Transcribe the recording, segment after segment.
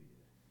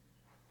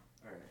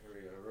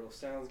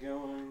Sounds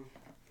going.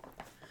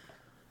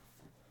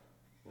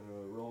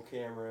 Roll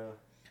camera.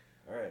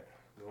 All right,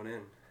 going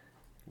in.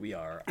 We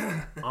are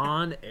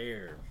on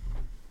air.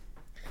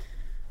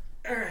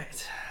 All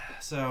right.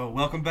 So,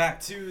 welcome back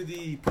to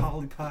the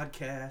Poly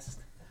Podcast,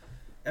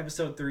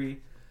 episode 3.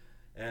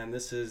 And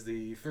this is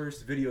the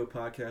first video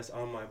podcast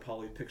on my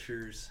Poly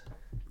Pictures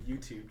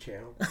YouTube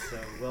channel. So,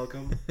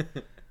 welcome.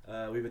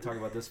 We've been talking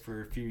about this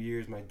for a few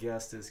years. My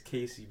guest is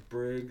Casey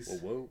Briggs.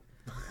 Whoa.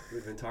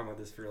 We've been talking about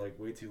this for like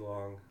way too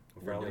long.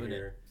 We're doing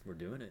it. We're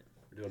doing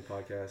a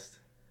podcast.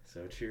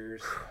 So,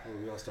 cheers. What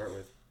do we all start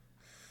with?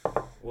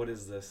 What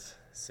is this?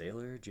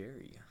 Sailor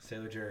Jerry.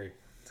 Sailor Jerry.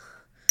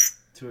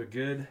 To a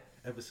good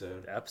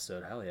episode.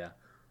 Hell yeah.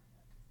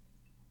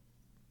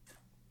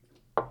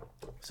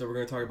 So we're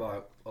going to talk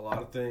about a lot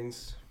of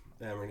things,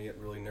 and we're going to get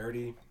really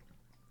nerdy,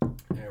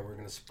 and we're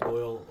going to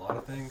spoil a lot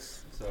of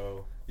things.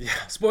 So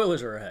yeah,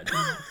 spoilers are ahead.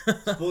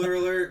 Spoiler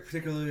alert,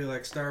 particularly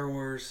like Star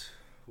Wars,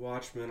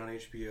 WATCHMEN on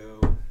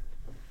HBO,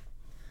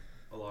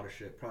 a lot of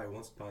shit. Probably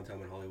Once Upon a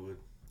Time in Hollywood.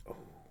 Oh.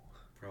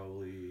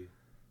 Probably.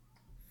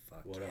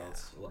 Fuck what yeah.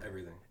 else?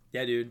 Everything.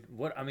 Yeah, dude.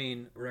 We're not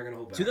gonna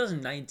hold back.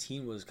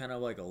 2019 was kind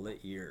of like a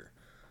lit year.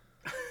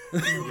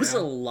 There was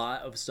a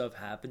lot of stuff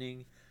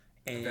happening.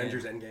 And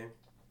Avengers Endgame.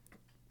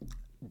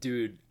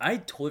 Dude, I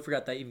totally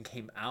forgot that even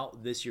came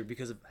out this year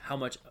because of how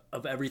much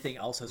of everything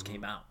else has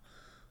came out.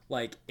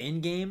 Like,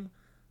 Endgame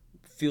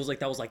feels like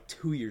that was like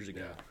 2 years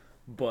ago. Yeah.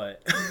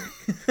 But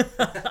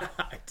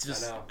I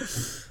know.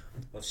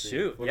 Let's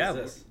shoot. See. What yeah,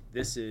 is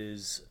this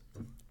is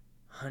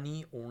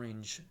Honey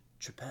Orange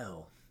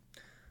Chappelle.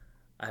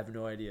 I have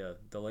no idea.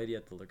 The lady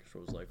at the liquor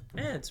store was like,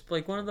 "Man, it's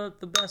like one of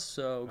the best,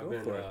 so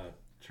go for it."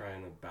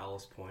 Trying a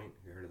Ballast Point.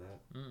 You heard of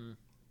that? Mm-mm.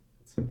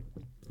 It's a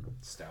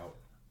stout.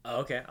 Oh,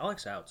 okay, I like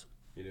stouts.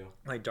 You do?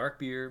 Like dark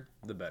beer,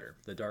 the better.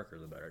 The darker,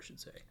 the better, I should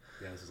say.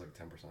 Yeah, this is like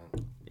 10%.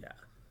 Yeah.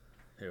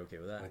 Are you okay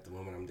with that? Like the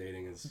woman I'm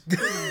dating is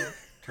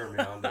turned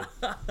me on to.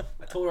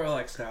 I told her I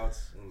like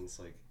stouts, and it's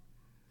like,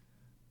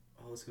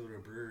 oh, let's go to a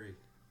brewery.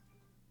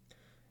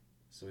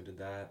 So we did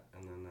that,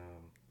 and then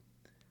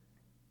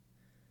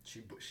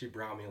she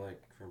brought me like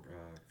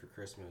for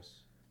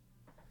Christmas.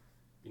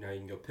 You know, you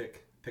can go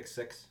pick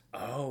 6.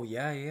 Oh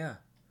yeah.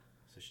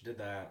 So she did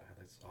that.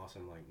 That's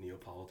awesome, like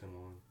Neapolitan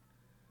one.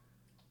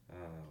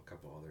 A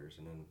couple others,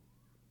 and then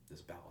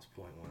this Ballast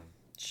Point one.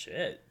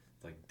 Shit.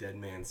 Like Dead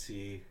Man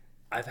Sea.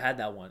 I've had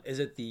that one. Is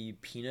it the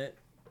peanut?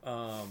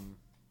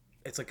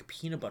 It's like a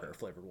peanut butter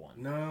flavored one.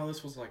 No,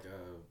 this was like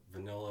a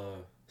vanilla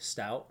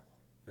stout.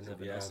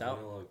 Stout?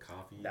 Vanilla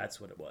coffee.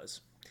 That's what it was.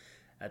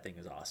 That thing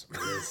is awesome. It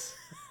is.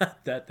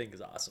 That thing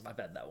is awesome. I've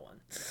had that one.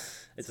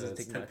 It doesn't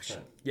take much.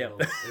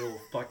 Yep. It'll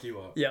fuck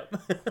you up. Yep.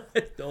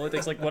 It only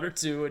takes like 1 or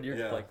 2, and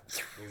you're like.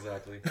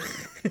 Exactly.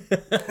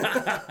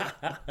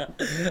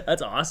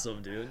 That's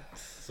awesome, dude.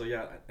 So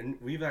yeah, and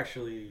we've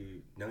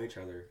actually known each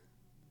other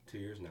 2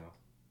 years now.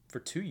 For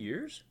 2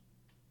 years?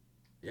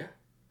 Yeah.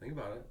 Think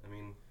about it. I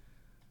mean.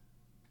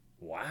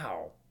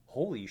 Wow.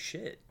 Holy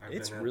shit.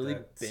 It's been really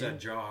been said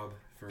job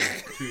for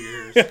 2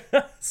 years.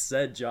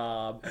 Said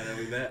job. And then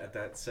we met at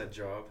that said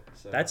job.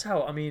 So. That's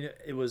how, I mean,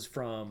 it was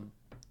from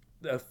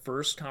the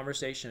first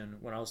conversation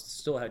when I was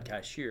still had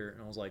cashier,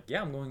 and I was like,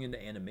 yeah, I'm going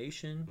into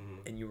animation,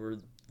 and you were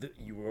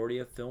already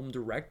a film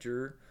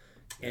director,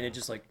 and it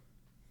just like,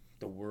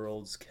 the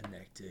world's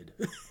connected.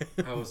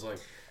 I was like,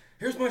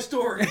 here's my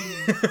story.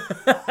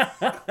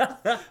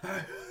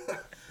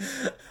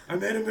 I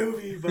made a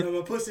movie, but I'm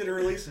a pussy to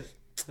release it.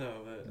 No,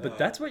 but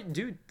that's what,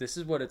 dude, this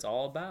is what it's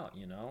all about,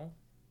 you know?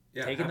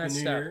 Yeah, taking Happy that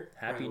New step. Year,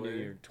 Happy New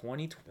Year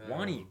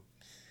 2020.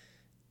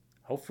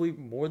 Hopefully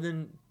more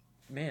than,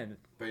 man.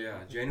 But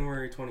yeah,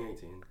 January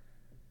 2018.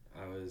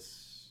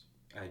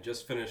 I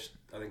just finished,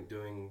 I think,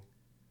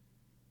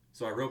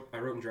 so I wrote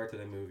and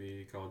directed a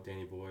movie called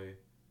Danny Boy,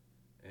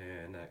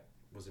 and that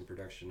was in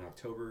production in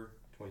October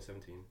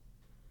 2017.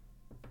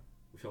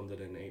 We filmed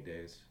it in 8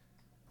 days.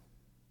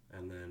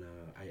 And then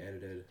I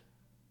edited.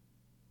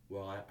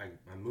 Well,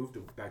 I moved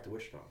back to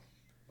Wichita.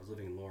 I was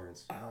living in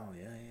Lawrence. Oh,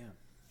 yeah.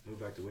 Moved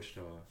back to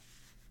Wichita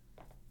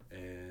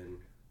and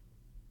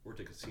worked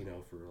at a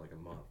casino for like a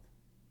month.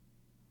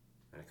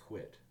 And I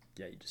quit.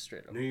 Yeah, you just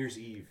straight up. New Year's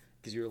Eve.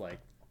 Because you were like,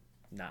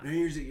 nah. New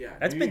Year's Eve, yeah.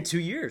 That's been 2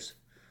 years.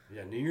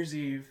 Yeah, New Year's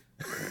Eve.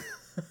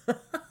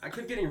 I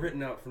kept getting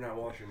written out for not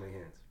washing my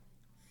hands.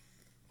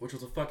 Which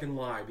was a fucking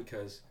lie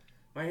because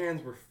my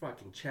hands were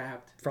fucking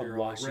chapped. From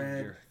washing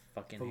your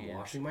fucking hands. From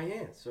washing my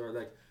hands. So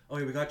like, oh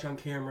yeah, we got you on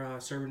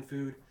camera serving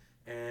food,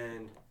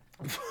 and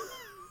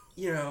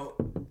you know,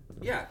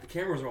 yeah, the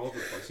cameras are all over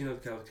the place. You know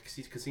how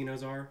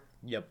casinos are?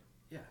 Yep.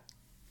 Yeah.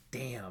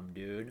 Damn,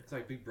 dude. It's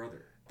like Big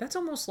Brother. That's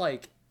almost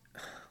like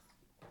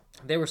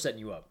they were setting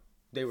you up.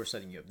 They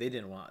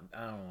didn't want.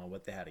 I don't know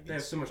what they had against. They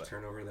have so much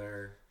turnover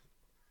there.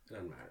 It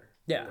doesn't matter.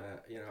 Yeah.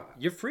 You know,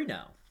 you're free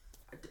now.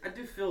 I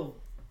do feel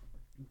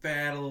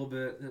bad a little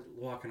bit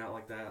walking out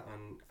like that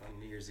on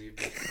New Year's Eve.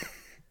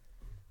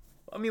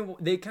 I mean,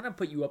 they kind of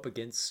put you up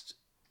against,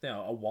 you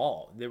know, a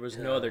wall. There was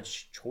no other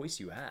choice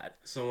you had.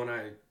 So when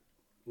I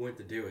went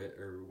to do it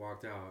or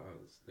walked out,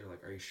 they're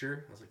like, "Are you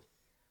sure?" I was like,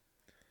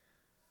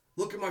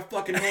 look at my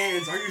fucking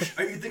hands.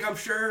 You think I'm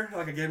sure?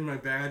 Like, I gave him my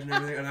badge and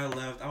everything, and I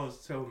left. I was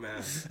so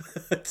mad.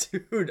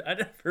 Dude, I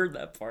never heard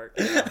that part.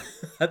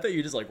 I thought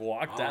you just like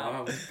walked out.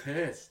 I was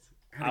pissed.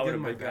 I had to give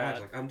him my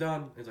badge. Like, I'm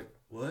done. He's like,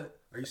 what?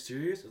 Are you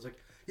serious? I was like,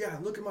 yeah,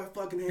 look at my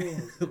fucking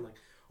hands. I'm like,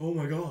 oh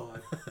my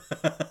god.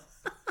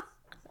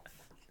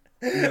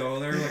 You know,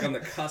 they're like on the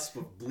cusp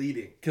of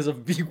bleeding because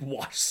of being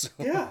washed so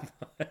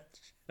much.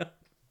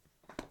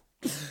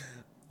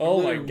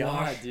 Oh my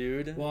god,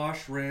 dude!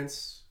 Wash,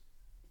 rinse,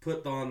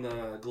 put on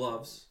the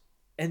gloves,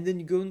 and then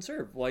you go and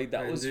serve. Like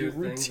that was your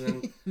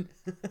routine. And,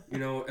 you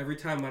know, every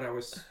time that I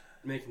was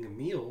making a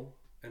meal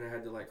and I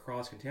had to like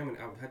cross contaminate,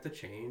 I would have to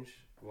change,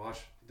 wash,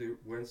 do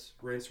rinse,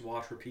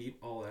 wash, repeat,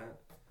 all that.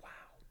 Wow,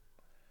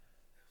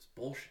 it was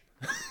bullshit.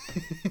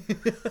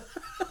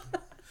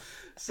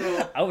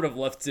 So I would have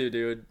left too,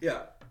 dude.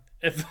 Yeah.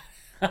 If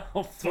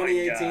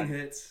 2018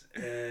 hits,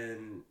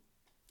 and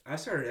I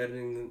started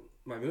editing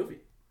my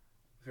movie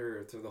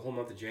for the whole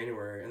month of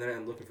January, and then I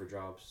ended up looking for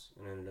jobs,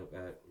 and I ended up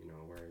at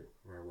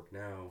where I work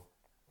now,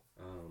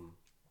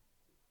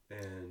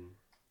 and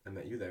I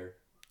met you there.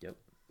 Yep.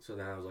 So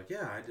then I was like,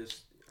 yeah,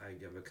 I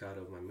give a cut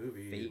of my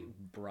movie.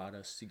 Fate brought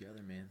us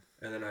together, man.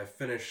 And then I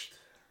finished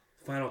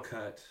final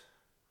cut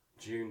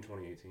June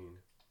 2018.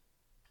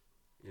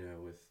 You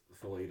know, with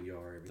full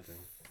ADR, everything.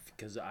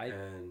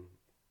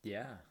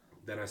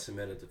 Then I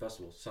submitted to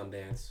festivals,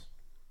 Sundance,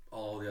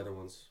 all the other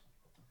ones.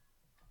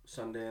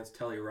 Sundance,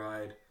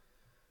 Telluride,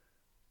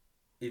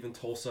 even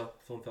Tulsa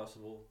Film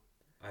Festival.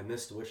 I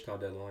missed the Wichita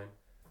deadline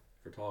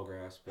for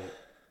Tallgrass, but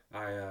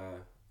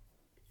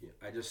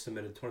I just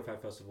submitted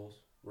 25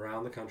 festivals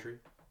around the country,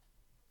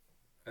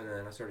 and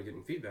then I started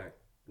getting feedback.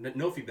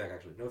 No feedback.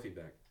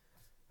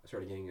 I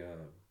started getting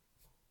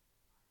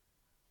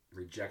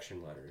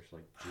rejection letters,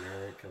 like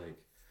generic, like,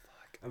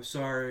 I'm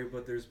sorry,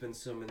 but there's been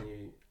so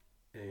many,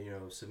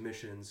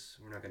 submissions.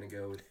 We're not going to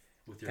go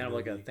with your kind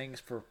movie. of like a thanks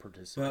for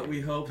participating. But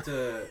we hope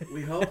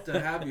to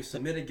have you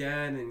submit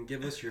again and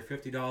give us your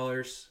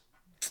 $50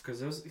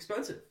 because it was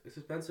expensive. It's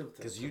expensive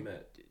to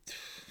submit.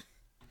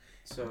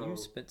 So you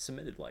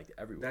submitted like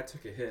everywhere. That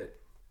took a hit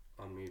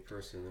on me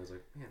personally. I was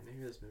like, man,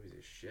 maybe this movie's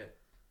a shit.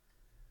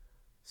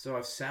 So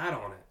I've sat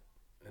on it,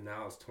 and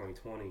now it's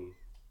 2020,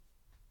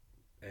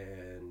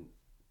 and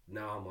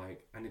now I'm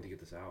like, I need to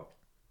get this out.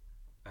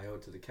 I owe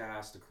it to the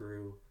cast, the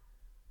crew.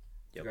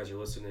 Yep. If you guys are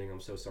listening, I'm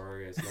so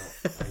sorry. It's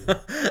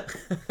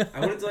not. I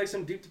went into like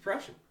some deep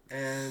depression,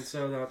 and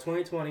so now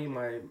 2020,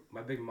 my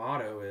big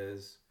motto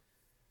is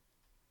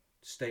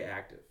stay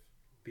active,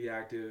 be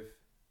active.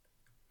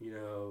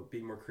 Be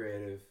more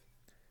creative.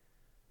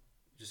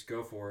 Just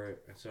go for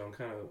it. And so I'm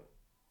kind of,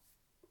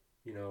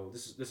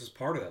 this is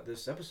part of that.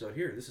 This episode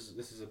here, this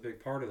is a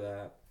big part of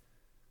that.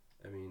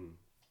 I mean,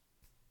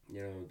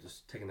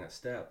 just taking that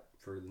step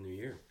for the new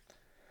year.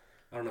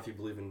 I don't know if you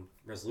believe in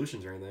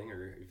resolutions or anything,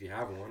 or if you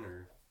have one,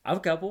 or I have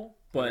a couple,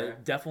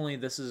 but definitely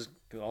this is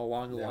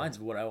along the lines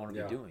of what I want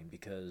to be doing,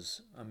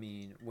 because I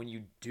mean, when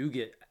you do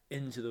get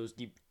into those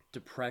deep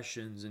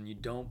depressions and you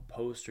don't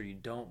post or you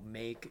don't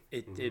make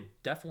it,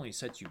 it definitely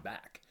sets you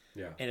back.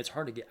 Yeah, and it's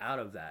hard to get out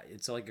of that.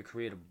 It's like a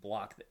creative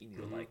block that you need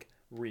to like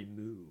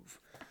remove,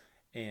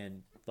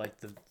 and like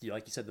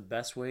you said, the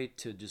best way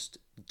to just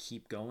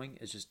keep going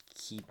is just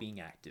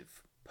keeping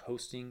active.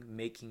 Posting,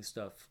 making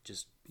stuff,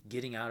 just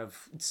getting out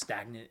of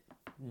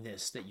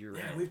stagnantness that you're in.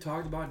 Yeah, we've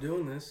talked about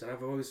doing this, and I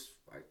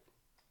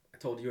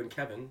told you and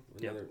Kevin,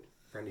 another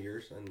friend of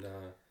yours and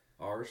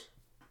ours,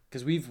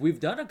 because we've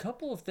done a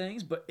couple of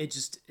things, but it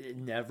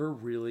never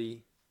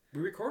really. We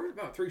recorded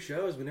about 3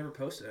 shows. We never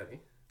posted any.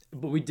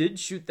 But we did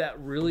shoot that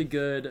really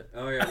good.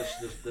 Oh yeah,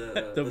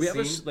 the we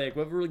have scene? we have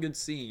a really good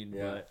scene.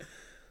 Yeah. But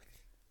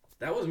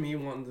that was me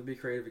wanting to be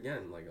creative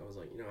again. Like I was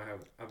like,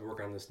 I've been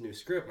working on this new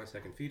script, my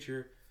second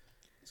feature.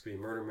 It's gonna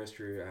be a murder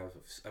mystery. I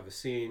have a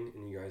scene,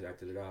 and you guys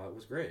acted it out. It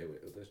was great.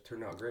 It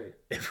turned out great.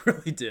 It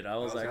really did. I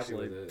was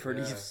actually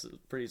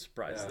pretty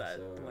surprised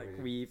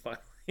we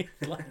finally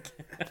like.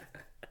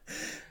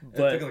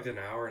 But it took like an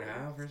hour and a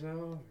half or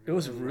so. It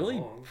was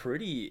really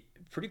pretty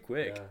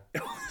quick.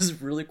 Yeah. It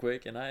was really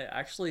quick, and I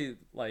actually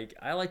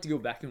I like to go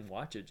back and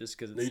watch it just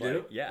because it's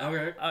do? Yeah.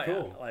 Okay.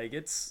 Cool. Yeah.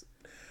 It's.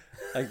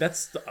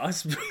 That's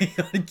us being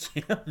on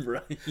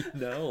camera,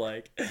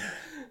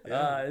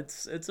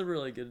 it's a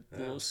really good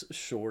little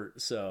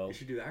short. So you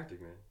should do the acting,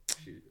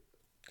 man.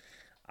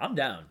 I'm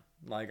down.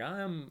 There's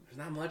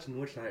not much in the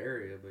Wichita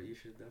area, but you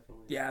should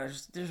definitely. Yeah,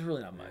 there's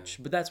really not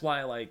much, but that's why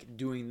I like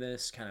doing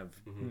this, kind of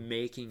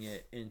making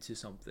it into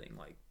something,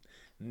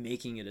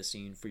 making it a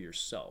scene for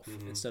yourself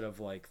instead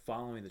of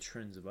following the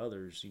trends of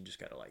others. You just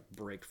gotta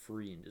break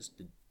free and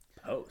just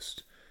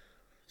post.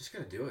 Just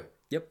gotta do it.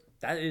 Yep.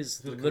 That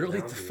is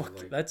literally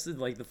that's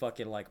the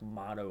fucking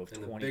motto of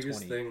 2020. The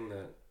biggest thing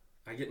that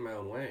I get in my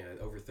own way, I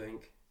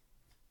overthink.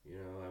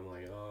 I'm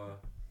like,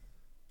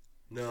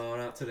 no,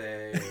 not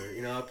today.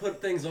 Or, I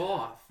put things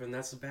off, and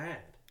that's bad.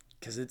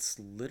 Because it's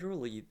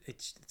literally,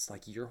 it's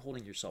like you're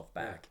holding yourself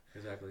back. Yeah,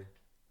 exactly.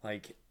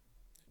 I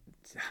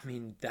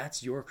mean,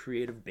 that's your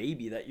creative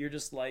baby that you're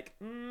just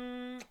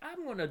I'm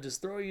going to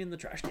just throw you in the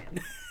trash can.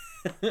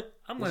 I'm Which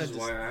gonna is just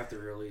why I have to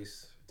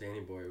release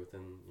Danny Boy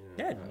within,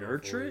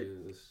 nurture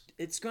it.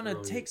 It's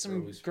gonna take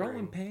some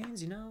growing spring.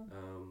 pains, You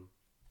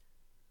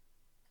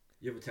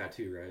have a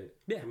tattoo, right?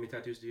 Yeah. How many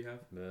tattoos do you have?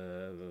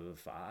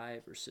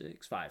 5 or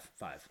 6. Five.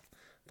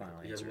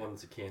 Final You answer. have one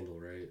that's a candle,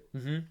 right?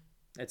 Mm-hmm.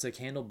 It's a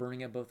candle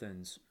burning at both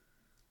ends.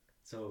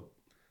 So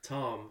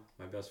Tom,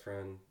 my best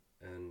friend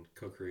and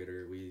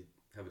co-creator, we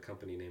have a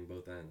company named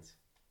Both Ends.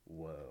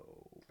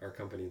 Whoa. Our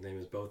company's name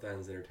is Both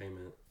Ends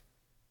Entertainment.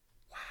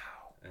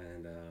 Wow.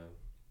 And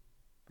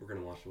we're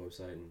gonna launch the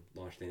website and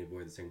launch Danny Boy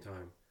at the same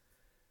time.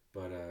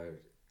 But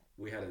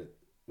we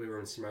were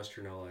in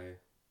semester in LA,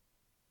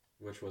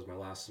 which was my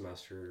last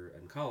semester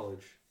in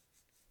college.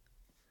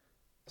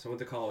 So I went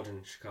to college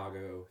in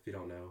Chicago, if you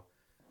don't know.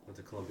 Went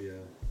to Columbia,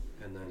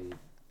 and then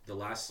the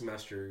last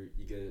semester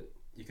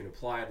you can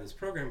apply to this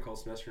program called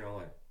Semester in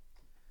LA.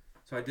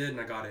 So I did,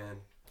 and I got in.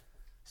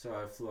 So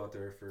I flew out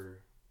there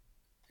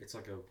it's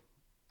like a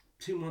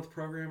 2-month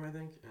program, I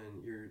think,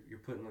 and you're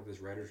put in like this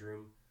writer's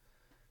room.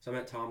 So I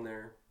met Tom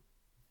there,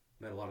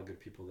 met a lot of good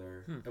people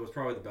there. It was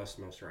probably the best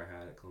semester I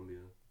had at Columbia.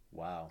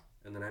 Wow.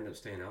 And then I ended up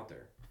staying out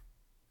there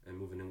and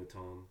moving in with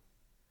Tom.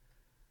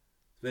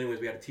 But anyways,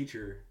 we had a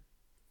teacher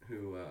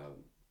who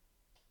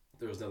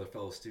there was another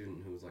fellow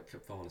student who was like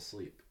kept falling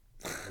asleep,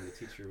 and the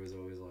teacher was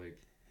always like,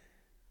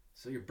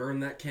 "So you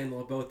burn that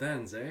candle at both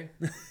ends, eh?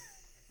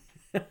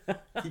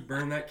 Keep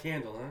burning that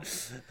candle,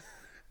 huh?"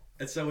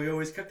 And so we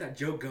always kept that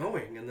joke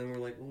going, and then we're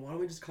like, "Well, why don't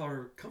we just call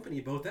our company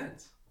Both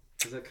Ends?"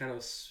 Because that kind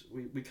of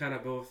we kind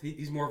of both.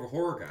 He's more of a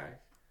horror guy,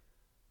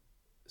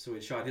 so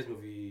we shot his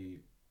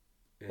movie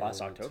in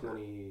last October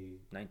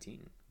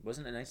 2019.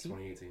 Wasn't it 19?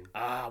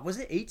 2018. Was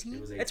it 18?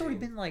 It was 18. It's already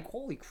been like,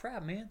 holy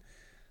crap, man.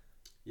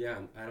 Yeah,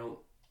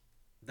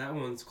 that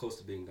one's close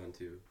to being done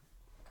too.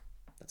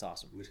 That's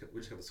awesome. We just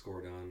got the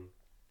score done.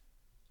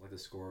 Like, the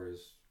score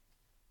is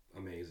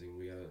amazing.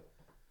 We got an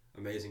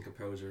amazing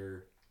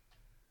composer.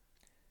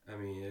 I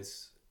mean,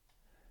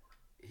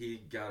 he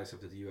got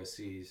accepted to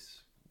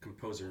USC's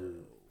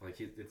composer. Like,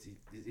 he's gonna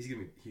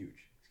be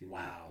huge. He's gonna be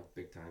a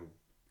big time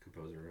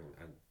composer.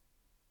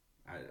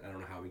 I don't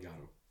know how we got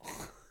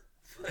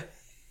him.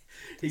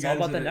 He got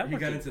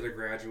into the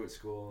graduate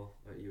school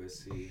at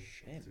USC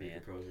to be a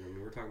composer. I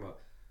mean, we're talking about,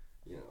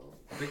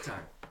 big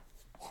time.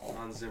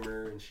 Hans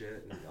Zimmer and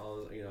shit, and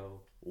all,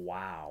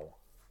 Wow.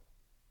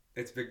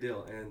 It's a big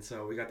deal. And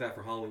so we got that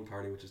for Halloween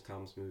Party, which is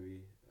Tom's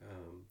movie.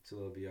 So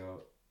that'll be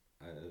out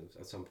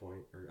at some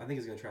point. Or I think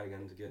he's going to try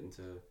again to get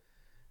into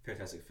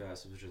Fantastic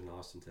Fest, which is in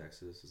Austin,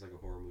 Texas. It's like a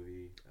horror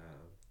movie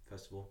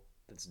festival.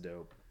 That's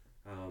dope.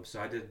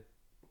 So I did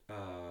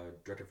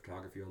director of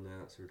photography on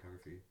that,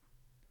 cinematography.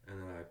 And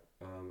then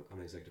I'm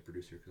an executive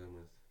producer because I'm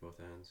with Both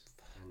Ends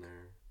on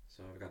there.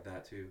 So I've got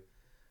that too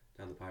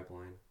down the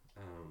pipeline.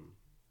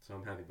 So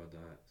I'm happy about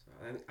that. So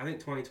I think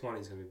 2020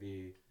 is going to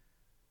be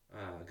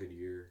a good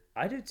year.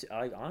 I do.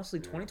 Honestly,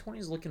 2020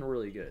 is looking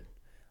really good.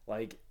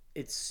 Like,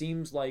 it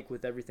seems like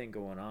with everything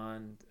going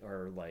on,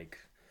 or like,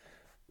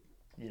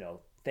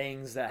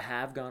 things that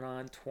have gone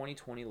on,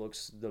 2020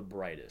 looks the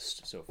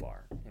brightest so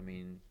far. I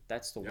mean,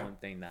 that's the one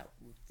thing that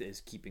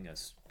is keeping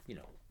us,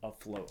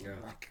 afloat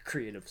in like a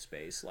creative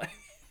space. Like,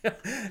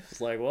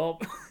 it's like, well,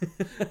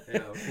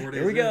 4 days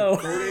here we go.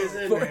 4 days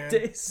in, 4 man.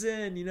 days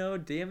in,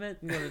 damn it.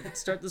 I'm going to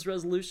start this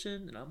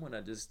resolution, and I'm going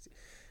to just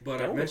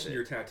But I mentioned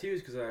your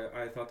tattoos because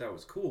I thought that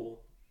was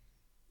cool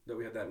that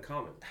we had that in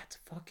common. That's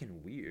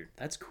fucking weird.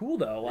 That's cool,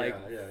 though. Like,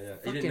 yeah.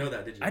 You didn't know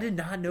that, did you? I did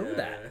not know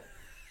that. Yeah.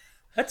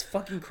 That's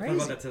fucking crazy. I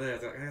thought about that today. I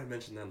thought I gotta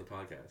mention that on the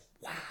podcast.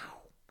 Wow.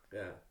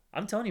 Yeah.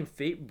 I'm telling you,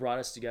 fate brought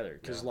us together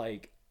because,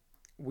 like,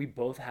 we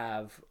both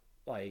have,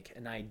 like,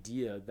 an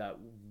idea that,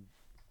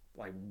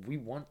 like, we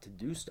want to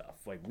do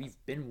stuff. Like, we've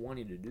been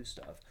wanting to do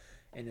stuff.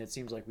 And it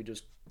seems like we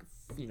just,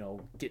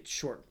 get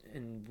short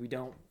and we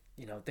don't,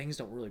 things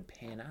don't really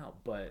pan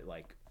out. But,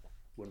 like,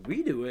 when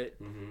we do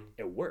it,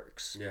 it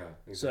works. Yeah,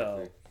 exactly.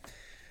 So,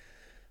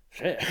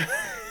 shit.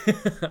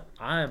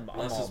 I'm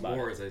less all is about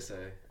more, it. as they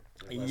say.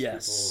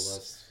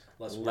 Yes.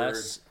 People, less Less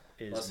words,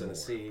 is less in more. a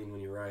scene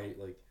when you write.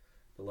 Like,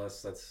 the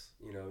less that's,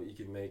 you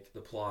can make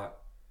the plot.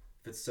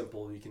 If it's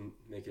simple, you can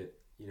make it,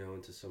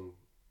 into some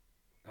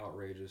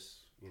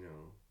outrageous,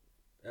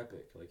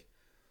 epic. Like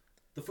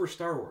the first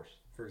Star Wars,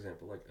 for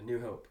example, like A New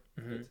Hope.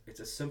 It's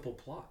a simple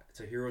plot. It's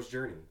a hero's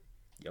journey.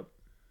 Yep.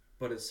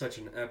 But it's such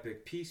an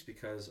epic piece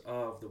because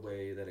of the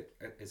way that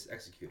it's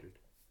executed.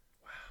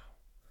 Wow.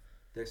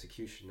 The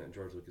execution that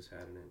George Lucas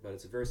had in it. But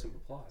it's a very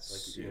simple plot. Like,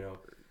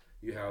 Super.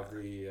 You have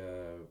the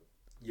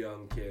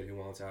young kid who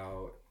wants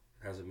out,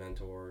 has a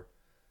mentor.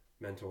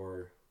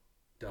 Mentor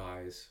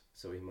dies,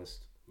 so he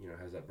must,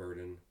 has that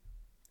burden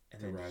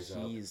And to then rise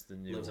he's up. the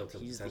new Lives up to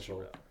he's the potential.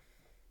 hero.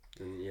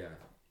 And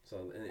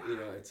so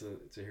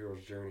it's a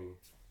hero's journey.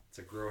 It's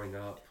a growing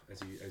up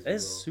as you It's go.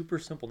 super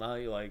simple now.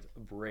 You like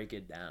break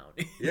it down.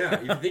 Yeah,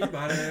 if you think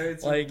about it,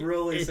 it's like, a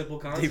really simple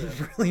concept.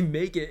 They really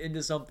make it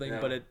into something,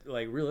 Yeah. but it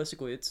like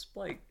realistically, it's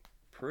like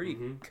pretty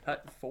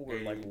cut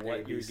forward. Like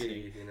what you're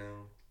getting.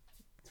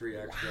 3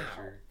 act Wow.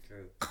 structure.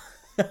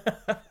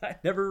 Good. I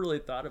never really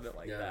thought of it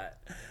like Yeah.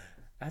 that.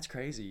 That's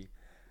crazy.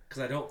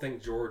 Because I don't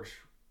think George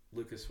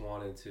Lucas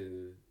wanted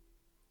to,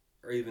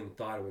 or even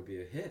thought it would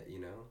be a hit, you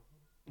know?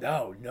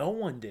 No, no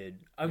one did.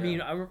 I mean,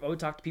 I would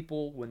talk to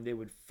people when they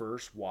would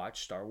first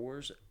watch Star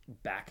Wars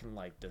back in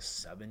like the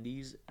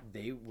 70s.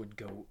 They would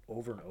go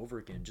over and over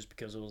again just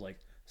because it was like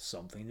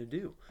something to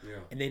do. Yeah.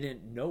 And they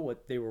didn't know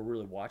what they were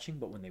really watching,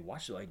 but when they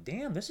watched it, like,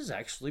 damn, this is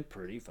actually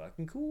pretty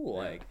fucking cool.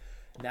 Yeah. Like,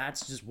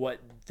 that's just what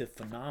the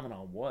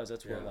phenomenon was.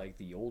 That's what like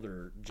the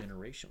older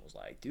generation was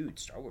like, dude,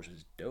 Star Wars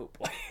is dope.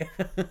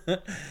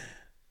 Like,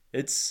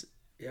 it's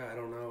I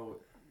don't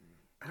know.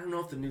 I don't know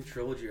if the new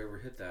trilogy ever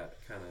hit that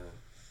kind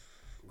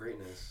of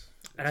greatness.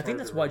 And I think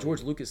that's why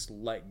George Lucas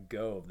let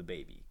go of the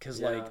baby, because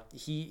like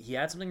he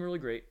had something really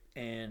great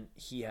and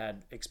he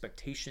had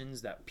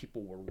expectations that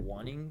people were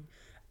wanting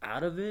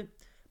out of it,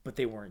 but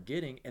they weren't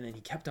getting, and then he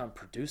kept on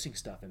producing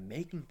stuff and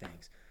making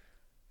things.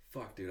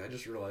 Fuck, dude! I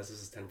just realized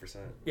this is 10%.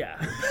 Yeah,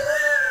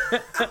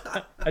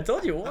 I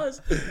told you it was.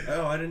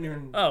 Oh, I didn't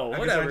even. Oh,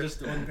 whatever. I just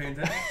wasn't paying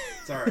attention.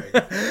 Sorry.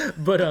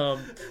 But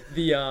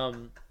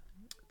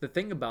the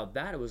thing about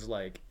that, it was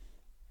like,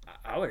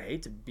 I would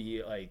hate to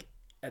be like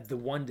at the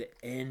one to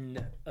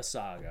end a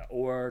saga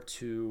or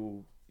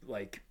to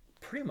like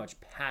pretty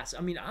much pass. I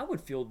mean, I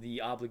would feel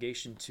the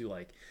obligation to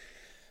like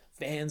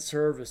fan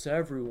service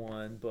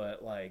everyone,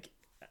 but like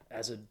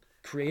as a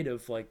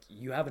creative, like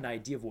you have an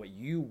idea of what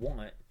you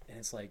want, and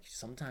it's like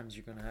sometimes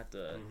you're gonna have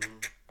to.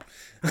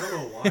 I don't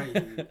know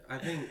why. I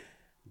think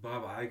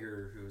Bob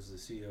Iger, who's the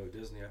CEO of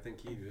Disney, I think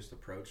he just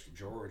approached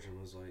George and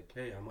was like,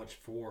 "Hey, how much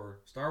for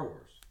Star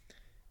Wars?"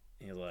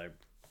 And you're like,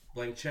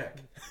 blank check.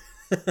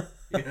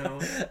 You know?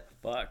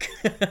 Fuck.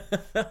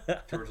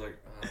 George like,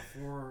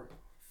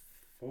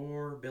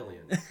 $4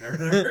 billion.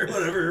 Or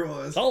whatever it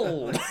was.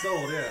 Sold.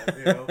 Sold, yeah.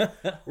 You know?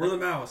 We're the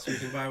mouse. We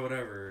can buy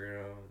whatever, you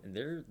know. And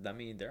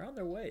they're on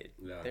their way.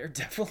 Yeah. They're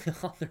definitely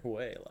on their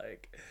way.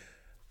 Like,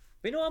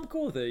 but you know, I'm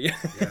cool with it.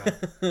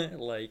 Yeah.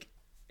 Like,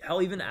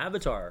 hell, even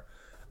Avatar.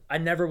 I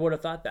never would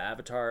have thought that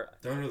Avatar.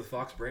 They're under the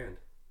Fox brand.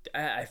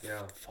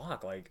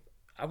 Fuck, like,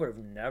 I would have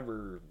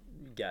never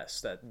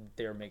guessed that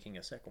they're making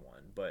a second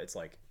one, but it's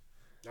like,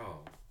 oh,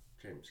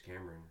 James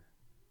Cameron.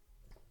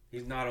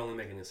 He's not only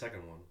making the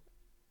second one,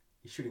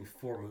 he's shooting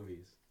 4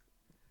 movies.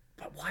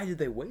 But why did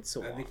they wait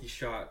so long? I think he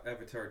shot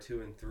Avatar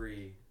 2 and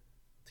 3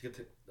 to get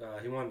to.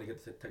 He wanted to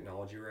get the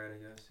technology right. I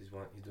guess he's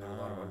doing a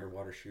lot of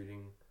underwater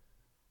shooting.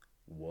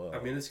 Whoa!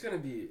 I mean, it's gonna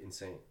be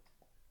insane.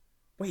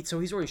 Wait, so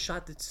he's already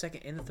shot the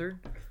second and the third?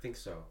 I think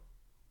so.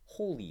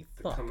 Holy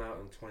They fuck! come out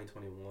in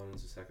 2021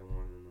 is the second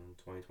one, and then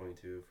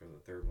 2022 for the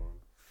third one.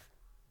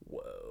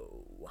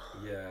 Whoa!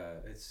 Yeah,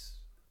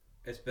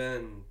 it's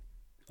been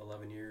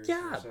 11 years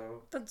Yeah, or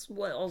so. That's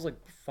what I was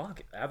like.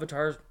 Fuck,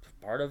 Avatar's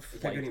part of.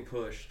 It kept getting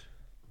pushed,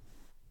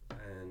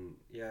 and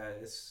yeah,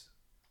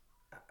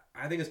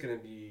 I think it's gonna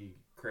be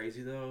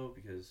crazy though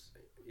because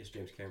it's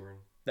James Cameron.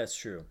 That's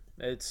true.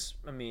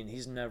 I mean,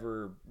 he's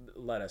never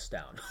let us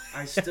down.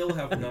 I still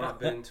have not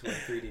been to a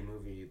 3D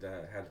movie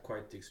that had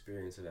quite the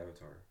experience of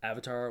Avatar.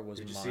 Avatar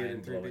was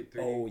mind blowing.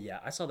 Oh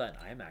yeah, I saw that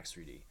in IMAX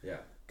 3D. Yeah.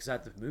 Because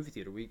at the movie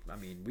theater, we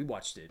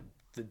watched it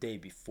the day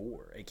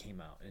before it came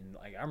out, and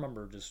like I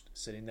remember just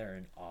sitting there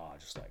in awe,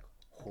 just like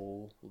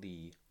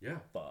holy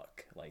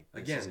fuck! Like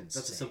again,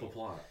 that's a simple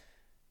plot,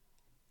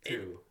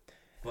 too,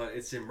 but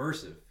it's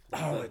immersive.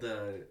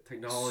 The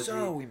technology,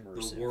 so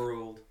immersive. The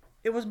world.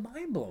 It was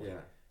mind blowing.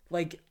 Yeah.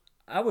 Like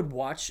I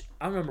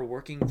remember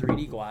working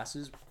 3D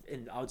glasses,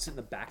 and I would sit in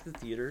the back of the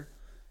theater,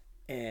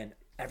 and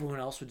everyone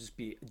else would just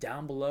be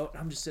down below,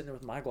 and I'm just sitting there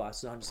with my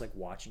glasses on, just like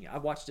watching it.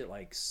 I've watched it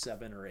like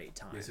 7 or 8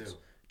 times. Me too.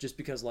 Just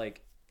because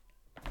like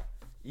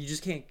you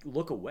just can't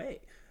look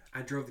away.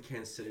 I drove to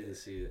Kansas City to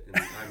see it in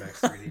IMAX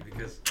 3D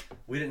because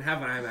we didn't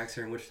have an IMAX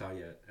here in Wichita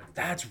yet.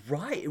 That's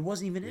right. It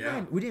wasn't even in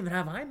IMAX. We didn't even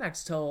have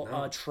IMAX till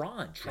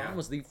Tron. Tron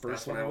was the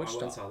first one in Wichita.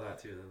 I went and saw that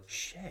too.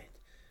 Shit.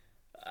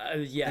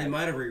 Yeah. They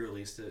might have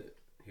re-released it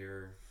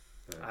here.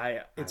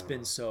 It's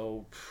been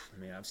so.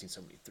 I mean, I've seen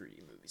so many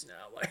 3D movies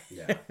now. Like.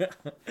 Yeah.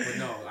 But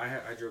no,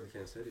 I drove to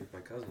Kansas City with my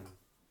cousin.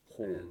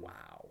 Oh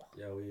wow.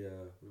 Yeah, we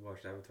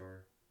watched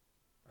Avatar.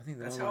 I think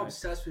that's how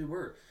obsessed we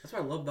were. That's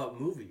what I love about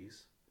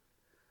movies.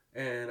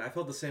 And I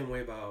felt the same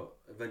way about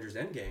Avengers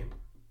Endgame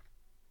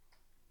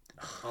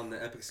on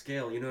the epic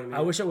scale. You know what I mean?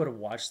 I wish I would have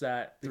watched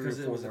that because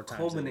it was a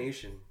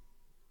culmination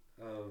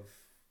of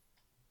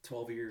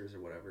 12 years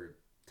or whatever.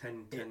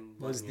 10 it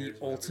was the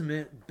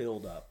ultimate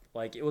build-up.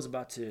 Like, it was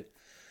about to...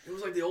 It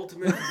was like the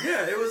ultimate...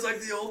 yeah, it was like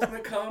the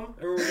ultimate come.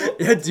 Or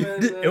yeah,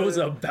 dude, it was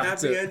about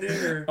happy to... ending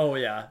or oh,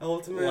 yeah.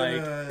 Ultimate...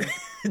 Like,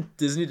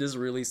 Disney just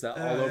released that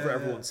all over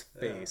everyone's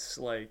face.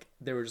 Like,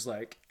 they were just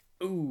like,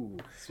 ooh.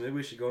 So maybe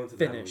we should go into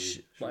finish.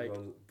 That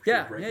movie.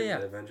 Like, yeah.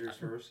 Avengers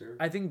first,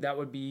 I think that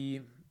would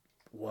be...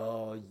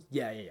 Well,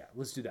 yeah.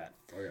 Let's do that.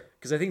 Okay.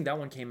 Because I think that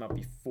one came out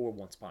before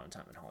Once Upon a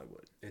Time in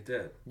Hollywood. It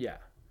did. Yeah.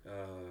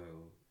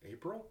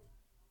 April?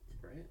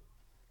 Right?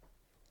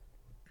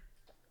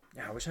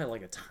 Yeah, I wish I had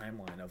like a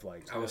timeline of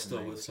like. I was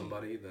still with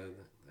somebody that.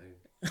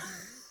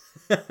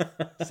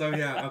 So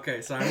yeah,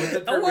 okay. So I went to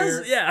the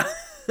premiere.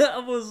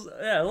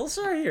 Let's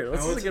start here.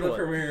 This is a good one.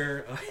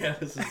 Premiere. Oh, yeah,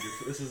 this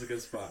is a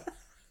good spot.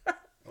 I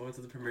went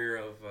to the premiere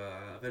of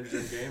Avengers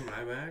Endgame in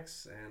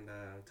IMAX, and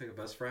took a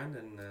best friend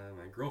and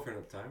my girlfriend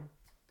at the time,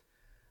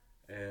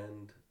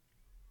 and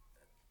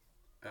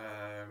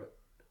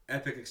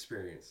epic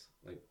experience,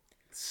 like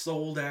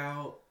sold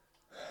out.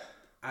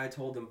 I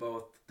told them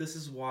both, this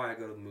is why I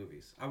go to the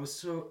movies. I was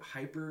so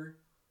hyper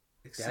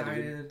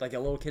excited, yeah, like a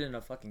little kid in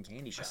a fucking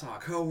candy shop. I saw a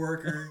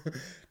coworker.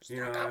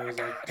 I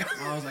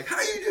was like, how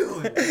you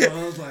doing?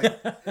 I was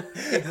like,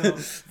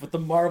 with the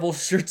Marvel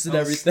shirts and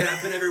everything,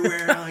 snapping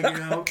everywhere. Like,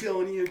 I'm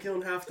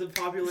killing half the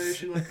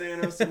population like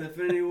Thanos in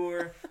Infinity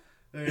War.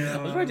 I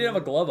was why I didn't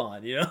have a glove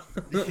on,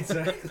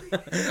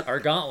 Exactly. Our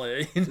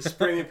gauntlet. Just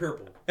spraying it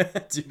purple.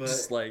 Dude,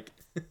 just like.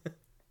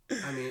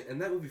 I mean, and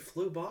that movie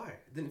flew by.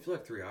 It didn't feel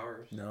like 3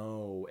 hours.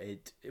 No,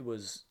 it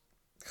was.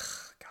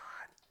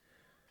 God.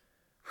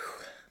 Whew.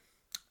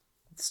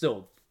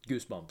 Still,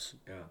 goosebumps.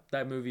 Yeah.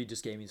 That movie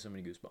just gave me so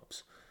many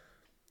goosebumps.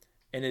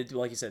 And it,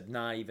 like you said,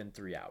 not even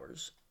 3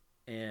 hours.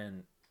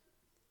 And.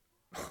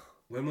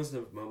 When was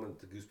the moment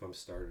the goosebumps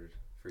started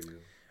for you?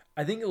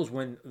 I think it was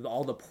when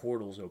all the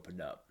portals opened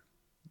up.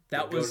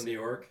 That was to New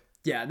York?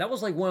 Yeah, that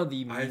was like one of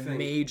the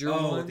major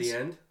ones. at the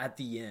end? At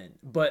the end.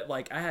 But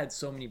like I had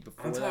so many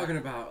before I'm talking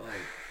about like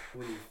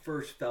when you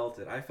first felt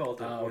it. I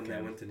felt it when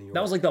they went to New York.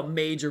 That was like the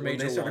major when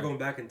they started one. going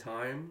back in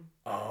time.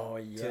 Oh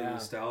yeah. To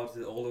nostalgia, to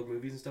the older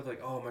movies and stuff.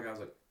 Like, oh my god, I was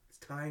like, it's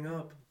tying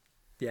up.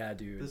 Yeah,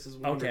 dude. This is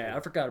wonderful. Okay, I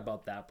forgot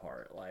about that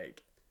part.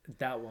 Like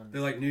that one.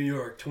 They're like New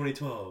York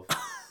 2012.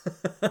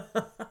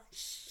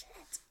 Shit.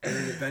 And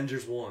then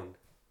Avengers 1.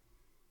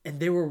 And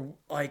they were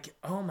like,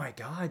 oh my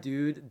god,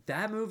 dude.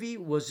 That movie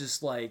was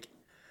just like,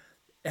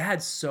 it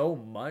had so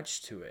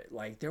much to it.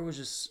 Like, there was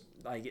just,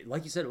 like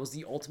you said, it was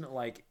the ultimate,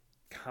 like,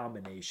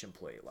 combination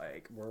play.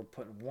 Like, we're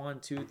putting 1,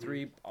 2,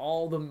 3,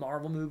 all the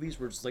Marvel movies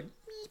were just like,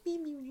 meep,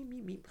 meep, meep,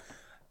 meep, meep.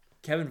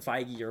 Kevin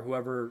Feige or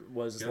whoever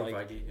was Kevin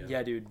like, Feige,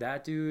 yeah, dude,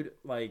 that dude,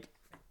 like,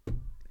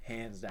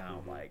 hands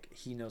down, like,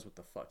 he knows what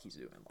the fuck he's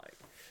doing. Like,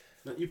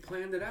 no, you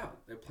planned it out.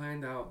 They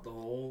planned out the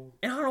whole.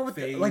 And I don't know what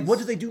phase. Like, what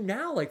do they do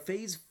now? Like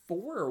phase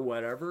 4 or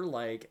whatever.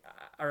 Like,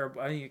 or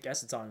I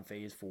guess it's on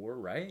phase 4,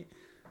 right?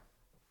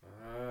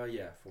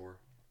 Yeah, 4.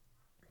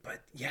 But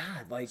yeah,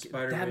 like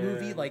Spider-Man. That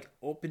movie like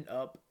opened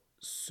up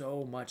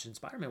so much, and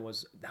Spider-Man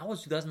was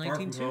 2019 Far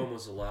From too. Home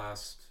was the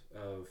last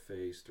of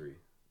phase 3.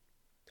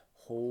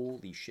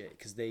 Holy shit!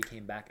 Because they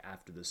came back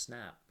after the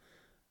snap.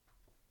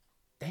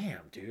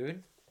 Damn,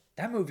 dude,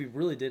 that movie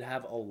really did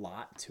have a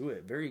lot to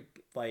it. Very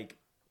like.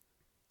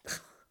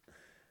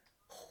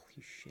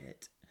 Holy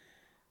shit.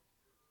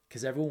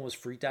 Because everyone was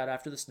freaked out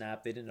after the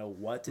snap. They didn't know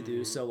what to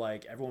do. So,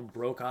 like, everyone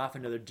broke off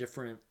into their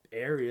different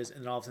areas.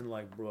 And then all of a sudden,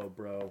 like,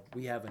 bro,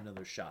 we have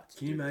another shot.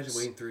 Can you imagine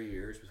waiting 3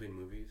 years between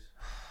movies?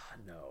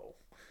 No.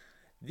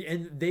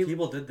 And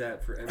people did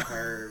that for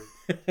Empire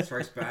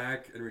Strikes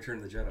Back and Return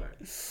of the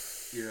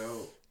Jedi. You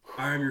know,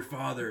 I am your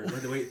father. They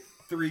had to wait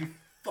 3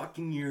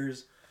 fucking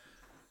years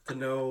to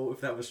know if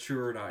that was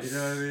true or not. You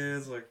know what I mean?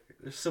 It's like,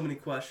 there's so many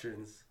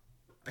questions.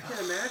 I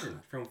can't imagine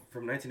from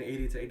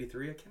 1980 to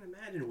 83. I can't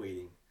imagine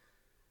waiting.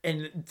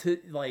 And to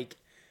like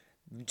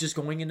just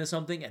going into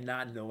something and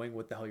not knowing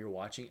what the hell you're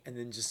watching, and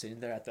then just sitting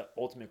there at the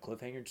ultimate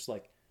cliffhanger, just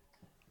like,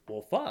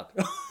 well, fuck.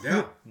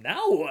 Yeah.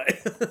 Now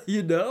what?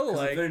 You know,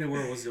 like Infinity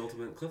War was the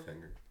ultimate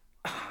cliffhanger.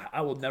 I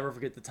will never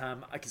forget the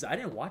time because I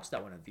didn't watch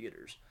that one in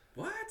theaters.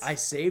 What? I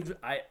saved.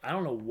 I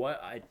don't know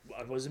what I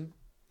wasn't.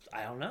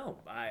 I don't know.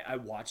 I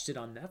watched it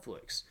on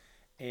Netflix.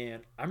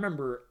 And I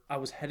remember I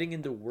was heading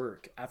into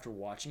work after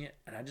watching it,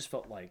 and I just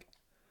felt like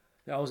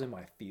I was in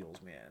my feels,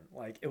 man.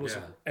 Like, it was,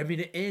 I mean,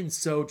 it ends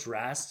so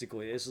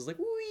drastically. It's just like,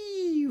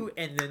 wee,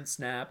 and then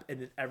snap, and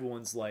then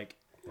everyone's like...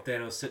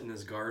 Thanos sitting in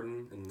his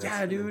garden,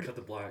 and dude. Cut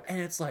the black. And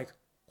it's like,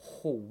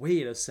 oh,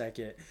 wait a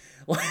second.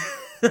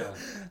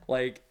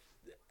 Like,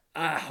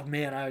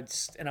 man,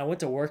 I went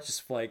to work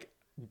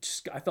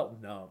I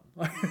felt numb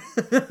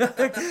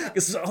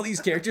because all these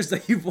characters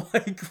that you've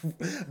like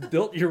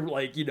built,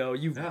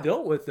 you've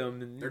built with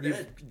them, and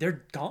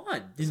they're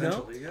gone. You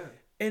know, yeah.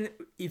 And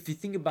if you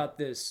think about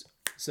this,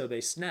 so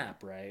they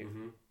snap, right,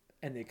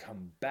 and they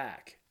come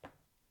back.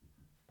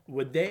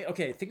 Would they?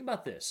 Okay, think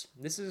about this.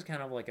 This is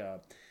kind of like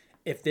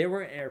if they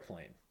were an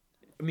airplane.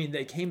 I mean,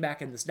 they came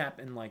back in the snap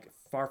and like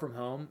Far From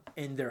Home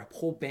in their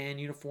whole band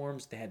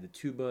uniforms. They had the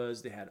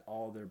tubas. They had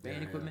all their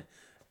band equipment. Yeah.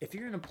 If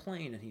you're in a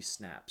plane and he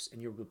snaps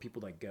and you're with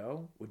people that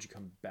go, would you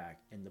come back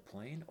in the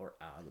plane or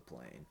out of the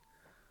plane?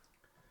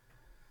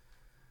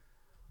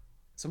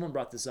 Someone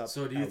brought this up.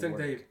 So do you think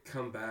they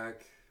come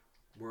back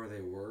where they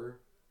were?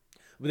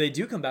 Well, they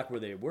do come back where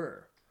they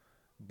were.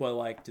 But,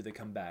 like, do they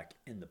come back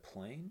in the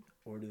plane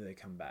or do they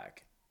come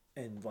back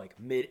in, like,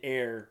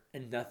 mid-air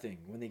and nothing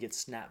when they get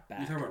snapped back?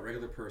 You're talking about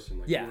regular person,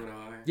 like you and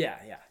I? Yeah.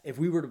 If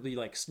we were to be,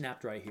 like,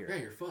 snapped right here. Yeah,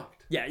 you're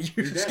fucked. Yeah,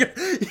 you're just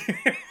dead.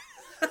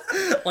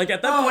 Like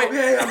at that point,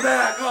 okay, I'm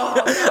back.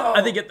 Oh, no.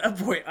 I think at that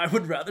point, I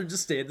would rather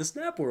just stay in the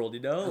snap world. You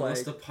know,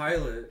 unless the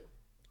pilot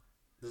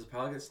does the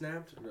pilot get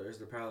snapped, or is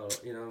the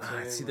pilot? You know what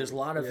I'm saying? See, there's a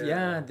lot of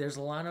there's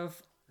a lot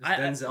of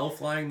Denzel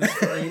flying the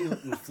plane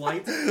in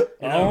flight.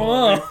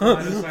 Flying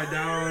upside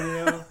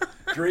down,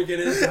 drinking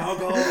his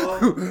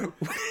alcohol.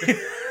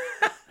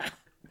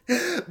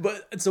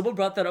 But someone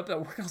brought that up at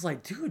work. I was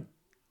like, dude,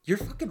 you're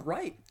fucking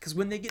right. Because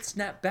when they get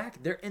snapped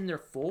back, they're in their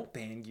full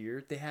band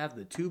gear. They have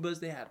the tubas.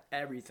 They have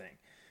everything.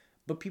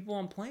 But people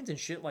on planes and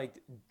shit, like,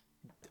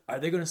 are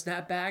they going to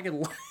snap back?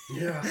 And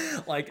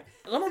like,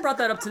 someone brought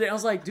that up today. I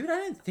was like, dude, I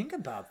didn't think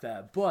about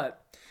that.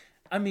 But,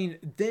 I mean,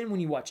 then when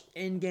you watch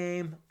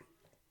Endgame,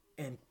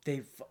 and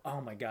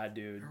oh my God,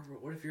 dude.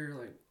 What if you're,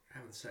 like,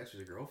 having sex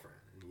with your girlfriend?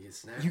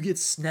 You get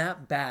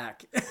snapped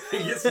back. You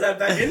get snapped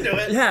back into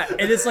it. Yeah,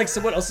 and it's like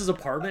someone else's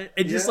apartment,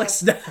 and just like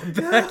snap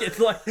back. It's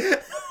like,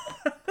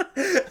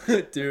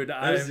 dude,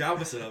 there's the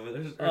opposite of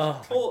it.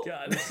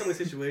 There's so many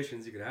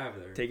situations you could have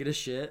there. Taking a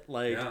shit,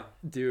 like,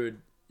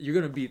 dude, you're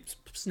gonna be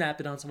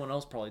snapping on someone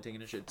else probably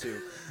taking a shit too.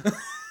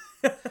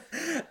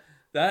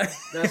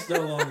 That's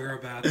no longer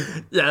a bad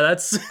thing. Yeah,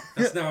 that's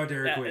now a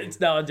Dairy Queen. It's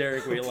now a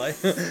Dairy Queen. Like,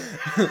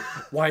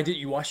 why didn't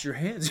you wash your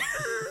hands?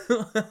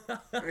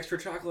 Extra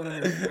chocolate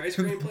on your ice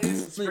cream,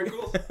 please.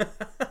 Sprinkles.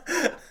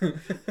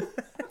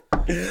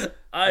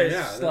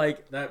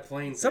 That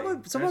plane.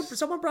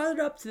 Someone brought it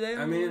up today.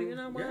 I mean, you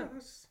know what?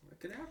 That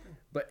could happen.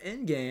 But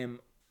Endgame,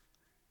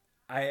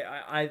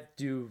 I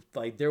do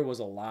like. There was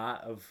a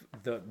lot of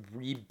the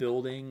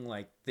rebuilding.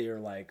 Like they're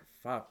like,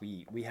 fuck,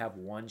 we have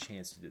one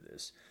chance to do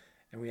this,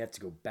 and we have to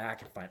go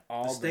back and find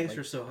all the stakes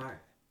are so high.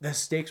 The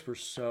stakes were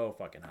so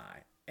fucking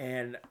high,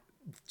 and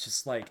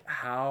just like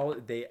how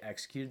they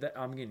executed that,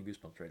 I'm getting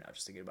goosebumps right now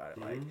just thinking about it.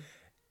 Like,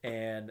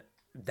 and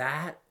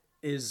that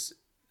is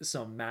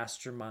some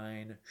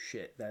mastermind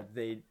shit that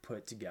they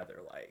put together.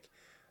 Like,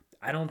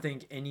 I don't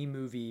think any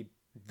movie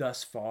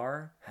thus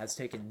far has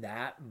taken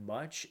that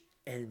much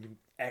and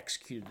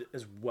executed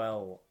as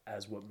well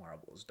as what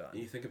Marvel has done.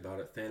 You think about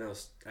it,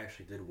 Thanos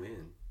actually did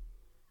win.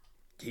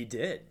 He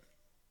did.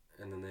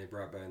 And then they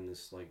brought back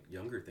this like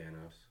younger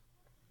Thanos.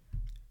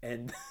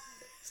 And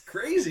it's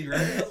crazy, right?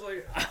 I was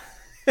like,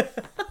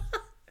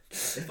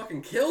 they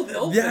fucking killed the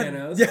old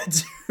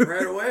Thanos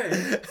right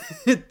away.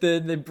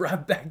 Then they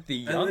brought back the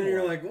young one. And then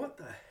you're like, what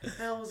the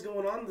hell is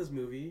going on in this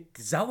movie?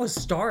 Because that was the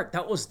start.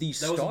 That was the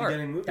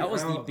beginning. That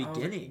was the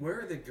beginning. Like,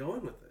 where are they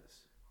going with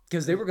this?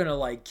 Because they were going to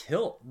like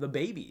kill the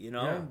baby, you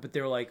know? Yeah. But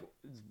they were like,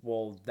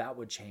 well, that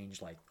would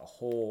change like a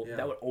whole,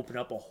 that would open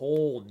up a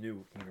whole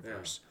new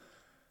universe.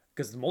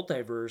 Because the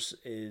multiverse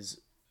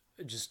is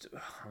just,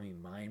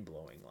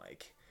 mind-blowing.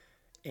 Like,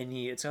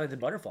 it's like the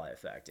butterfly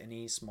effect.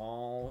 Any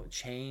small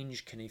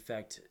change can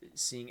affect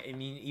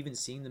even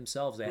seeing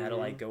themselves. They had to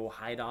like go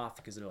hide off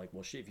because they're like,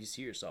 well, shit, if you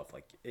see yourself,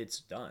 like it's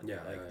done.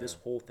 Yeah, like this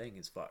whole thing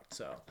is fucked.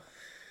 So,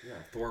 yeah,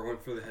 Thor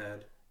went for the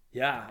head.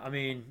 Yeah, I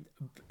mean,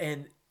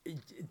 and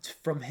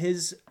from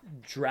his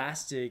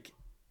drastic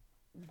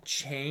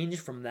change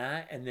from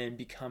that, and then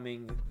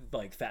becoming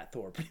like Fat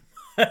Thor, pretty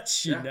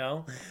much. You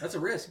know, that's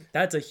a risk.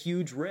 That's a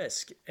huge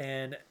risk,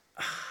 and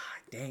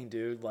dang,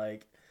 dude,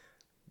 like.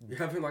 You're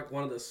having like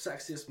one of the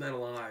sexiest men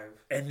alive.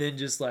 And then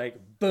just like,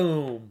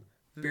 boom.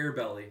 Beer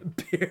belly.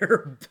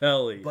 Beer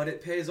belly. But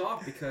it pays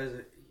off because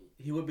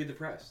he would be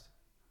depressed.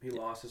 He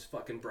lost his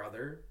fucking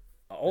brother.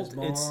 His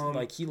mom. It's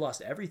like he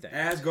lost everything.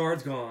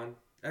 Asgard's gone.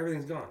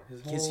 Everything's gone.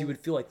 Because he would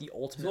feel like the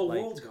ultimate. His whole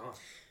world's gone.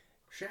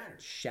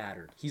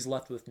 Shattered. He's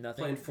left with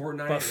nothing. Playing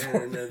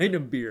Fortnite and a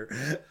beer.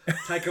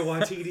 Taika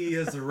Waititi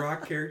as the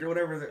rock character,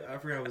 whatever. I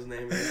forgot what his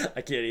name is.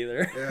 I can't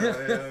either.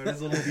 Yeah.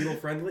 His little beetle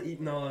friend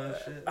eating all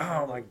that shit.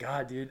 Oh my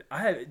god, dude.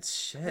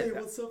 Shit. Hey,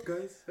 what's up,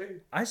 guys? Hey.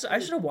 I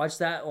should have watched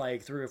that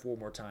like 3 or 4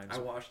 more times. I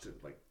watched it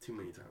like too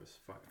many times.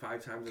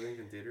 5 times, I think,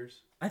 in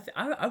theaters.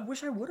 I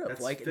wish I would have.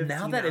 Like,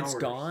 now that it's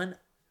gone,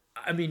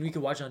 I mean, we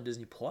could watch it on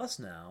Disney Plus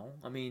now.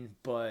 I mean,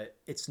 but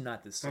it's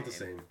not the same. Not the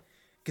same.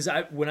 Because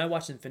when I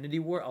watched Infinity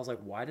War, I was like,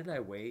 why did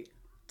I wait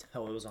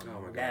till it was on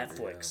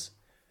Netflix?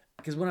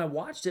 Because when I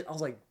watched it, I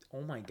was like,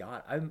 oh my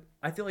god,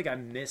 I feel like I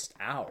missed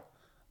out.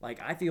 Like,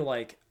 I feel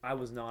like I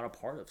was not a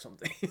part of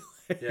something.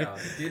 Yeah, the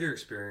theater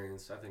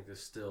experience, I think,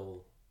 is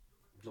still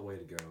the way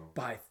to go.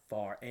 By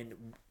far.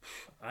 And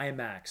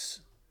IMAX,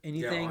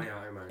 anything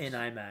in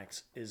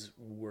IMAX is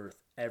worth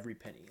every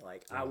penny.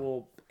 Like, I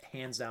will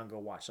hands down go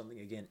watch something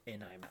again in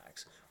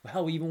IMAX.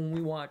 Hell, even when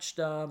we watched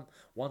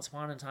Once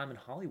Upon a Time in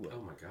Hollywood.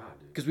 Oh my god,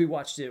 dude. Because we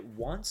watched it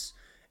once,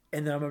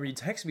 and then I remember you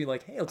texted me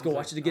like, hey, let's go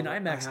watch it again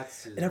in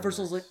IMAX. And at first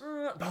I was like,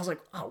 but I was like,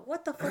 oh,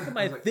 what the fuck am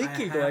I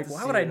thinking? Like,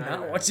 why would I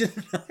not watch it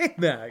in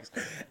IMAX?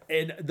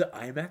 And the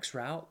IMAX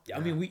route, I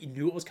mean, we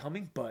knew it was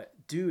coming, but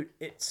dude,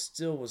 it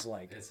still was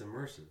like... It's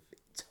immersive.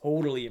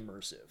 Totally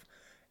immersive.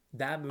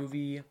 That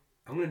movie...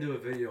 I'm going to do a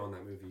video on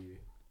that movie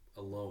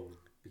alone,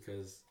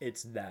 because...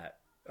 It's that...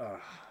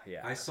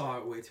 yeah. I saw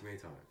it way too many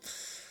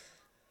times.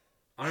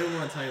 I don't even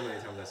want to tell you how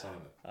many times I saw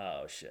it.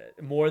 Oh,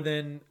 shit. More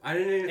than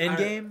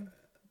Endgame?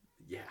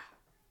 Yeah.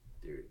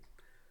 Dude.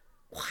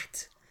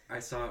 What? I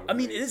saw it. I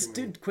mean, it is,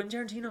 dude,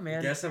 Quentin Tarantino,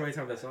 man. Guess how many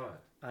times I saw it?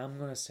 I'm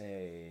going to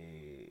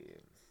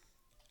say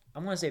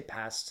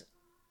past...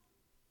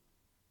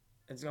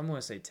 I'm going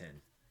to say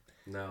 10.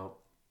 No.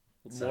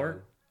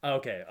 More?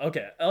 Okay.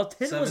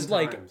 10 7 was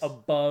like times.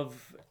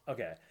 above.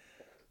 Okay.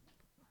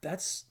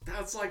 That's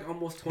like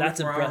almost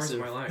 24 hours of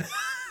my life.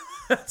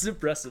 That's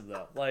impressive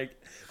though. Like,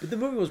 but the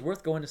movie was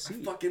worth going to see.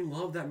 I fucking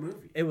love that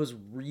movie. It was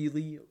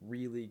really,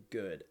 really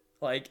good.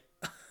 Like,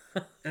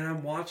 and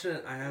I'm watching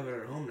it. I have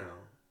it at home now.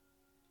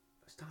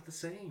 It's not the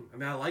same. I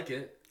mean, I like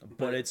it,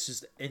 but it's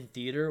just in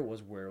theater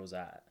was where it was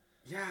at.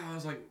 Yeah, I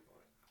was like,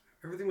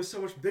 everything was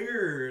so much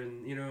bigger,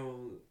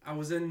 and I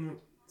was in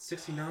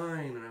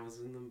 '69, and I was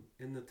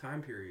in the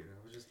time period.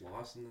 I was just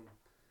lost in the.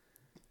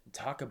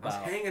 Talk about.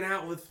 I was hanging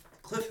out with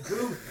Cliff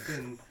Booth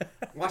and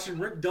watching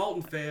Rick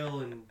Dalton fail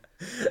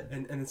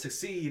and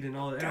succeed and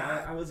all that.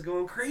 I was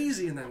going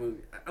crazy in that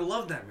movie. I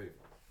love that movie.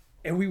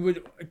 And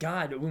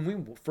when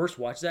we first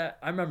watched that,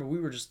 I remember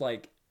we were just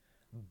like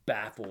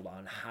baffled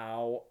on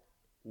how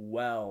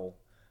well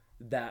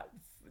that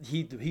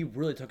he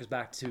really took us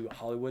back to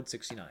Hollywood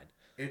 '69.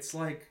 It's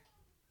like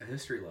a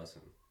history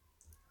lesson.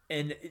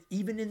 And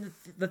even in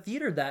the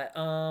theater that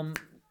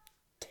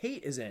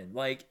Tate is in,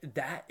 like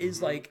that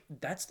is like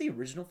that's the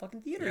original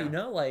fucking theater,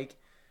 like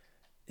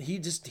he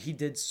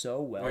did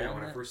so well. Oh yeah,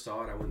 when I first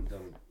saw it, I went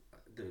and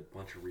did a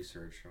bunch of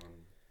research on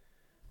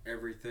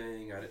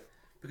everything.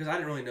 Because I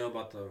didn't really know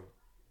about the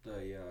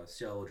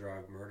Cielo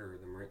Drive murder,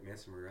 the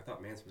Manson murder. I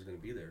thought Manson was going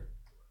to be there.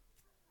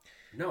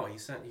 No,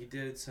 he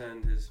did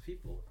send his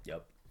people.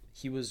 Yep,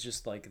 he was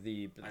just like I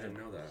didn't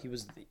know that.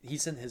 He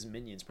sent his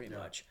minions pretty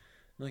much.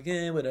 I'm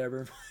like,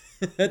 whatever.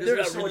 They're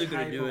not really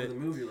going to do it. The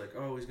movie, like,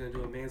 oh, he's going to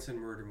do a Manson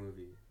murder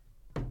movie.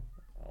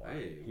 Oh,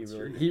 hey, he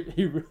really.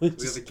 We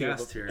have a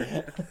guest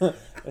here.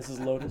 This is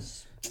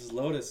Lotus.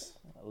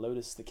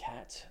 Lotus the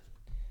cat.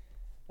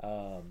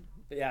 But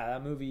yeah,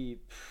 that movie.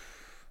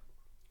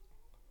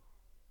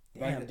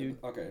 Damn, dude.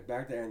 Okay,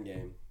 back to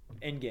Endgame.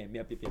 Endgame,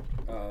 yep.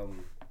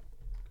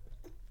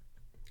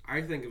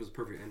 I think it was a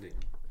perfect ending.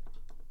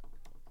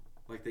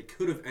 Like, they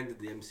could have ended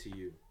the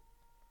MCU.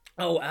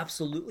 Oh,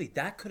 absolutely.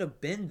 That could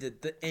have been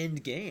the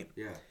end game.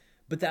 Yeah.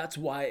 But that's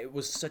why it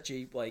was such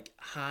a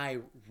high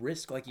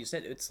risk. Like you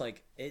said, it's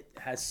like it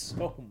has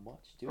so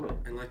much to it.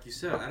 And like you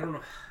said, I don't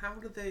know, how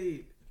did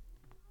they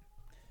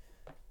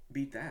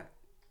beat that?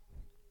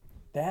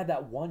 They had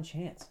that one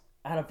chance.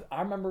 I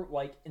remember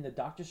like in the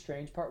Doctor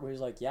Strange part where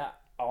he's like, yeah,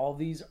 all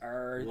these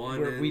are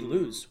where we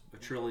lose. A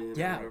trillion or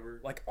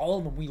whatever. Like all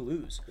of them we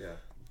lose. Yeah.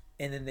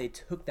 And then they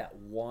took that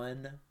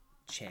one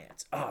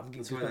chance. Oh, I'm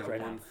getting goosebumps right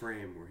now. One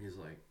frame where he's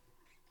like,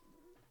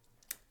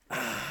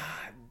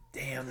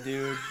 damn,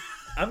 dude.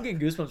 I'm getting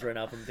goosebumps right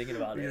now from thinking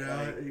about it.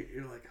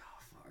 You're like,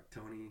 oh fuck,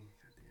 Tony.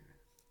 God damn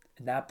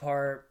it. That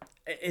part,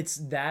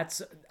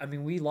 I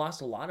mean, we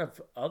lost a lot of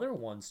other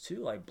ones too,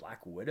 like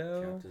Black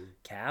Widow,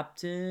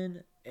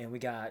 Captain, and we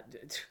got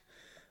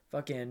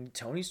fucking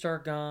Tony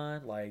Stark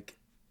gone. Like,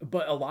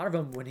 but a lot of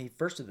them when he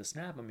first did the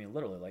snap, I mean,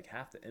 literally like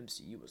half the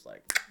MCU was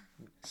like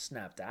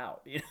snapped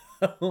out.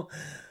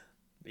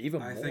 Even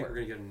more. I think we're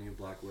gonna get a new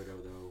Black Widow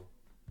though.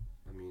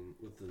 I mean,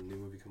 with the new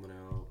movie coming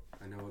out,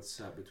 I know it's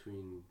set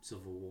between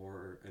Civil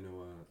War.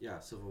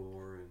 Civil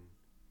War and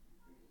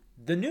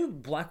the new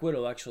Black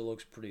Widow actually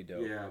looks pretty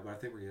dope. Yeah, but I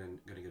think we're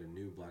gonna get a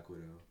new Black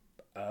Widow.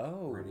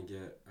 Oh, we're gonna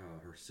get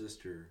her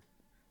sister,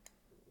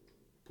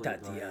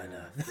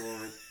 Tatiana,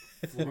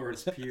 by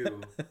Florence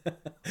Pugh,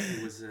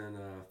 who was in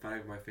Fight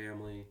with My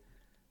Family,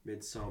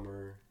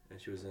 Midsummer,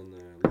 and she was in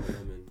Little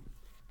Women.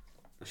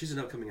 She's an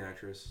upcoming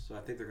actress, so I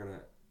think they're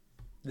gonna.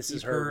 This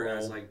is her role.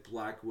 As like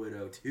Black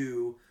Widow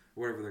 2,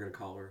 or whatever they're gonna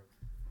call her.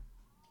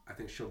 I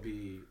think she'll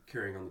be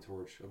carrying on the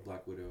torch of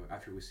Black Widow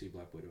after we see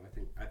Black Widow.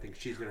 I think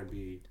she's gonna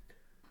be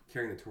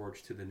carrying the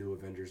torch to the new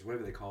Avengers,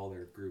 whatever they call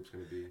their group's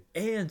gonna be.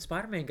 And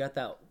Spider-Man got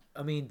that.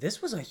 I mean,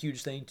 this was a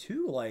huge thing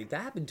too. Like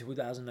that happened in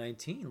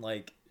 2019.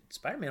 Like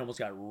Spider-Man almost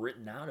got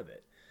written out of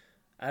it,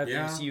 out of the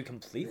MCU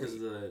completely.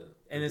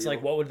 And it's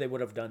like, what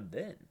would have done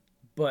then?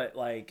 But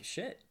like,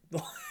 shit.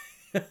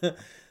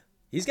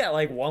 He's got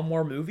like one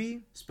more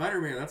movie.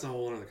 Spider-Man, that's a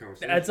whole other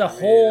conversation. That's a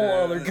whole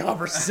other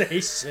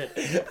conversation.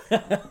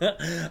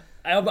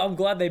 I'm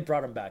glad they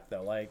brought him back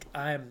though. Like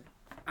I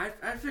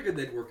figured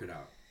they'd work it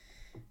out.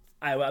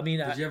 I mean,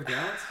 did you have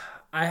doubts?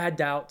 I had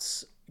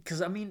doubts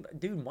because I mean,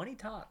 dude, money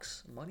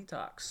talks.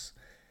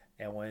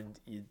 And when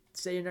you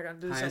say you're not gonna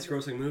do highest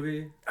grossing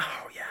movie.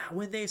 Oh yeah,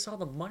 when they saw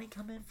the money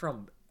come in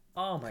from,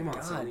 oh my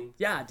god, Sonny.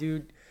 Yeah,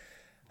 dude.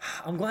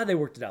 I'm glad they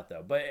worked it out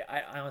though. But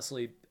I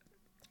honestly.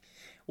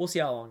 We'll see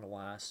how long it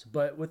lasts.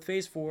 But with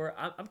Phase 4,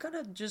 I'm kind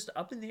of just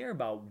up in the air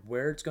about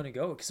where it's going to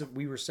go. Because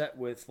we were set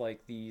with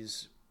like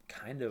these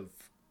kind of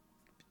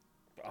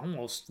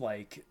almost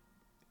like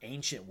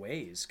ancient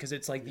ways. Because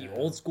it's like the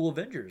old school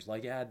Avengers.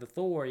 Like you had the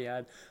Thor, you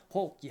had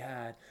Hulk, you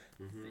had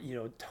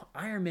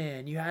Iron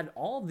Man, you had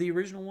all of the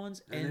original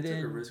ones. And they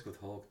took a risk with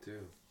Hulk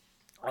too.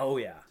 Oh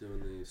yeah.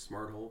 Doing the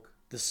Smart Hulk.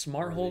 The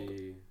Smart Hulk.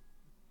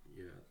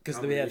 Because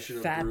we had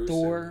Fat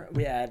Thor,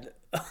 we had...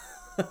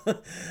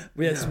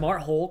 we had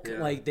Smart Hulk.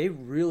 Like they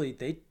really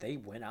they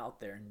went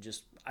out there and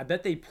just I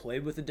bet they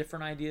played with the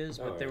different ideas,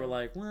 but they were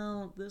like,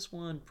 well, this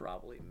one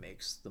probably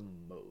makes the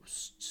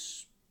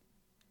most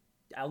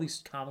at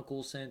least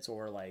comical sense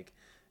or like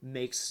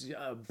makes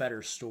a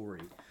better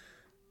story.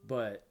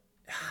 But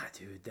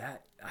dude,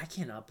 that I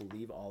cannot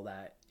believe all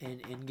that in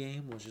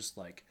Endgame was just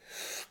like.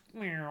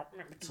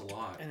 It's a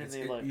lot. And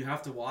then you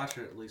have to watch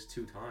it at least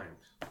 2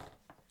 times.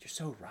 You're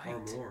so right.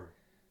 Or more.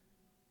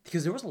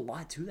 Because there was a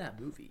lot to that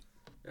movie.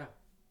 Yeah.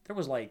 There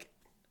was like,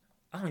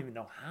 I don't even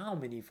know how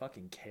many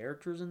fucking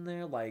characters in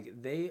there. Like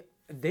they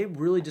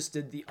really just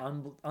did the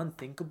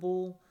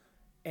unthinkable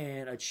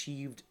and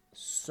achieved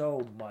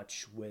so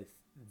much with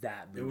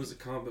that movie. It was a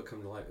comic book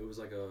come to life. It was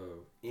like a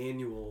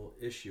annual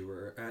issue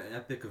or an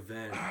epic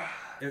event.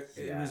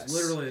 It was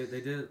literally,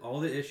 they did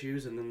all the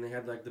issues and then they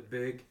had like the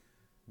big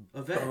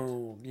event.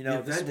 Boom. You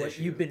know, this is what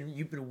you've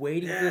been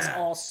waiting for this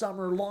all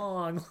summer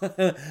long.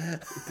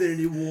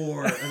 Infinity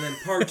War and then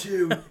part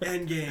 2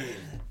 Endgame.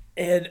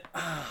 And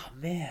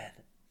man,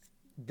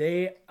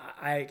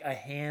 I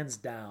hands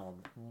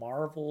down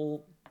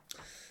Marvel.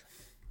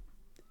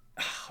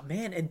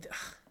 Man, and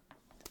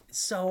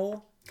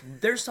so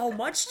there's so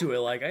much to it.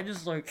 Like I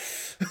just like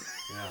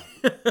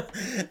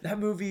that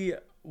movie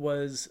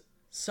was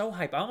so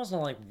hype. I almost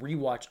want to like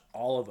rewatch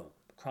all of them,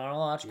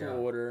 chronological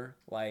order,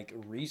 like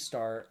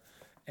restart,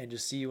 and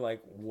just see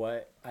like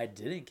what I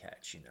didn't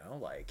catch. You know,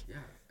 like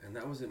and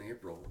that was in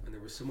April, and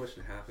there was so much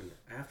that happened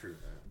after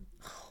that.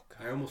 Oh,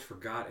 God. I almost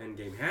forgot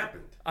Endgame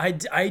happened.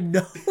 I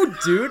know,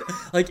 dude.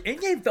 Like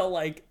Endgame felt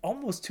like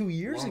almost 2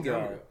 years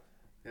ago.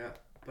 Yeah.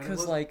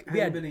 Because like we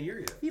hadn't been a year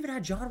yet. We even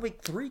had John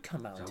Wick 3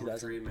 come out in 2000. John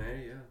Wick 3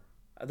 May,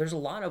 yeah. There's a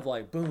lot of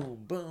like boom,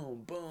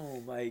 boom,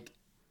 boom. Like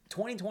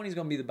 2020 is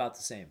gonna be about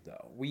the same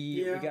though.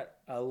 We got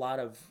a lot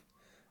of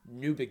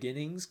new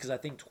beginnings because I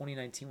think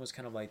 2019 was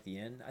kind of like the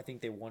end. I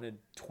think they wanted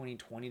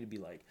 2020 to be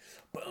like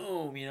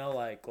boom, you know,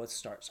 like let's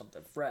start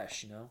something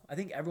fresh. You know, I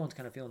think everyone's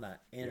kind of feeling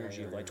that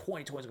energy of like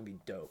 2020 is gonna be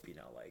dope. You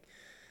know, like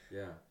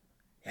yeah,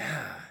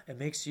 it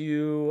makes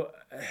you.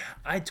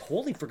 I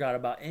totally forgot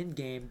about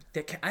Endgame.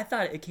 I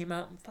thought it came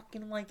out in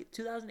fucking like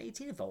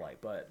 2018. It felt like,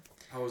 but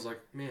I was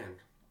like, man,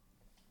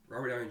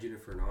 Robert Downey Jr.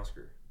 for an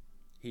Oscar.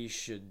 He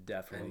should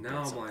definitely. And now get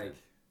I'm something. like,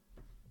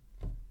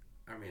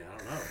 I mean, I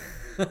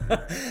don't know.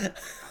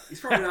 He's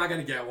probably not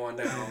gonna get one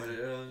now. But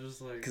it was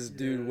just like, because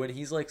dude, when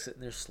he's like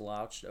sitting there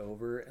slouched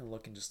over and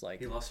looking just like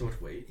he lost so much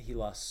weight. He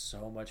lost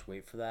so much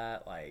weight for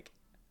that, like.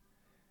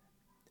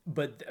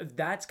 But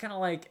that's kind of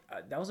like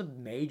that was a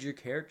major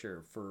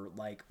character for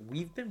like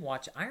we've been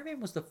watching. Iron Man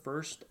was the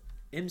first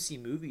MC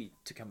movie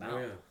to come out.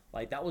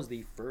 Like that was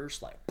the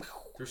first like.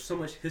 There's so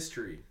much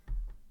history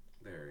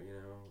there, you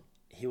know.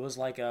 He was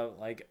like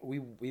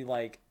we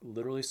like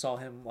literally saw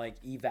him like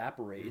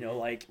evaporate. You know,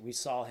 like we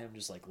saw him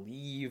just like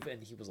leave,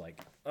 and he was like,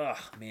 ugh,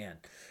 man.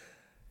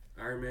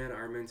 Iron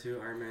Man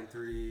 2, Iron Man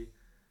 3,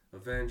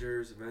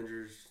 Avengers.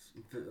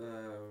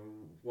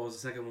 What was the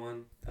second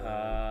one?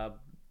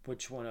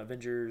 Which one?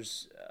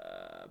 Avengers.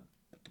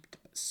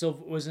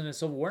 Wasn't it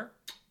Civil War?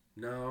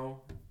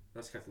 No,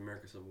 that's Captain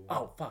America Civil War.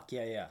 Oh fuck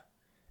yeah.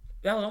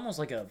 That was almost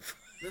like a.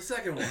 The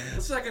second one.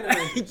 The second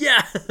Avengers.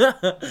 Yeah.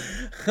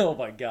 Oh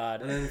my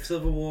god. And then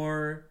Civil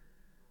War,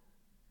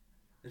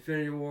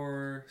 Infinity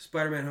War,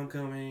 Spider-Man: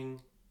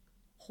 Homecoming.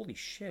 Holy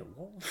shit!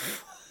 What?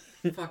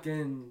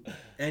 Fucking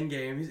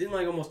Endgame. He's in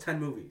like almost 10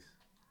 movies.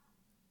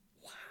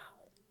 Wow.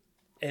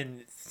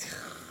 And.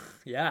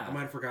 Yeah. I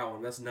might have forgot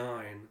one. That's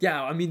 9.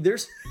 Yeah, I mean,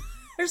 there's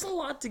a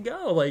lot to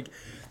go. Like,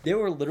 they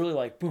were literally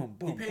like, boom,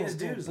 boom, he paid his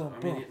dues, though.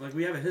 I mean, like,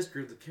 we have a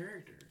history of the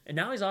character. And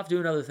now he's off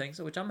doing other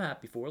things, which I'm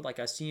happy for. Like,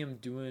 I see him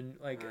doing,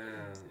 like,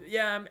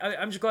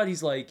 I'm just glad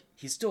he's, like,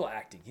 he's still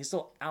acting. He's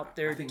still out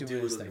there doing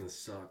his thing. Gonna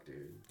suck,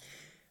 dude.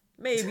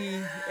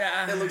 Maybe.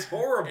 Yeah. It looks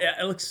horrible. Yeah,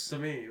 it looks. To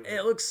me.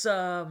 It looks,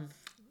 I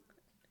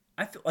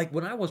feel like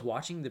when I was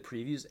watching the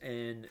previews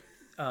and,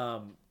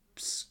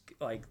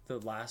 like the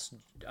last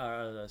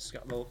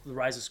the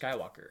Rise of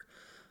Skywalker,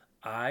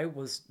 I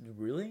was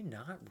really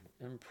not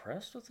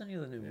impressed with any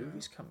of the new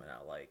movies coming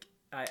out. Like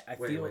I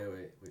feel.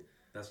 Wait.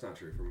 That's not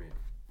true for me.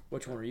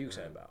 Which one are you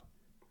excited about?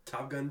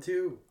 Top Gun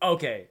 2.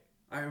 Okay.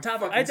 I'm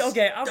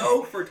okay.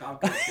 stoked for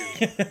Top Gun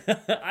 2.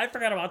 I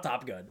forgot about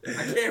Top Gun.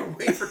 I can't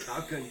wait for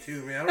Top Gun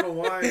 2, man. I don't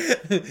know why.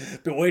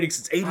 Been waiting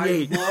since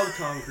 '88. I love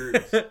Tom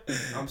Cruise.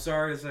 I'm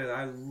sorry to say that.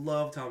 I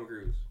love Tom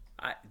Cruise.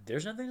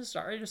 There's nothing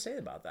sorry to say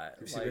about that.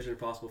 Have you seen Mission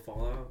Impossible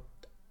Fallout?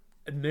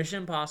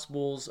 Mission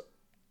Impossibles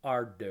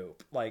are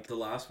dope. Like the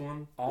last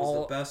one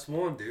was the best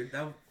one, dude.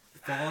 That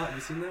Fallout. Have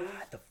you seen that one?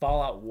 The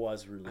Fallout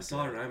was really. I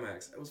saw it in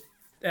IMAX. It was.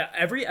 Yeah,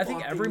 I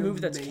think every movie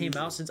that's amazing. came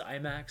out since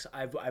IMAX,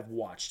 I've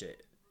watched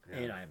it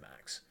in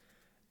IMAX.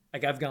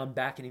 Like I've gone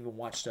back and even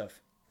watched stuff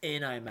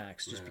in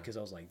IMAX just because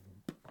I was like,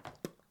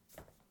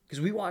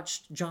 because we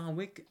watched John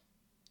Wick.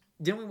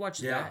 Didn't we watch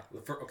that?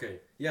 Okay.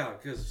 Yeah,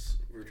 because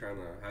we were trying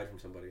to hide from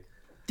somebody.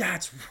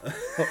 That's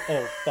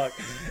oh fuck!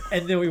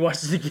 And then we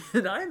watched it again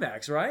in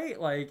IMAX, right?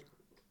 Like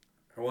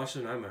I watched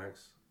it in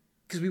IMAX.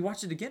 Because we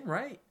watched it again,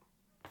 right?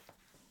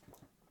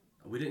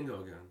 We didn't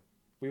go again.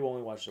 We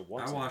only watched it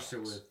once. I watched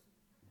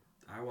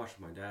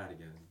with my dad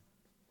again.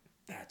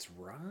 That's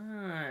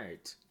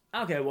right.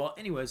 Okay, well,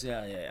 anyways,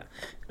 yeah.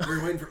 We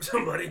were waiting for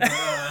somebody, but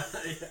yeah.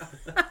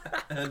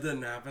 That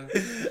didn't happen.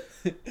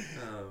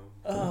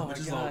 Oh, which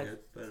my is God. all good,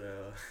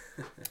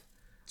 but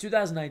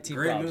 2019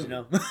 great props, movie. you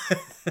know?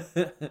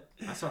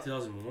 I saw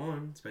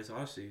 2001, Space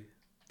Odyssey.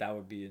 That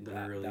would be The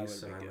that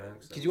release would in be good.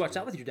 IMAX. Did you watch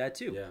that with your dad,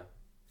 too? Yeah.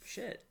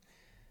 Shit.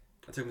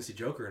 I took him to see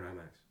Joker in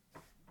IMAX.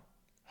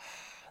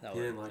 That He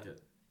would- didn't like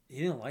it. He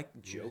didn't like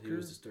Joker? He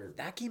was disturbed.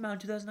 That came out in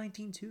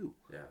 2019, too.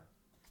 Yeah.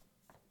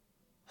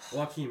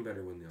 Joaquin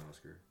better win the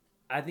Oscar.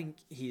 I think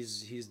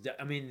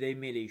I mean, they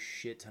made a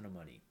shit ton of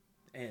money.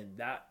 And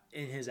that,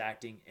 in his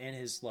acting and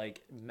his,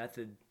 like,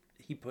 method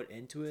he put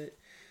into it,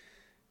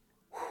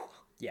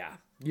 yeah,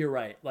 you're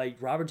right. Like,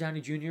 Robert Downey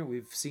Jr.,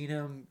 we've seen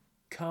him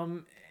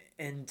come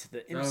into the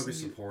MCU. That would be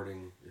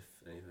supporting, if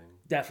anything.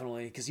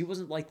 Definitely, because he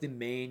wasn't, like, the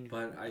main...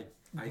 But I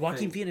Joaquin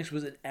think, Phoenix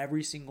was in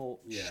every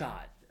single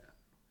shot. Yeah.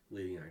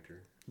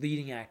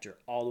 Leading actor,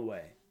 all the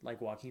way. Like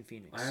Joaquin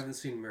Phoenix. I haven't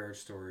seen Marriage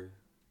Story,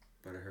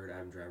 but I heard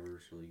Adam Driver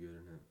was really good in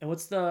it.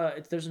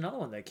 And there's another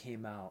one that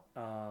came out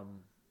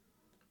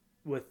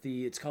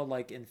it's called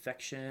like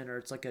Infection, or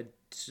it's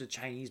a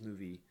Chinese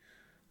movie.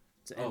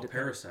 It's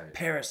Parasite.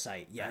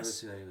 Parasite, yes. I haven't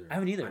seen that either. I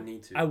haven't either. I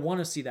need to. I want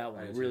to see that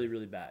one really, too.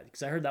 really bad,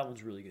 because I heard that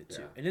one's really good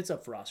too. Yeah. And it's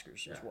up for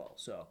Oscars as well,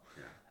 so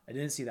Yeah. I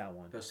didn't see that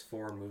one. Best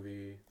foreign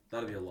movie.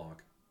 That'll be a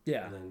lock.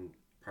 Yeah. And then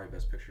probably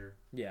Best Picture.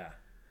 Yeah.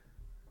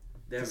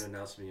 They haven't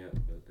announced me yet,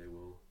 but they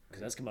will.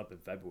 Because that's come up in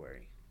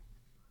February.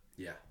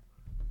 Yeah.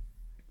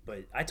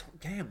 But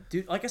damn,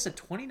 dude, like I said,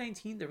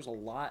 2019, there was a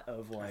lot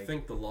of like... I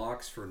think the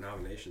locks for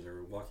nominations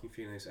are Joaquin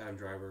Phoenix, Adam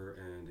Driver,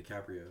 and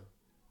DiCaprio.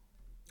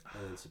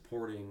 And then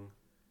supporting,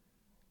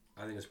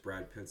 I think it's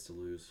Brad Pitt's to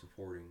lose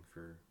supporting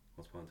for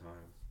Once Upon a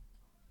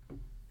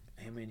Time.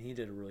 I mean, he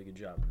did a really good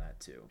job in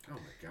that too. Oh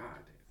my god,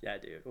 dude. Yeah,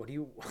 dude. What do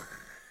you...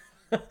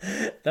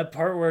 that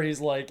part where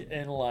he's like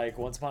in like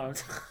Once Upon a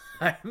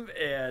Time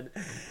and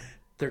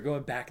they're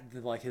going back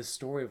into like his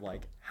story of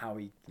like how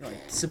he like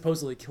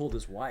supposedly killed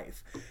his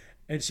wife.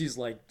 And she's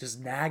like just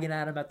nagging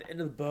at him at the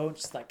end of the boat,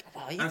 just like,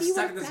 oh, I'm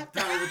stuck in this boat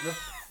with the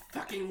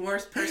fucking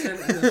worst person.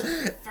 In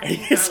this and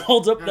he just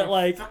holds up that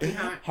like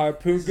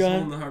harpoon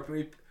gun. The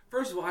harpoon.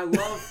 First of all, I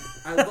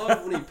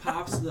love when he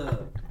pops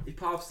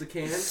the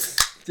can.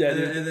 Yeah,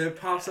 and then it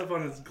pops up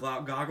on his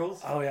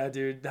goggles. Oh yeah,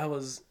 dude, that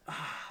was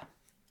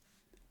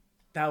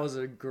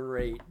a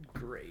great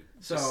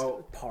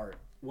part.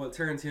 What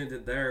Tarantino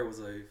did there was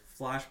a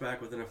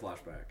flashback within a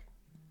flashback,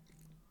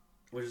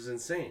 which is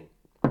insane.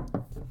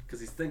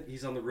 Because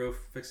he's on the roof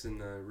fixing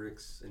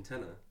Rick's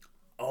antenna.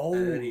 Oh.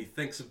 And then he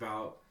thinks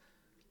about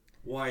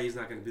why he's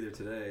not going to be there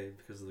today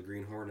because of the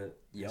Green Hornet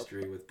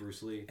history with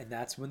Bruce Lee. And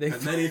that's when they...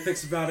 And then he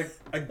thinks about it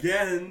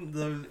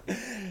again,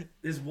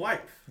 his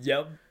wife.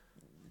 Yep.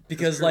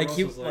 Because like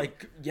he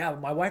yeah,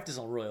 my wife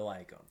doesn't really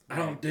like him. I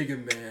don't dig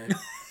him, man.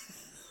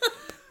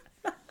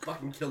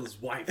 Fucking kill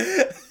his wife.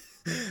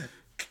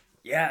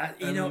 Yeah,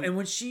 you know, and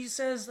when she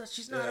says that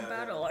she's not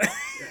about it, like...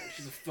 yeah,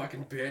 she's a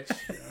fucking bitch.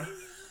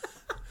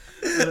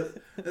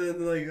 And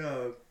then like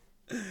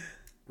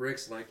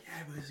Rick's like,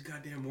 yeah, but he's a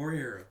goddamn war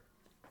hero.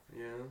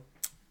 You know?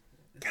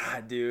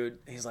 God, dude.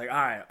 He's like, all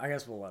right, I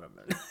guess we'll let him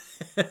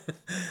in.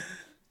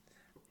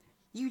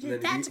 You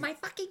did that to my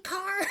fucking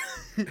car.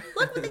 Look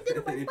what they did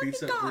to my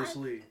fucking car. Bruce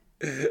Lee.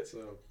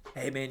 So.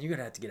 Hey, man, you're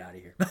gonna have to get out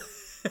of here.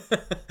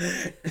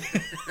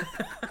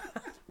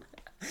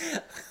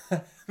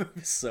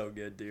 So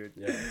good, dude.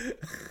 Yeah.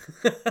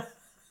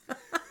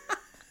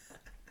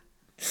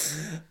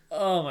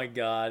 Oh my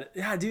god.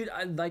 Yeah, dude,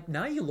 like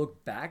now you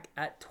look back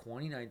at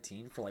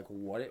 2019 for like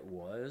what it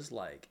was,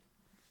 like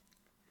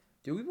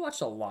dude, we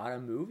watched a lot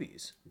of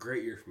movies.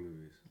 Great year for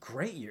movies.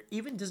 Great year.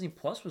 Even Disney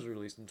Plus was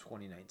released in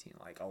 2019.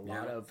 Like a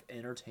lot of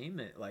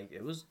entertainment. Like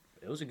it was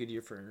a good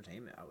year for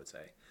entertainment, I would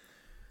say.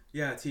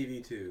 Yeah,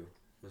 TV too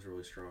was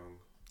really strong.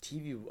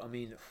 TV, I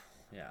mean,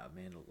 yeah,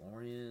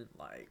 Mandalorian,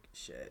 like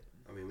shit.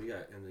 I mean, we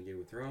got in the Game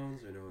of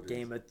Thrones. I know it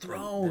Game of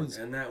Thrones.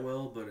 And that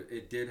will, but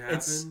it did happen.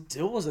 It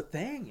still was a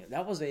thing.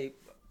 That was a,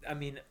 I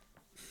mean,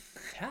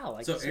 yeah,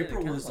 like so you said,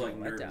 April it was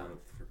kind like of nerd letdown. month.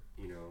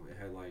 You know, it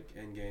had like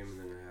Endgame, and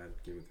then it had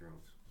Game of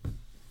Thrones.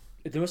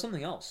 There was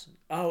something else.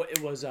 Oh,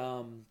 it was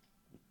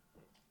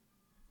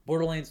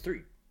Borderlands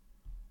 3.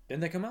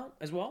 Didn't that come out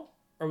as well?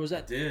 Or was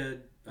that... It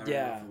did. I don't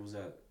know if it was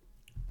that.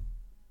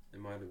 It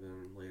might have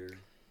been later.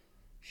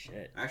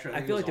 Shit. Actually,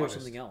 I feel like there was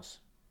something else.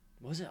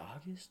 Was it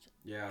August?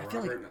 Yeah,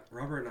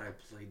 Robert and I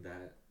played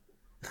that.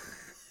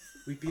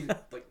 We beat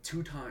it like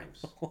 2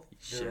 times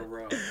in a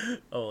row.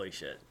 Holy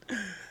shit.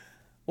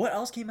 What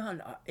else came out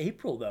in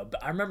April, though?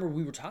 But I remember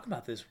we were talking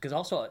about this because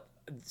also it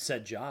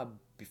said Job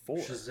before.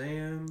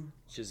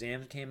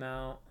 Shazam came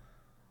out.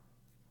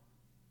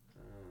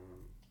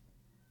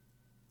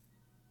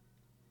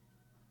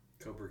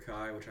 Cobra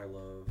Kai, which I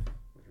love.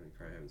 Which you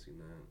probably haven't seen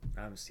that.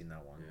 I haven't seen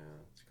that one.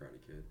 Yeah, it's Karate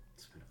Kid.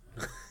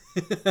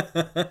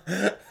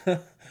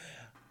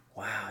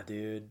 Wow,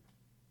 dude.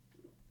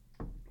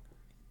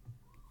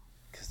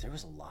 Because there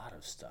was a lot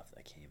of stuff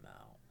that came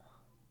out.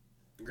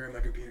 Grab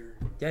my computer.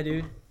 Yeah,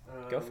 dude.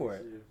 Go for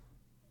it.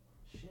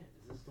 Shit,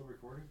 is this still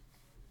recording?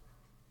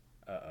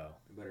 Uh-oh.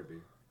 It better be.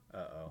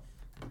 Uh-oh.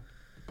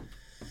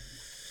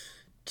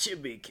 To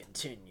be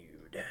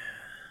continued.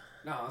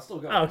 No, it's still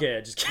going. Oh, okay,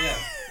 I just kidding. Yeah.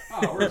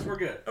 Oh, we're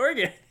good. We're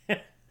good.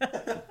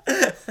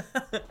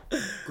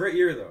 Great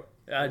year, though.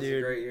 Ah,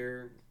 dude. Great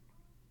year.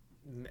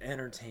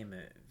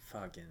 Entertainment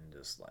fucking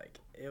just like,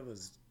 it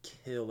was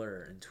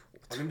killer in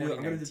I'm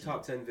gonna do the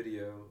top 10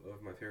 video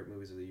of my favorite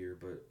movies of the year,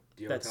 but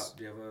do you have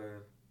a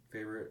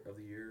favorite of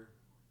the year?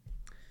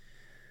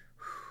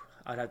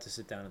 I'd have to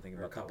sit down and think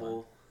about a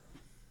couple.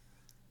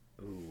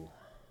 Ooh,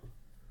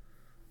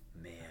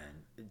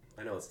 man,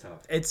 I know it's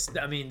tough.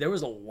 I mean, there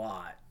was a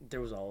lot.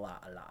 There was a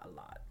lot.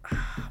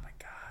 Oh my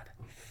god,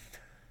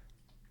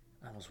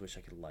 I almost wish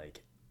I could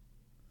like.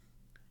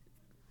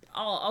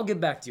 I'll get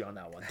back to you on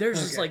that one.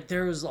 There's just like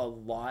there was a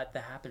lot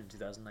that happened in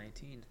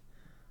 2019.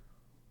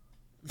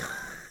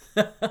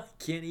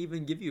 Can't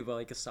even give you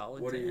like a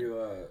solid. What 10. are you?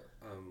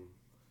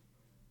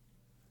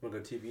 Want to go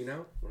TV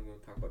now? Want to go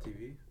talk about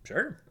TV?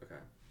 Sure. Okay.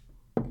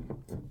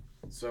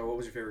 So, what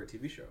was your favorite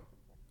TV show,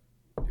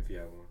 if you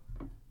have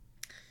one?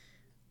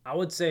 I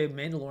would say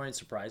Mandalorian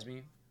surprised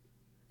me.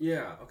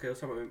 Yeah. Okay.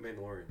 Let's talk about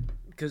Mandalorian.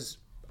 Because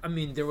I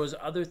mean, there was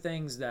other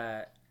things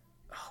that.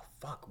 Oh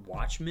fuck,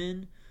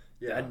 Watchmen.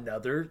 Yeah.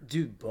 Another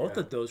dude. Both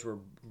of those were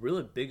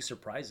really big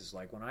surprises.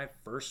 Like when I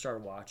first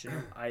started watching,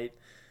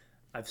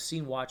 I've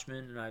seen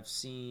Watchmen and I've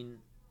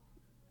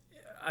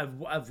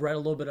read a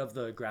little bit of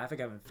the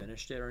graphic. I haven't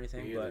finished it or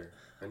anything, but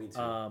I need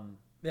to.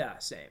 Yeah,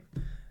 same.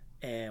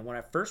 And when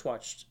I first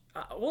watched,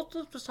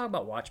 let's talk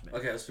about Watchmen.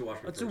 Okay, let's do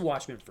Watchmen. Let's do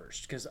Watchmen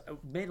first, because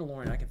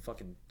Mandalorian,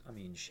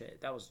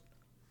 shit, that was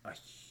a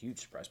huge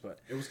surprise. But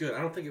it was good.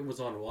 I don't think it was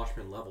on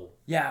Watchmen level.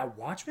 Yeah,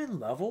 Watchmen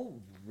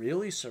level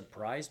really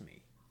surprised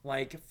me.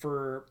 Like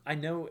I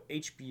know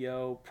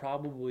HBO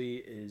probably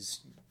is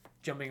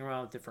jumping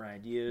around with different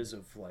ideas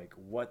of like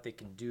what they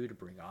can do to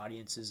bring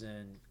audiences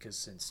in, because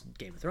since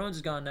Game of Thrones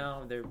is gone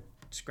now, they're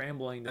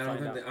scrambling to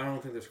find out. I don't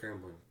think they're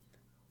scrambling.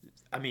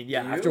 I mean,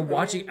 yeah. After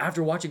watching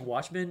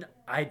Watchmen,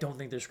 I don't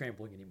think they're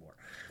scrambling anymore.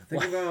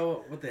 Think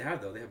about what they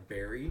have though. They have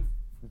Barry.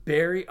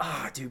 Barry.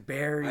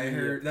 Barry. I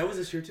heard that was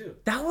this year too.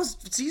 That was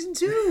season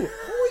 2.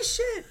 Holy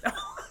shit.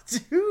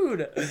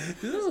 Dude,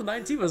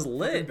 2019 was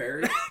lit.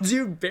 Barry.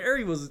 Dude,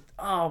 Barry was,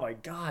 oh my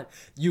god.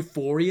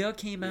 Euphoria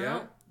came out.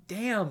 Yeah.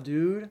 Damn,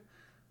 dude.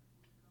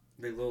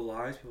 Big Little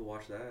Lies, people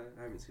watch that.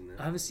 I haven't seen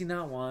that. I haven't seen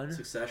that one.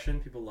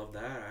 Succession, people love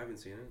that. I haven't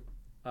seen it.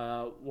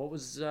 What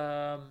was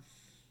oh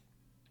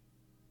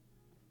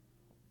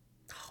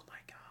my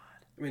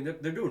god. I mean,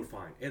 they're doing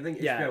fine. I think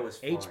HBO is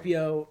fine.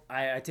 HBO,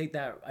 I take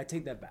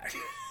that back.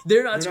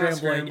 They're not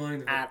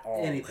scrambling at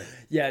all. Anything.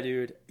 Yeah,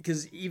 dude.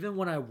 Because even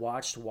when I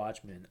watched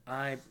Watchmen,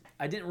 I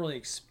didn't really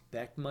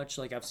expect much.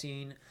 Like I've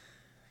seen,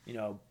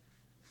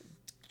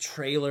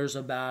 trailers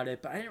about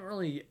it, but I didn't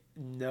really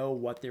know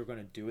what they were going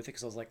to do with it,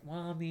 because I was like,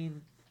 well, I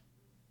mean,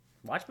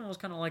 Watchmen was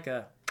kind of like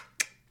a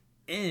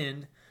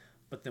end,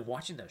 but then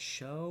watching the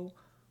show,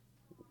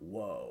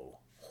 whoa,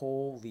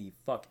 holy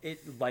fuck.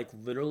 It like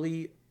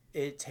literally,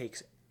 it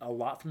takes a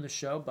lot from the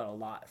show, but a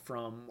lot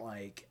from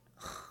like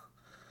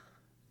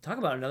talk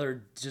about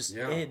another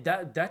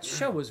that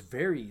show was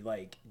very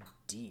like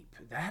deep.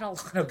 That had a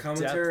lot of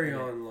commentary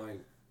on like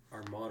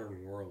our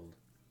modern world.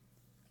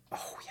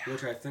 Oh yeah.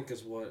 Which I think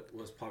is what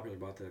was popular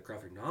about the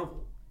graphic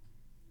novel.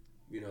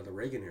 The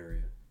Reagan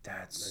area.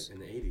 That's in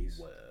the 80s.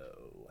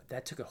 Whoa.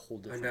 That took a whole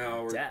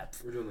different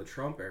depth. We're doing the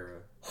Trump era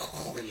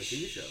in the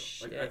TV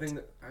show. Like I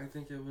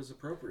think it was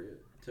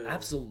appropriate to.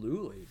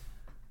 Absolutely.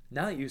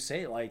 Now that you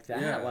say it like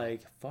that,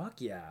 like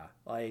fuck yeah.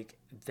 Like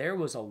there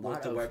was a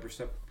lot of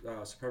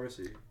white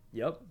supremacy.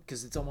 Yep,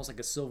 because it's almost like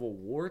a civil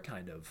war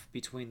kind of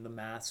between the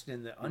masked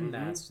and the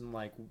unmasked, and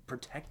like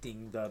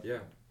protecting the. Yeah.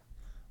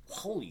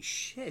 Holy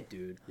shit,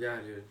 dude. Yeah,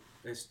 dude.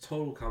 It's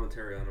total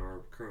commentary on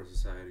our current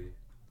society.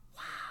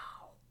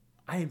 Wow.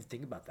 I didn't even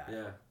think about that.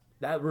 Yeah.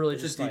 That really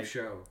it's just a deep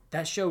show.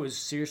 That show is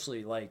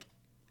seriously like,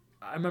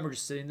 I remember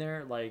just sitting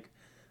there like,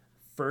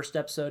 first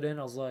episode in,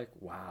 I was like,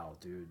 wow,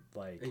 dude.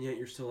 Like, and yet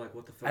you're still like,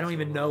 what the fuck? I don't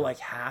even know like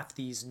half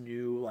these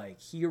new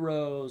like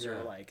heroes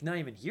or like not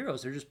even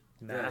heroes. They're just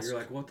masked you're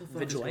like, what the fuck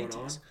vigilantes. is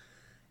going on?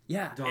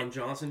 Yeah. Don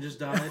Johnson just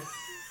died.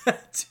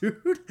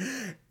 Dude.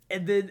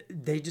 And then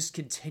they just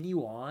continue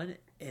on,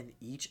 and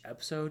each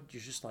episode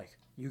you're just like,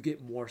 you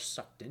get more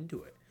sucked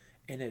into it,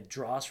 and it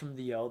draws from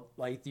the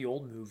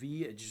old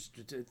movie. It just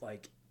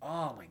like,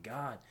 oh my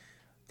god,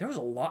 there was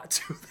a lot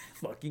to that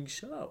fucking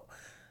show,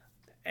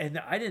 and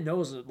I didn't know it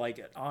was like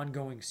an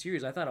ongoing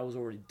series. I thought I was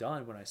already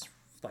done when I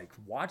like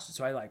watched it,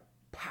 so I like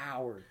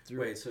powered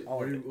through. Wait, so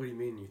what do you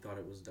mean you thought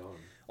it was done?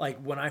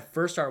 Like when I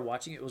first started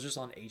watching it, it was just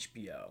on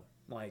HBO,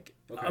 like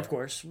of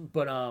course,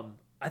 but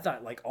I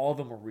thought like all of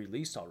them were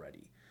released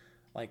already.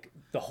 Like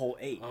the whole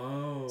 8.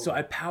 Oh. So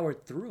I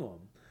powered through them,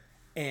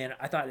 and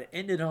I thought it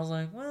ended. And I was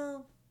like,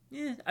 well,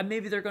 yeah,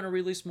 maybe they're gonna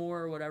release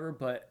more or whatever.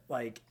 But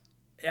like,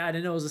 yeah, I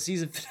didn't know it was a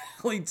season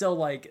finale until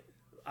like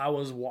I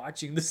was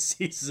watching the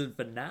season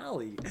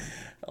finale.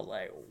 I was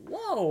like,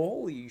 whoa,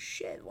 holy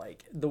shit!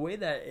 Like the way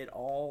that it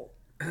all,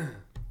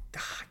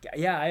 God,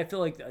 yeah, I feel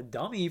like a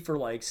dummy for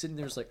like sitting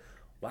there, just like,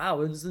 wow,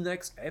 when's the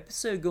next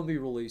episode gonna be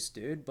released,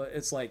 dude? But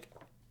it's like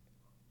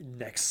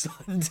next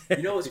Sunday.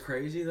 You know what's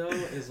crazy though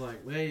is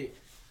like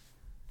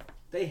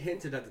they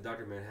hinted at the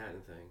Dr.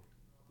 Manhattan thing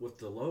with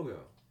the logo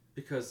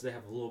because they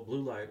have a little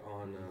blue light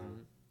on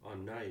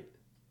night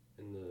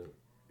in the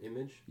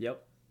image.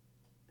 Yep.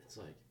 It's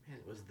like, man,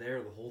 it was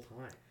there the whole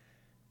time.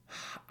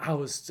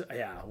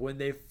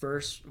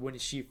 When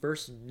she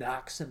first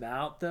knocks him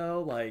out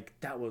though, like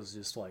that was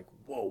just like,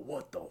 whoa,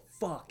 what the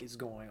fuck is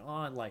going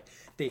on? Like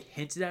they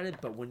hinted at it,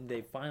 but when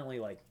they finally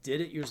like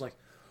did it, you're just like,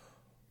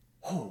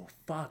 oh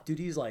fuck, dude,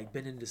 he's like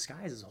been in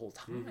disguise this whole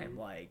time. Mm-hmm.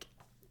 Like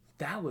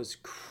that was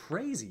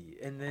crazy.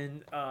 And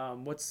then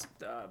what's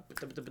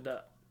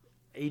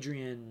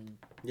Adrian?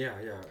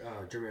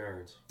 Jeremy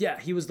Irons. Yeah,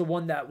 he was the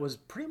one that was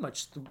pretty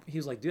much. He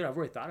was like, dude, I've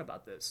already thought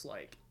about this.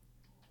 Like,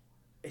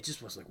 it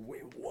just was like,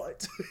 wait,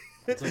 what?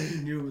 It's like he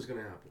knew it was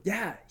gonna happen.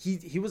 Yeah,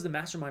 he was the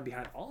mastermind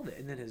behind all of it.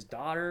 And then his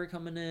daughter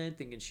coming in,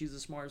 thinking she's the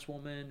smartest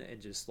woman,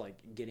 and just like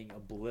getting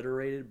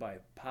obliterated by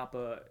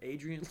Papa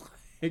Adrian.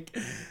 Like,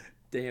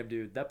 damn,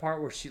 dude, that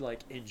part where she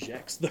like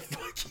injects the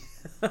fucking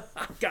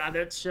God,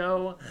 that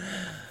show.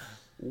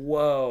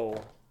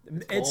 Whoa.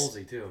 It's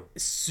ballsy too.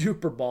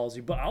 Super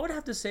ballsy, but I would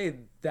have to say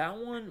that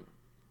one,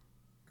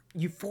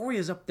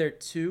 Euphoria's up there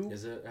too.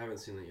 Is it? I haven't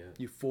seen it yet.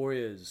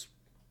 Euphoria's.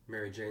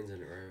 Mary Jane's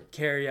in it, right?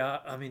 Carrie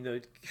out. I mean,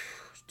 the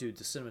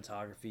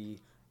cinematography,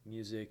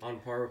 music. On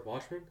par with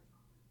Watchmen?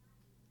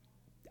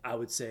 I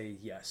would say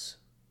yes.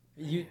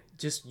 You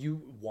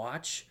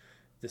watch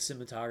the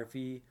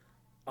cinematography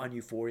on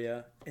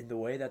Euphoria and the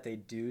way that they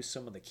do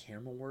some of the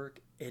camera work.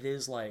 It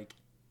is like,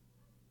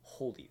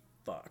 holy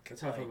fuck.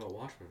 That's how I feel about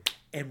Watchmen.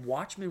 And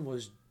Watchmen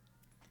was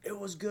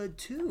good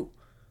too.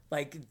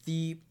 Like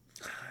the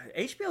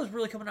HBO is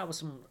really coming out with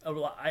some.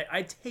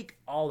 I take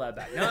all that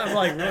back. Now I'm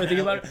like really thinking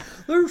about it.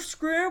 They're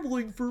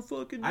scrambling for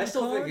fucking. I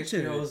still content.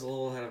 think HBO is a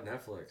little ahead of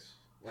Netflix,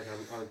 like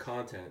on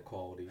content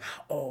quality.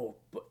 Oh,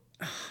 but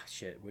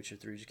shit, Witcher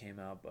 3 just came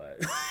out, but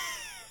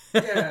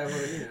yeah,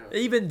 well, you know.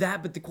 Even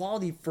that. But the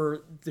quality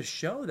for the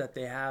show that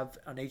they have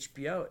on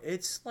HBO,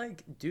 it's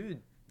like,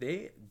 dude,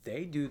 they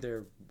do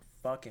their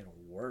fucking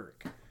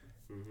work.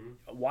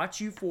 Mm-hmm. Watch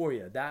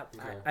Euphoria. That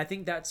okay. I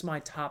think that's my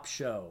top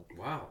show.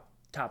 Wow.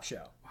 Top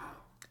show. Wow.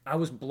 I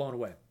was blown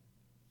away.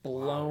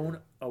 Blown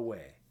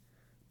away.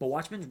 But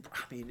Watchmen,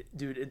 I mean,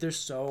 dude, there's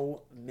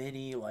so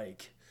many,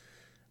 like,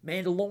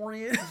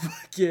 Mandalorian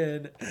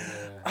fucking...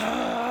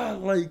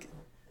 like...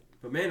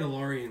 But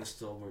Mandalorian is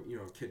still,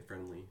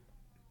 kid-friendly.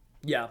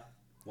 Yeah.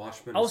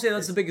 Watchmen... I would say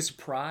that's the biggest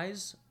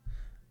surprise.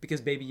 Because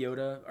Baby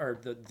Yoda, or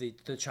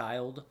the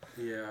child...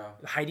 Yeah.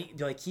 Hiding,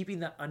 like,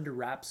 keeping that under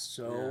wraps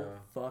so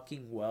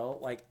fucking well.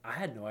 Like, I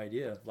had no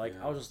idea. Like,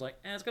 I was just like,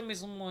 it's gonna be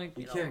something like...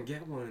 You can't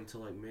get one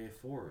until, like, May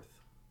 4th.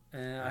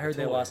 I heard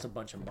they lost a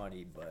bunch of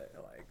money, but,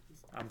 like...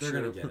 They're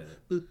gonna get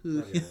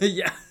it.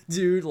 Yeah,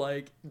 dude,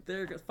 like,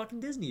 they're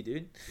fucking Disney,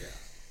 dude.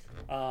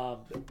 Yeah.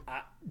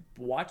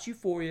 Watch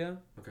Euphoria.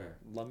 Okay.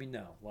 Let me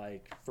know.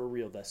 Like, for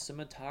real, that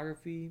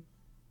cinematography...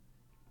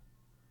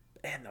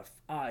 And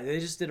they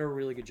just did a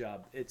really good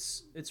job.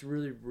 It's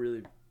really,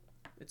 really...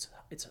 It's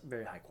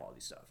very high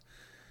quality stuff.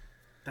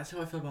 That's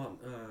how I feel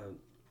about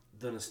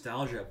the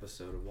nostalgia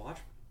episode of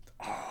Watchmen.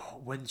 Oh,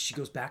 when she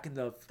goes back in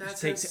the... That's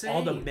takes insane.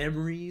 all the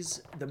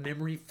memories, the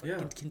memory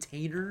fucking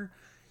container.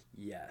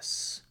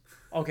 Yes.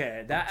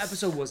 Okay, that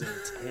episode was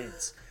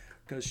intense.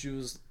 Because she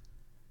was...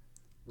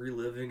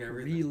 Reliving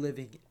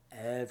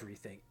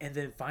everything. And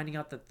then finding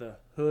out that the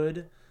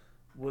hood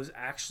was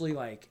actually,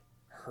 like,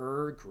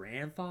 her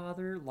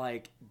grandfather.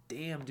 Like,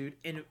 damn, dude.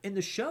 And in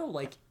the show,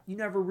 like, you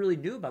never really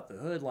knew about the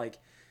hood. Like,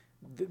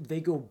 they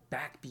go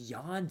back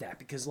beyond that.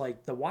 Because,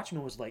 like, the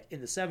Watchmen was, like,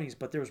 in the 70s.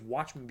 But there was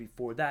Watchmen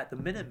before that. The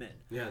Minutemen.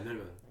 Yeah,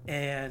 Minutemen.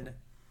 And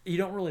you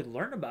don't really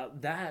learn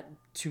about that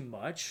too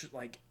much.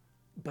 Like,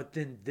 but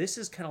then this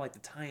is kind of like the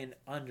tie-in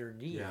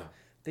underneath. Yeah.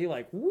 They,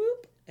 like,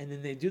 whoop. And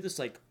then they do this,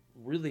 like,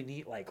 really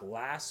neat, like,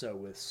 lasso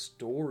with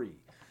story.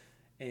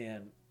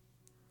 And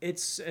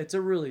it's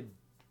a really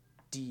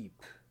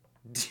deep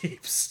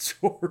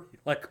story.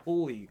 Like,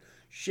 holy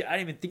shit, I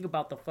didn't even think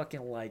about the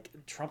fucking, like,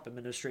 Trump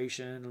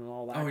administration and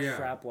all that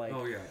crap. Like,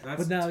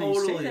 that's but now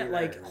totally you say that,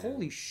 like, man.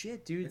 holy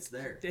shit, dude, it's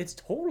there. It's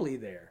totally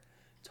there.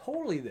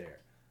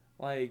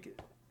 Like,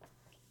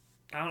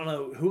 I don't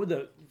know who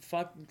the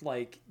fuck,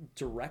 like,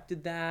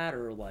 directed that,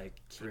 or,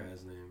 like, I forgot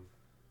his name,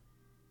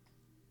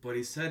 but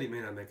he said he may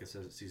not make a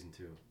season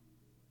 2.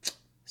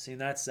 See,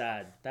 that's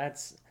sad.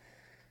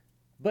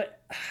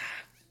 But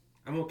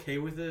I'm okay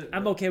with it.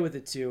 I'm okay with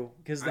it too,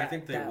 because I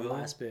think they will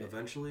last bit,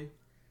 eventually.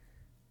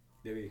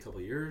 Maybe a couple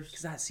of years.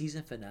 Because that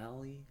season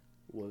finale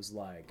was,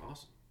 like,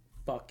 awesome,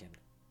 fucking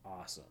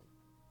awesome.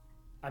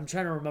 I'm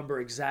trying to remember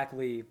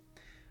exactly.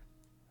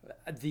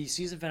 The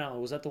season finale,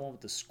 was that the one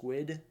with the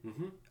squid?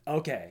 Mm-hmm.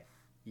 Okay,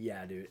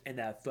 yeah, dude, and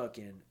that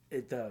fucking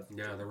the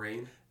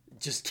rain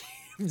just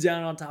came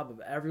down on top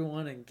of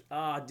everyone, and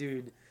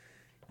dude,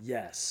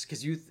 yes,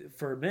 because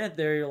for a minute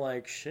there you're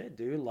like, shit,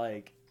 dude,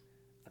 like,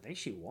 I think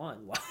she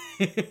won.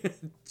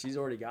 She's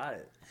already got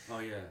it. Oh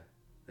yeah,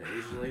 the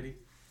Asian lady.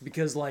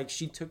 Because, like,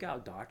 she took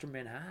out Dr.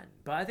 Manhattan.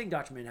 But I think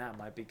Dr. Manhattan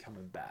might be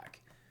coming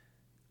back.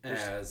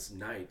 As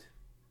Knight.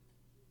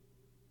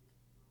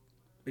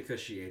 Because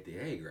she ate the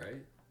egg,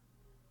 right?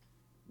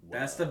 Whoa.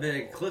 That's the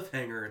big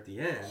cliffhanger at the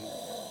end.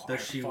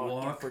 Does she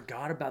walk? I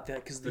forgot about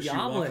that because the she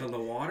omelet. Walk on the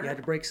water? You had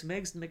to break some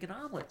eggs to make an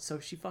omelet. So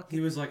she fucking.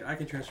 He was like, I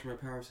can transfer my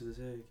powers to this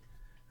egg.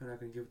 I'm not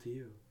going to give it to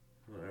you.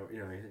 Well, you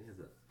know, he has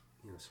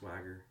a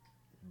swagger.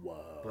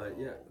 Whoa. But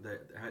yeah,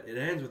 it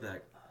ends with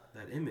that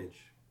image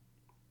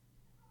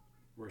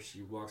where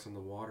she walks on the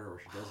water or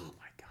she doesn't. Oh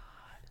my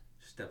god.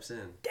 Steps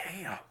in.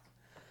 Damn.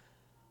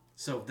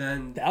 So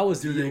then that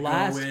was the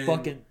last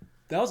fucking.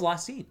 That was the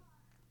last scene.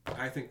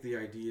 I think the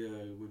idea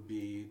would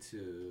be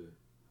to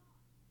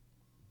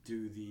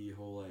do the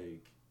whole,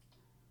 like,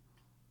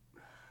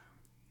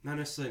 not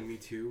necessarily Me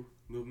Too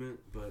movement,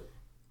 but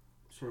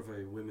sort of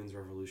a women's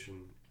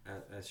revolution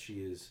as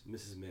she is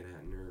Mrs.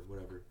 Manhattan or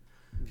whatever.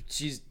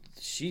 She's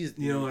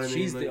you know what I mean?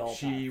 She's like, the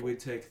she would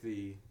take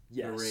the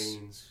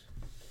reins.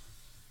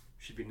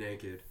 She'd be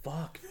naked.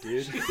 Fuck,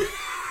 dude.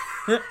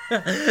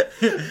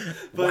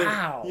 But,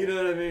 wow. You know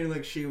what I mean?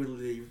 Like, she would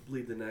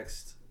lead the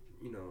next,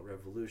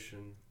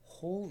 revolution.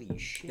 Holy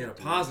shit. In a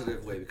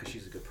positive way because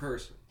she's a good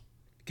person.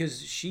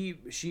 Because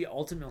she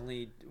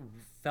ultimately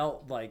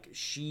felt like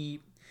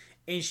she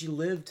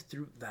lived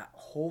through that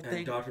whole thing.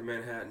 And Dr.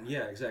 Manhattan,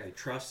 yeah, exactly,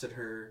 trusted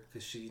her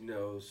because she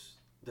knows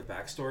the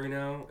backstory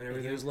now and everything.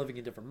 And he was living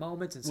in different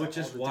moments and which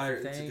is why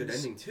it's a good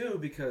ending too,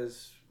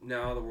 because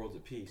now the world's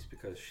at peace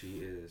because she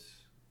is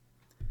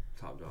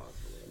top dog.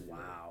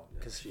 Wow,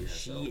 because she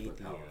ate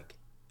the egg.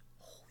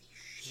 Holy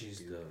shit, she's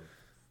dude.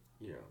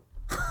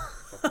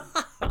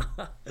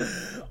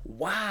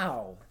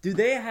 Wow, dude,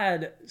 they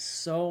had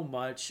so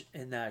much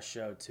in that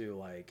show too.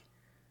 Like,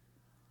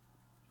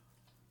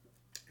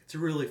 it's a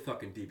really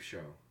fucking deep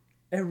show.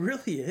 It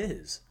really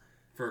is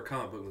for a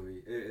comic book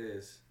movie. It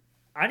is.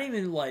 I didn't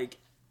even like.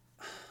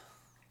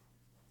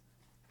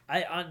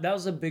 That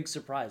was a big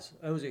surprise.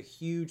 It was a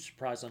huge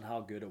surprise on how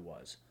good it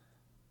was.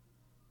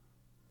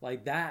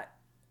 Like that.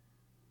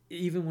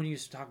 Even when you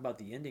talk about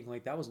the ending,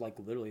 like that was like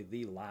literally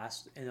the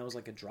last, and it was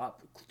like a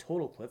drop,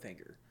 total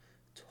cliffhanger,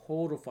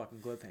 total fucking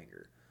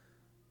cliffhanger,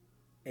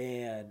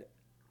 and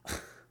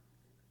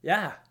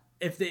yeah,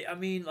 if they, I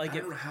mean, like, I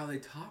don't know how they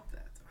top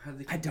that. How do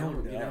they? I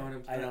don't know. You know what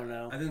I'm, I don't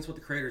know. I think that's what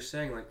the creator's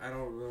saying. Like, I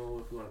don't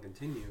know if we want to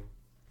continue.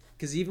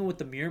 Because even with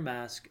the Mirror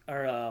Mask,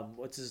 or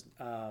what's his,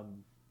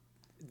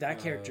 that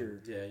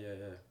character, yeah,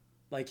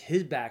 like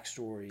his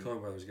backstory,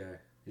 Coen Brothers guy.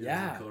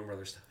 Yeah, Coen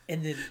Brothers stuff.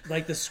 And then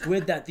like the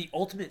squid, the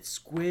ultimate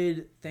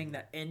squid thing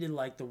that ended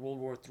like the World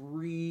War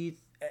III.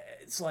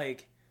 It's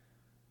like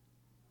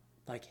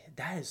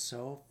that is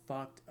so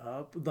fucked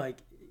up. Like,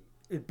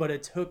 but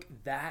it took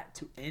that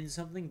to end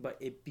something, but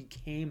it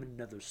became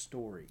another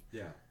story.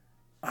 Yeah.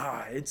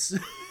 It's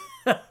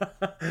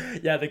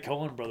yeah, the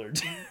Coen brother.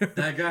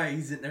 That guy,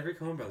 he's in every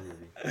Coen Brothers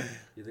movie.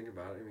 You think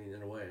about it. I mean,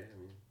 in a way. I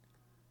mean,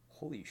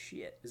 holy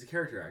shit. He's a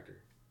character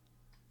actor.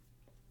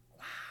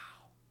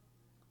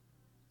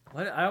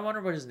 I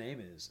wonder what his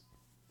name is.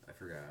 I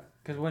forgot.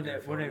 Because when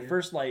it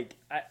first, like,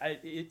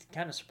 it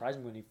kind of surprised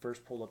me when he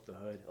first pulled up the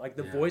hood. Like,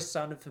 the voice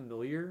sounded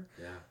familiar.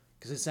 Yeah.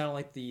 Because it sounded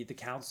like the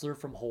counselor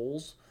from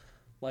Holes.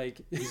 Like,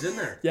 he's in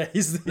there. Yeah,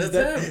 he's him.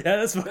 Yeah,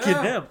 that's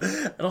fucking him.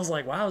 And I was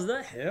like, wow, is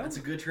that him? That's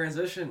a good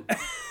transition.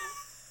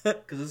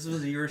 Because this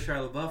was the year of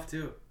Shia LaBeouf,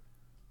 too.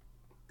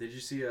 Did you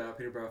see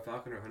Peter Brown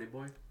Falcon or Honey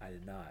Boy? I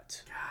did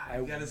not.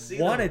 God, you gotta see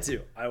them.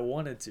 I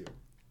wanted to.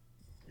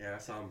 Yeah, I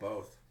saw them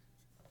both.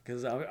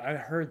 Because I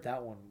heard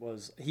that one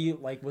was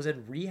was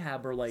in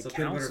rehab or like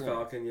counseling. Peter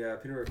Falcon,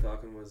 Peter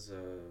Falcon was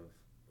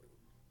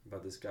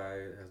about this guy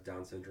that has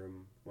Down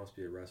syndrome, wants to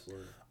be a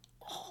wrestler.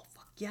 Oh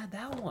fuck yeah,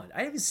 that one!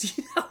 I haven't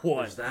seen that one.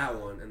 There's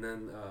that one, and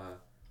then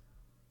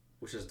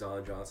which is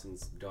Don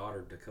Johnson's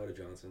daughter, Dakota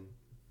Johnson.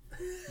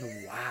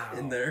 Wow.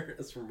 In there,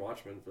 it's from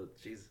Watchmen, but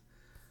she's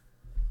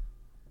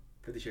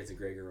 50 Shades of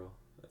Grey girl.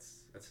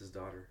 That's his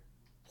daughter.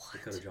 What?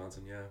 Dakota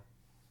Johnson, yeah.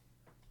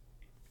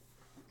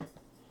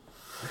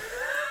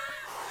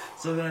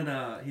 So then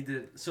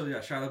Shia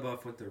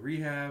LaBeouf went to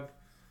rehab,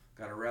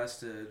 got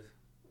arrested,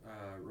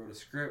 wrote a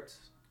script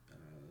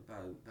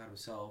about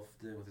himself,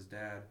 did it with his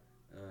dad,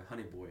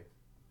 Honey Boy.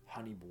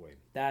 Honey Boy.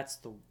 That's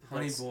the...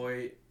 Honey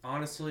Boy.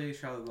 Honestly,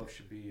 Shia LaBeouf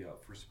should be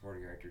up for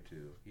supporting actor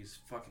too. He's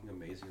fucking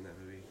amazing in that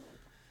movie.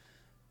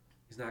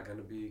 He's not going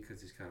to be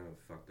because he's kind of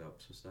fucked up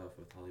some stuff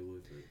with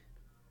Hollywood.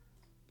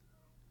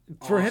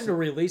 But for him to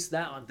release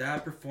that on...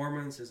 That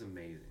performance is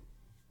amazing.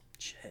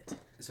 Shit.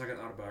 It's like an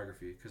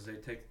autobiography because they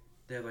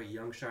have like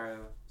young Shia.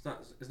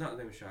 It's not the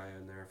name of Shia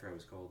in there. I forgot what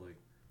it's called. Like,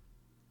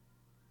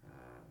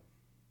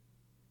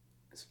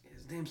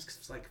 his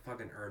name's like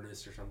fucking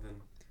Ernest or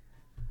something.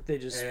 They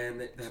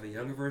have a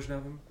younger version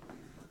of him.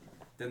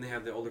 Then they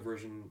have the older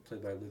version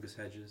played by Lucas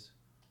Hedges,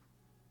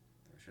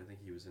 which I think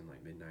he was in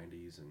like mid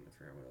 '90s, and I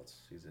forgot what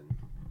else he's in.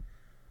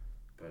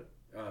 But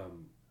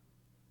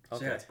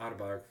so yeah, it's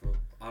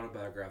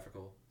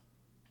autobiographical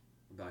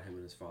about him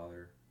and his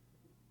father.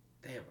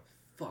 They have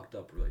a fucked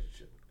up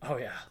relationship. Oh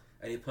yeah.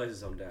 And he plays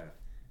his own dad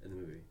in the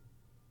movie.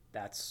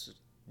 That's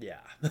Yeah.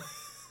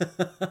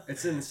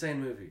 It's an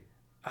insane movie.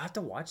 I have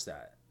to watch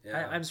that.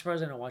 Yeah. I'm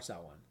surprised I didn't watch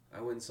that one. I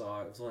went and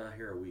saw it. It was only out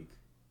here a week.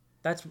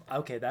 That's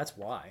okay. That's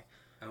why.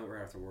 I went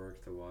right after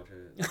work to watch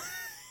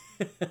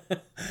it.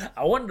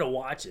 I wanted to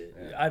watch it.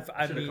 Yeah.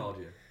 I should have called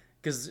you.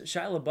 Because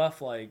Shia LaBeouf,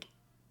 like,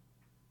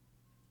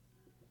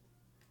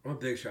 I'm a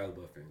big Shia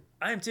LaBeouf fan.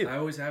 I am too. I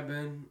always have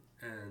been.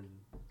 And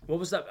what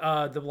was that?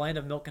 The Land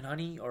of Milk and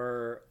Honey,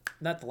 or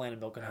not the Land of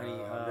Milk and Honey?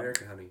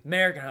 American Honey.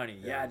 American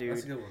Honey. Yeah, dude.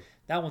 That's a good one.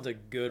 That one's a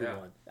good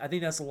one. I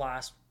think that's the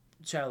last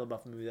Shia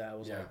LaBeouf movie that I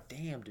was like,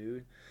 damn,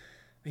 dude.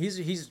 He's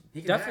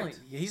definitely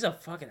he's a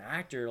fucking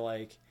actor.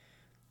 Like,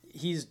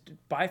 he's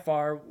by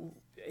far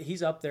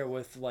he's up there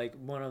with like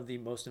one of the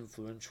most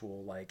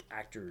influential like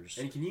actors.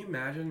 And can you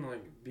imagine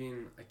like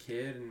being a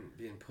kid and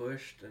being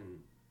pushed and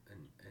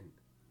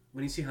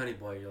when you see Honey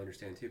Boy, you'll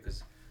understand too,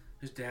 because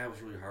his dad was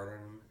really hard on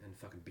him and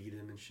fucking beat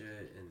him and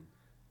shit. And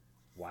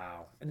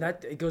wow, and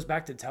that it goes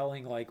back to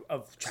telling like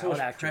of child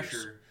so actors.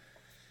 Pressure.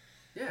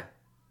 Yeah.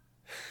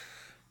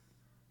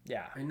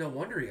 Yeah. And no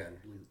wonder he got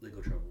in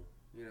legal trouble,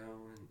 you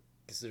know.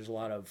 Because there's a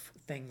lot of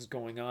things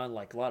going on,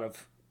 like a lot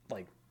of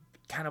like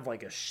kind of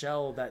like a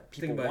shell that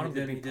people want him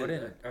to be put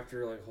in.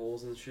 After like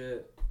holes and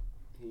shit,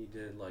 he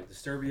did like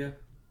Disturbia.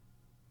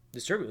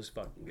 Disturbia was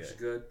fucking good. Which is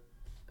good.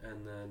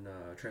 And then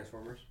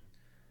Transformers.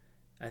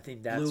 I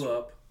think that's blew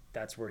up.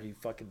 That's where he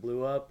fucking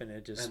blew up, and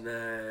it just and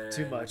then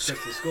too much.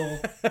 Crystal Skull.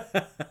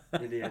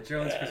 Indiana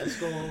Jones, Crystal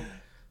Skull.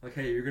 Like,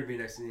 hey, you're gonna be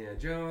next to Indiana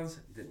Jones.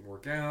 Didn't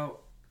work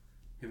out.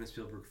 Him and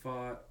Spielberg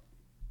fought.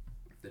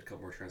 Did a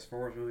couple more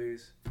Transformers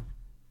movies.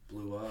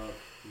 Blew up.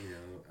 You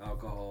know,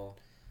 alcohol.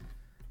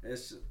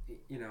 It's,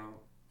 you know,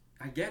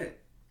 I get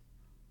it.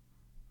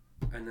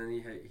 And then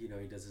he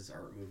does his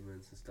art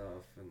movements and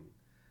stuff, and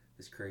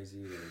this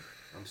crazy like,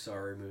 I'm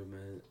sorry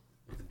movement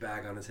with the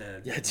bag on his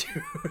head. Yeah,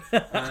 dude.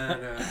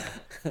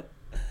 And,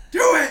 do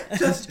it!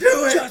 Just do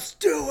it! Just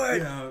do it!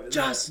 You know,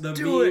 just the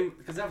do meme, it!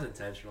 Because that was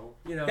intentional.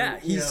 You know, yeah,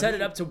 he set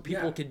it up so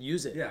people can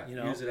use it. Yeah, you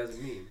know? use it as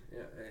a meme.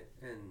 Yeah,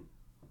 and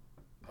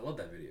I love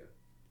that video.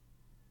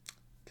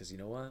 Because you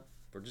know what?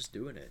 We're just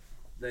doing it.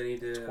 Then he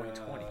did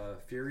 2020.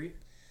 Fury.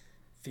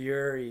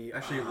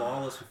 Actually,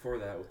 Lawless before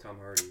that with Tom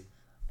Hardy.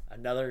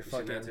 Another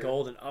fucking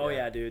golden. Oh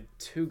yeah, dude,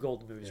 2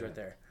 golden movies right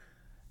there.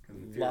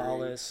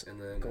 Lawless,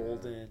 and then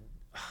golden.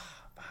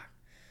 Fuck.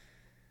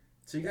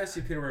 So you guys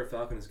see Peter Rabbit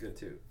Falcon is good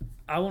too.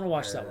 I want to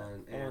watch that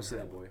one. I want to see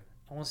that boy.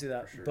 I want to see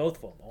that. Sure. Both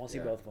of them. I want to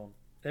see both of them.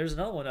 There's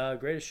another one,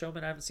 Greatest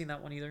Showman. I haven't seen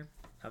that one either.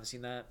 I haven't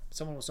seen that.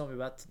 Someone was telling me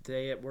about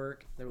today at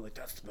work. They were like,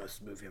 "That's the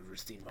best movie I've ever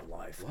seen in my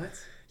life." What?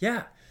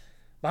 Yeah,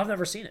 but I've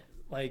never seen it.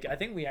 Like, I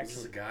think we actually.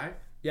 This is a guy?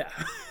 Yeah.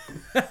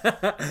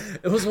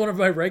 It was one of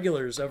my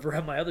regulars over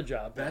at my other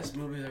job. Best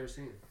movie I've ever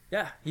seen.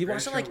 Yeah, he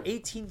watched it like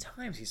 18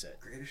 times. He said.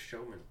 Greatest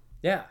Showman.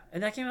 Yeah,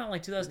 and that came out in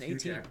like 2018.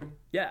 Hugh Jackman?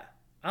 Yeah,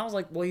 I was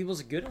like, well, he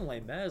was good in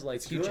Les Mis.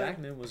 Like, Hugh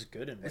Jackman was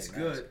good in Les Mis. It's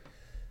good.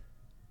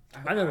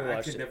 I never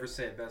watched it. I could never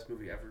say best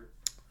movie ever.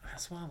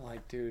 That's why I'm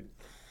like, dude.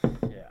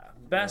 Yeah,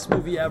 best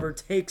movie ever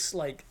takes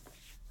like.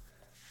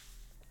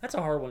 That's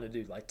a hard one to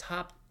do. Like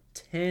top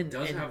 10. It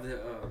does have the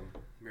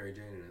Mary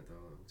Jane in it though.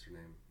 What's her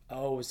name?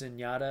 Oh,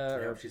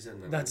 Zenyatta. Yeah, she's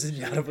in that. Not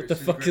Zenyatta. What the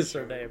fuck is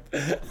her name?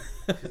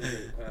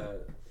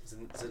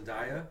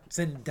 Zendaya.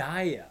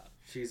 Zendaya.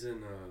 She's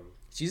in.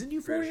 She's in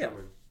Euphoria.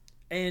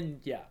 And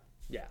yeah.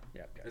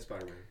 And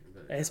Spider-Man.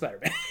 And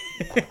Spider-Man.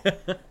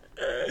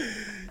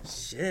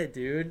 Shit,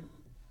 dude.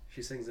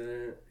 She sings in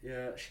it.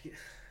 Yeah.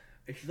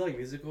 If you like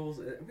musicals,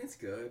 I mean, it's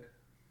good.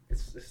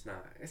 It's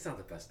not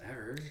the best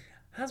ever.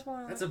 That's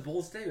why. That's a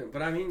bold statement,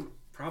 but I mean,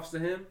 props to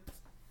him.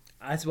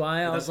 That's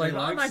why I was like,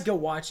 I might go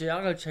watch it.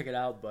 I'll go check it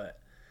out, but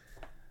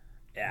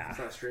yeah. It's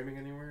not streaming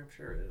anywhere. I'm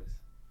sure it is.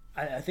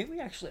 I think we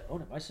actually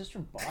own it. My sister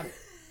bought it.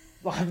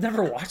 Well, I've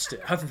never watched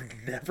it.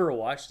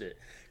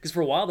 Because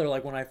for a while there,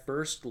 like when I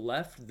first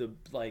left the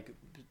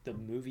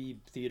movie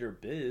theater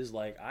biz,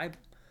 like I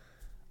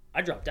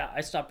dropped out.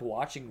 I stopped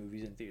watching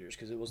movies in theaters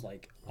because it was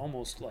like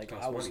almost like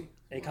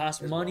it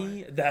cost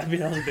money. That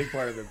was a big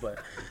part of it, but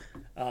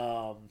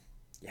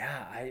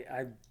yeah,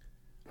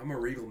 I'm a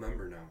Regal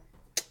member now.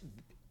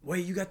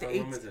 Wait, you got the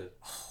 8? Oh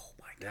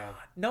my god! Yeah.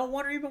 No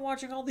wonder you've been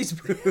watching all these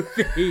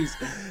movies.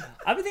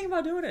 I've been thinking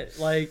about doing it.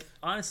 Like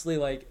honestly,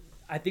 like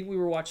I think we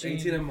were watching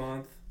 18 a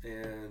month,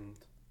 and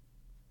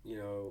you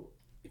know,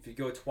 if you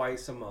go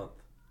twice a month,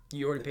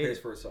 you already paid it pays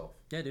for itself.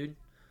 Yeah, dude.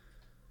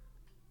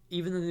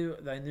 Even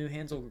the new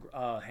Hansel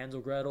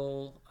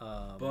Gretel.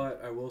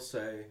 But I will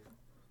say,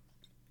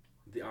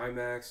 the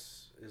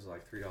IMAX is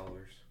like $3.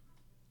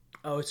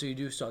 Oh, so you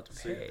do still have to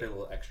pay. So you pay a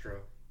little extra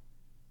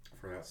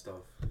for that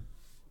stuff.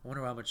 I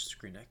wonder how much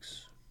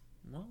ScreenX.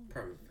 Well,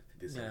 probably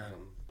 50 cents.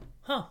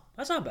 Huh?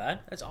 That's not bad.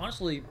 That's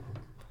honestly.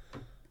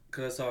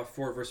 Because I saw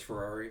Ford vs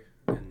Ferrari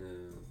in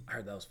the. I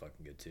heard that was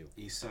fucking good too.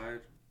 East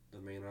Side, the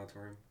main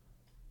auditorium,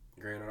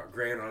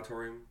 Grand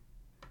Auditorium.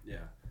 Yeah.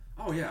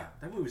 Oh yeah,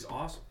 that movie's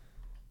awesome.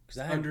 Because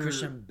I had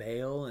Christian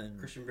Bale,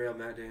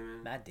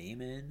 Matt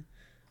Damon.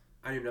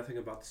 I knew nothing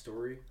about the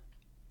story.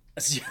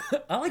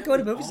 I like going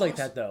to movies like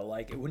that though.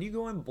 Like when you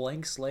go in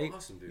blank slate,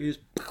 awesome, dude. you just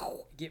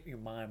get your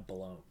mind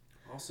blown.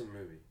 Awesome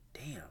movie.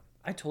 Damn.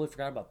 I totally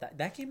forgot about that.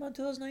 That came out in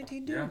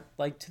 2019, dude? Yeah.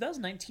 Like,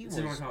 2019 It's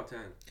in my top 10.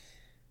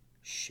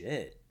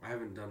 Shit. I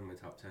haven't done my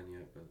top 10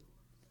 yet, but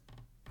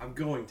I'm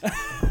going to.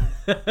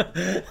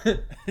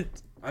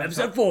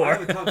 Episode 4. I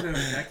have a top 10 of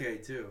the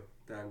decade, too,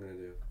 that I'm going to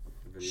do.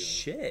 A video.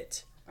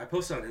 Shit. I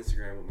posted on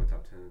Instagram what my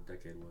top 10 of the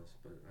decade was,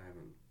 but I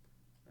haven't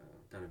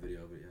done a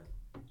video of it yet.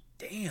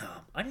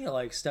 Damn. I need to,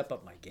 like, step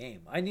up my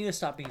game. I need to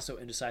stop being so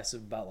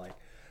indecisive about, like...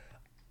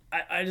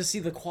 I just see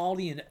the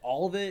quality in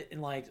all of it,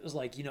 and, like, it's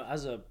like, you know,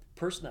 as a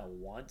person that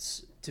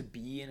wants to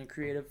be in a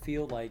creative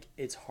field, like,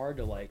 it's hard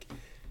to, like...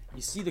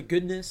 You see the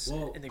goodness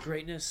and the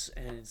greatness,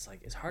 and it's,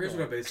 like, it's hard Here's to...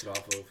 what I based it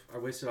off of. I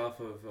based it off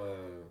of...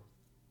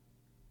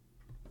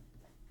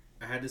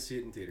 I had to see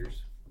it in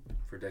theaters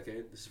for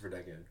Decade. This is for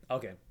Decade.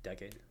 Okay,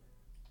 Decade.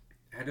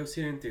 I had to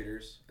see it in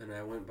theaters, and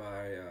I went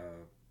by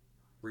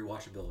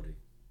rewatchability.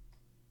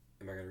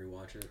 Am I going to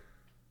rewatch it?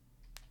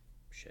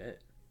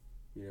 Shit.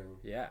 You know?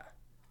 Yeah.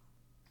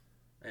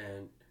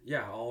 And,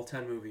 yeah, all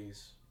 10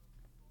 movies.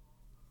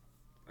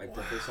 I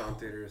definitely saw in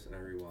theaters, and I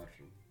rewatched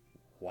them.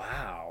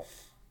 Wow.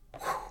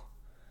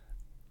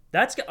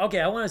 That's... Okay,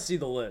 I want to see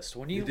the list.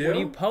 When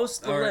you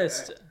post the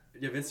list...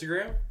 You have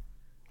Instagram?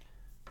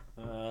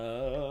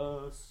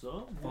 Follow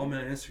me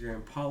on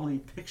Instagram. Poly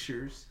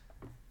Pictures.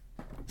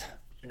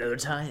 Another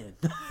tie-in.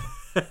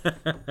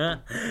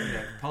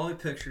 Yeah, Poly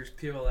Pictures.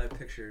 POLI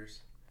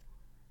Pictures.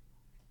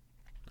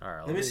 All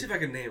right. Let me see if I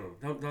can name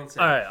them. Don't say.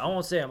 All right, I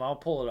won't say them. I'll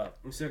pull it up.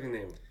 Let me see if I can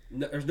name them.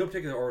 No, there's no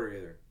particular order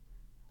either.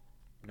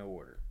 No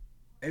order.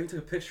 I even took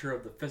a picture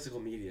of the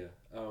physical media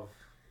of.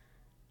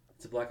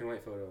 It's a black and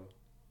white photo.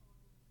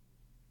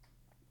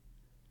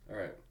 All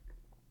right.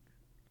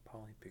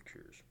 Poly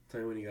Pictures.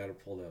 Tell me when you got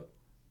it pulled up.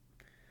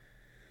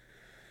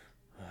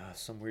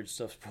 Some weird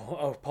stuff.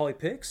 Oh, Poly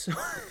Pics?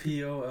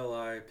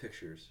 POLI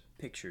Pictures.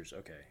 Pictures,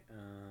 okay.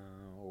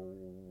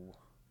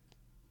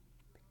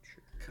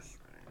 Pictures.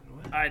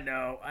 What? I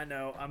know.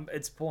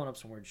 It's pulling up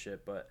some weird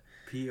shit, but...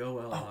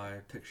 POLI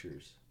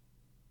Pictures.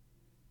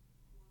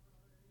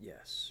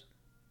 Yes.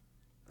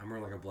 I'm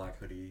wearing like a black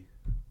hoodie.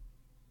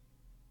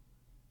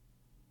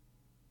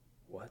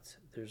 What?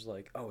 There's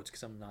like... Oh, it's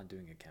because I'm not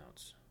doing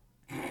accounts.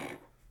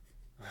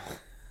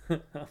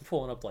 I'm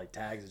pulling up like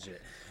tags and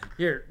shit.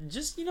 Here,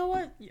 just, you know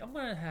what? I'm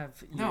going to have...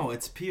 No,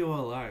 it's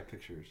POLI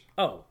Pictures.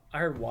 Oh, I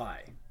heard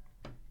Y.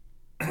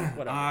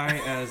 Whatever.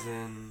 I as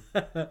in...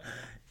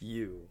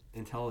 You.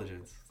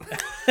 Intelligence.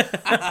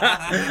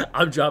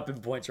 I'm dropping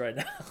points right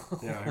now.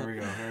 Yeah, here we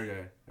go.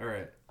 All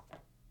right.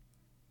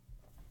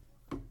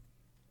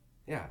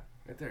 Yeah,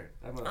 right there.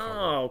 That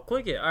motherfucker. Oh,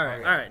 click it. All right.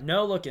 Okay. All right.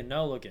 No looking.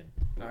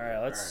 All right,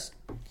 let's...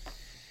 All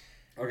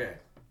right. Okay.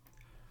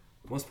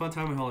 Once Upon a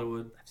Time in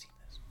Hollywood. I've seen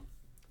this.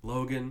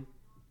 Logan.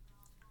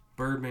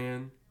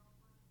 Birdman.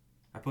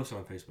 I posted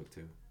on Facebook,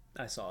 too.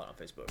 I saw it on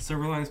Facebook.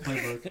 Silver Linings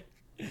Playbook.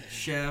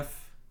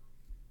 Chef.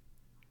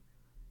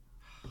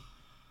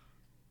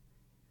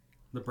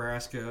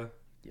 Nebraska.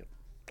 Yep.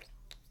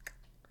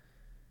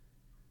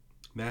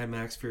 Mad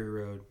Max Fury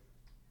Road.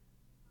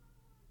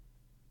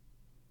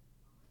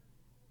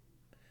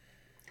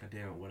 God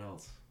damn it, what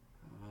else?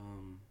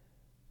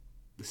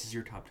 This is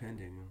your top 10,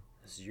 Daniel.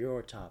 This is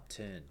your top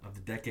 10. Of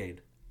the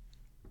decade.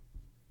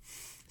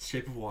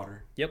 Shape of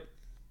Water. Yep.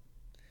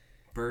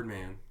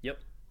 Birdman. Yep.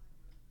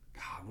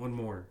 God, one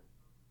more.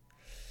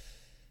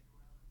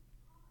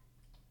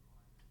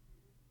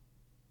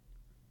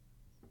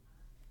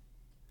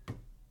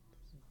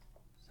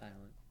 Silent.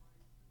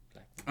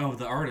 Black. Oh,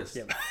 The Artist.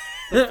 Yep.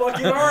 The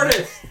fucking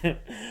Artist!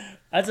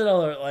 That's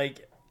another,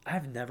 like...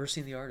 I've never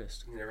seen The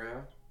Artist. You never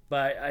have?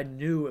 But I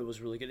knew it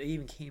was really good. It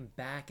even came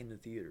back in the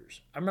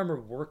theaters. I remember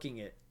working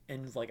it,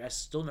 and, like, I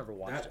still never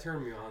watched it. That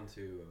turned me on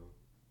to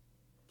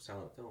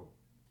silent film.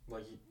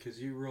 Like,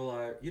 because you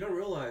don't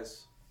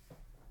realize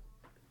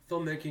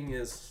filmmaking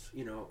is,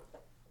 you know,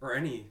 or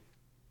any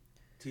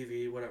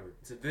TV, whatever.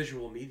 It's a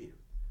visual medium.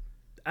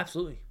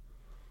 Absolutely.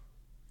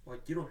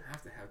 Like, you don't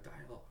have to have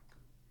dialogue.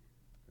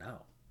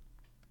 No.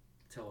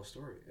 Tell a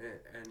story.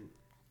 And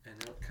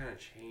that kind of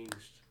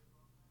changed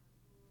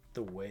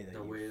The way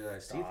that I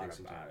see things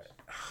sometimes.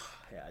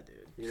 Yeah,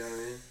 dude. You know what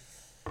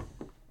I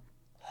mean?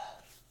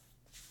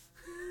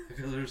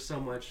 Because there's so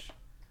much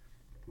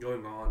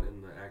going on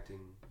in the acting,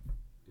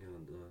 you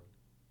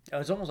know,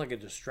 It's almost like a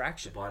the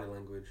distraction. body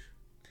language.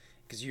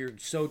 Because you're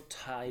so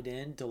tied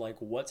in to, like,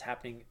 what's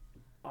happening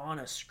on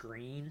a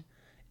screen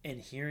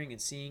and hearing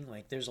and seeing.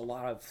 Like, there's a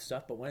lot of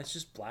stuff, but when it's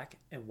just black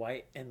and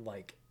white and,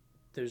 like,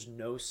 there's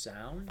no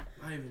sound.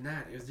 Not even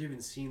that. There's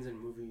even scenes in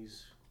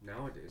movies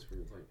nowadays where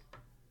it's like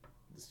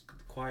this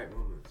quiet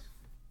moments.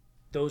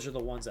 Those are the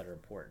ones that are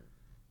important.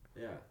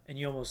 Yeah. And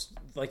you almost,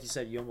 like you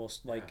said,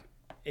 like,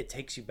 it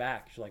takes you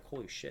back. You're like,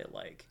 holy shit,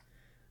 like,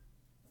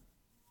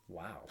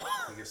 wow.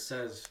 Like, it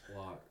says a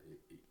lot.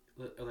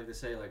 Like they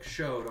say, like,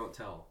 show, don't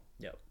tell.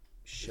 Yep.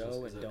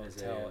 Show and don't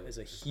tell is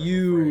a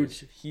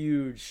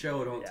huge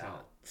show, don't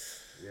tell.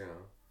 You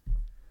know,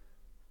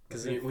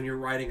 because when you're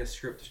writing a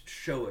script,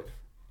 show it,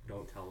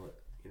 don't tell it.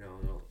 You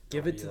know,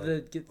 give it to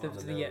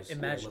the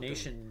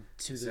imagination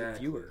to the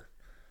viewer.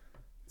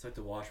 It's like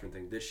the Watchmen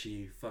thing. Did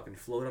she fucking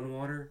float on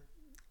water?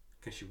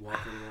 Can she walk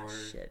on water?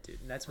 Shit,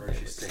 dude. And that's or when does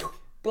she sink?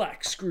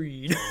 Black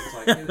screen. So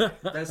it's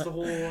like, that's the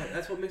whole.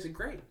 That's what makes it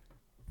great.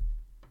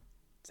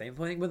 Same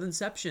thing with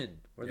Inception,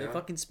 where they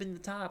fucking spin the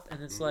top,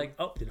 and it's like,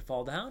 oh, did it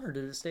fall down or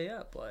did it stay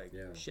up? Like,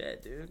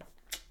 shit, dude.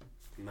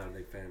 I'm not a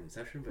big fan of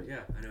Inception, but yeah,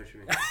 I know what you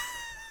mean.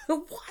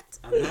 What?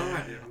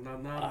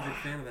 I'm not a big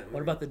fan of that movie.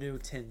 What about the new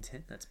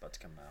 10-10 that's about to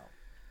come out?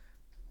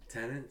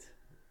 Tenet?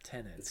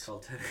 Tenet. It's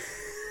called Tenet.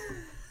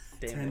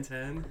 Damn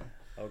 10-10?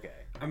 Okay.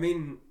 I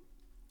mean,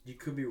 you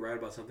could be right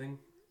about something.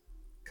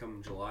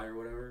 Come July or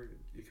whatever,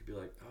 you could be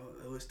like,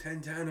 oh, it was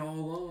 10-10 all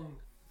along.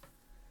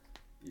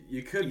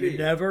 You could be. You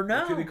never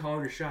know. You could be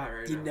calling your shot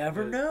right now. You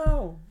never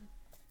know.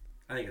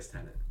 I think it's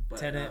Tenet. But,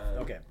 Tenet,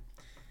 okay.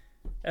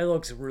 It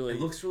looks really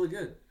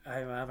good.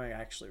 I'm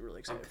actually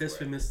really excited. I'm pissed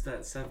we missed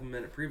that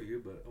 7-minute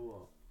preview, but oh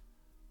well.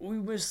 We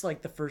missed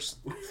like the first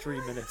 3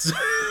 minutes.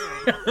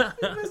 We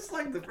missed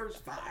like the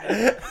first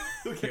 5.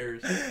 Who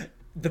cares?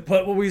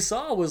 But what we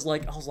saw was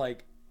like, I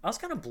was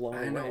kind of blown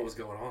away. I didn't know what was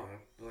going on.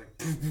 Like,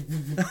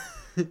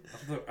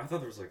 I thought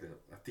there was like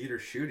a theater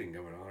shooting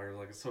going on. Or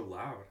like it's so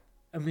loud.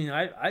 I mean,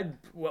 and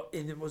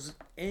it was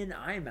in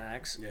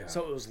IMAX,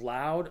 so it was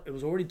loud. It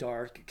was already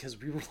dark because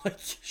we were like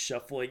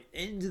shuffling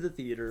into the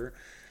theater.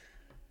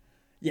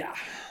 Yeah,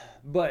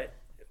 but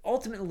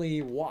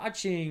ultimately,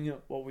 watching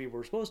what we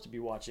were supposed to be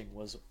watching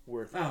was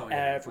worth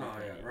everything. Oh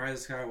yeah,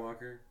 Rise of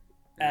Skywalker.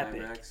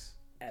 Epic. IMAX.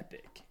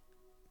 Epic.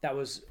 That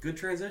was good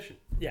transition.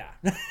 Yeah.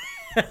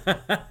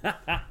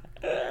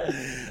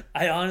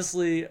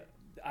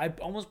 I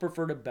almost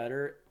preferred it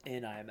better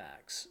in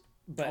IMAX.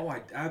 But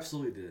I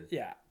absolutely did.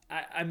 Yeah.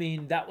 I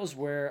mean, that was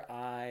where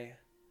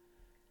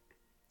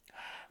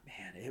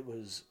it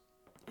was...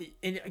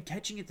 And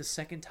catching it the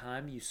second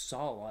time, you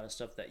saw a lot of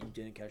stuff that you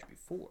didn't catch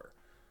before.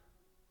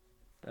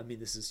 I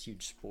mean, this is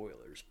huge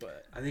spoilers,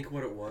 but... I think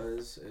what it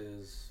was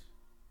is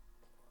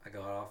I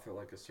got off at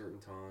like a certain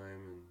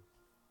time, and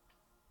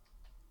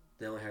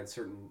they only had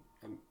certain...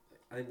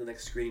 I think the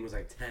next screening was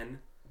like 10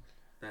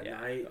 that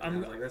night. I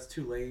was like, that's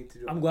too late to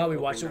do. I'm glad we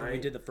watched it when we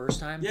did the first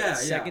time. Yeah, the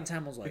second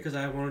time was like... Because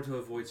I wanted to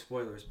avoid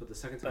spoilers, but the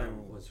second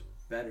time was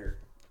better.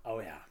 Oh,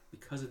 yeah.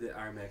 Because of the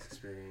IMAX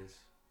experience.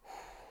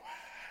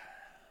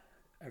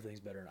 Everything's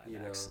better in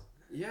IMAX.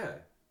 You know? Yeah.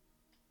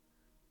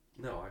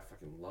 No, I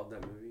fucking love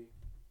that movie.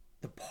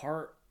 The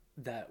part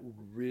that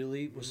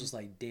really was just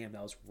like, damn,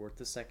 that was worth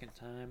the second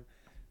time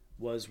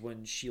was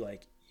when she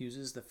like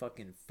uses the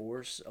fucking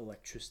force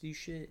electricity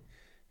shit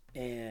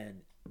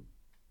and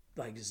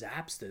like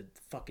zaps the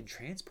fucking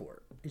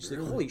transport. And she's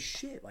like, holy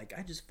shit, like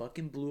I just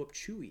fucking blew up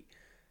Chewie.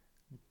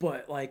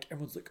 But like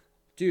everyone's like,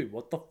 dude,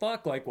 what the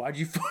fuck? Like, why'd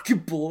you fucking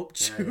blow up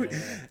Chewie?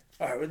 Yeah.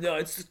 All right, no,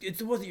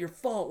 it wasn't your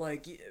fault.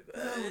 Like,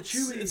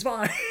 Chewie, it's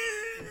fine.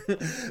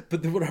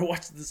 But then when I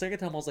watched it the second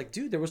time, I was like,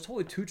 dude, there was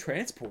totally 2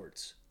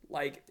 transports.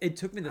 Like, it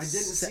took me I didn't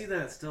see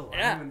that still.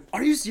 Yeah.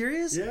 Are you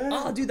serious? Yeah.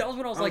 Oh, dude, that was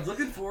when I was like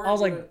looking for it. I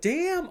was like,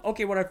 damn.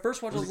 Okay, when I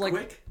first watched it, I was like,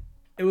 quick?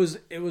 It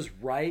was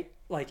right,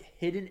 like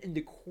hidden in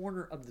the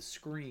corner of the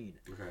screen.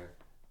 Okay.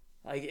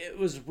 Like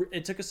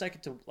it took a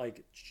second to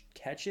like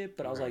catch it,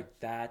 but I was like,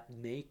 that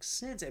makes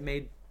sense. It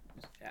made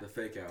the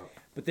fake out.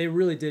 But they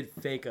really did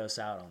fake us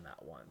out on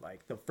that one.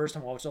 Like the first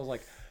time I watched it, I was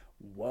like,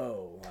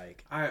 whoa,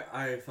 like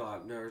I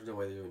thought no, there's no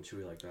way they're doing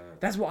Chewie like that.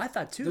 That's what I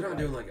thought too. They're not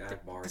doing like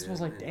Akbar. This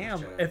was like,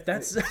 damn, if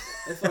that's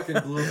they fucking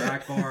blew up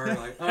Akbar,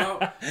 like, oh,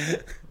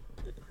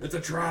 it's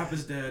a trap,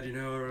 is dead, you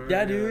know.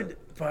 Yeah, dude.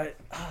 But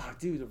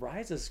dude, the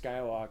Rise of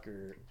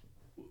Skywalker,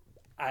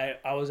 I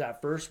was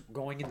at first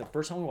going in the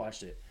first time we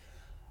watched it,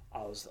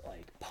 I was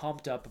like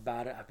pumped up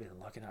about it. I've been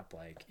looking up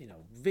like, you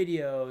know,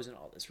 videos and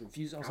all this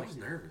reviews. I was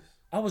nervous.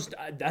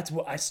 That's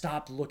what I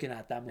stopped looking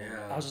at that moment.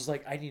 Yeah. I was just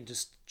like, I need to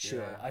just chill.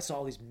 Yeah. I saw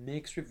all these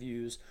mixed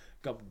reviews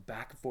going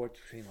back and forth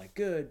between like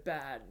good,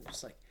 bad, and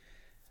just like,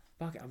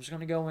 fuck it. I'm just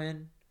gonna go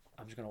in.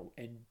 I'm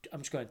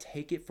just gonna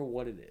take it for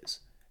what it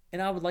is.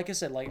 And I would, like I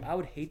said, like I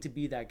would hate to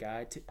be that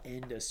guy to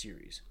end a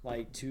series,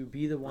 like to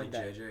be the one like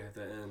that JJ had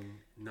to end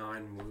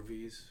 9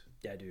 movies.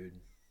 Yeah, dude.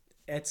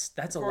 That's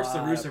a lot. Of course,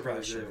 the Russo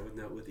brothers did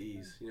it with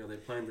ease. You know, they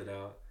planned it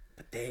out.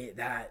 But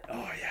I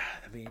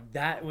mean,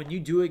 that when you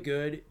do it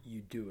good,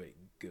 you do it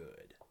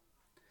good.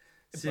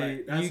 See,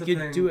 but that's you the can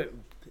thing do it.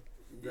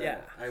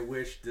 Yeah, I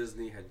wish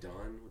Disney had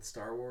done with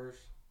Star Wars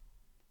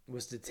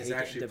was to take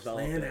actually and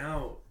develop plan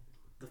out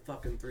the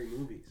fucking 3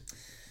 movies.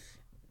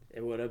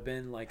 It would have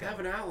been like have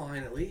an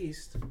outline at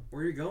least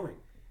where you're going.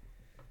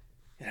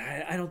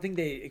 I don't think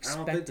they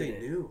expected. I don't think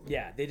they knew.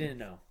 Yeah, they didn't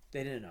know.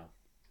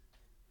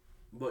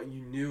 But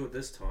you knew at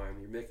this time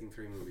you're making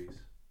 3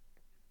 movies.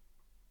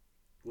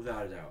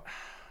 Without a doubt.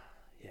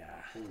 Yeah.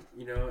 And,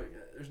 you know,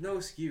 there's no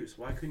excuse.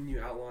 Why couldn't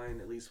you outline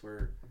at least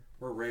where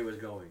Rey was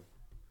going?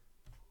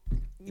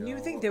 You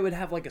would think they would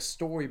have like a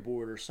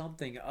storyboard or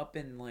something up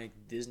in like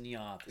Disney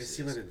offices. It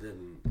seemed like it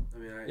didn't. I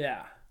mean,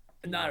 yeah.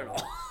 Not at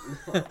all.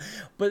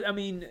 But I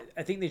mean,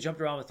 I think they jumped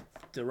around with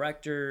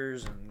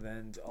directors, and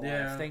then a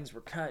lot of things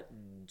were cut,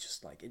 and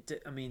just like it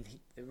did. I mean,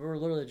 we were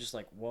literally just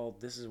like, well,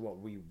 this is what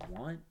we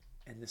want,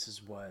 and this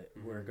is what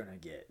we're gonna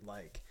get.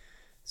 Like,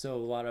 So a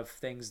lot of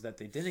things that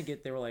they didn't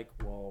get, they were like,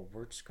 well,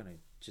 we're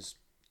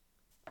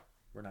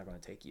not going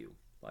to take you.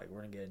 Like,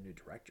 we're going to get a new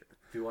director.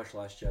 Have you watched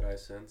Last Jedi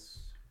since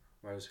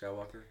Rise of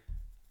Skywalker?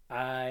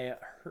 I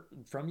heard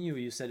from you.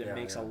 You said it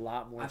makes a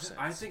lot more sense.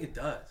 I think it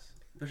does,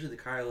 especially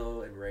the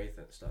Kylo and Rey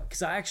and stuff.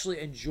 Because I actually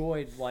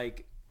enjoyed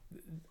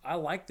I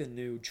like the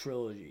new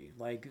trilogy.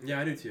 Like, yeah,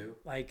 I do too.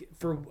 Like,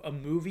 for a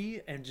movie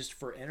and just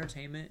for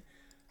entertainment,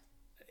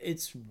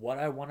 it's what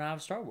I want out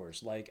of Star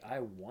Wars. Like, I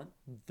want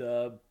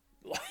the.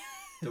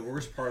 The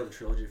worst part of the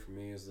trilogy for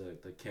me is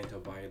the Canto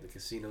Bight, the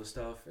casino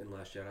stuff in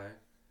Last Jedi.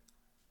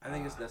 I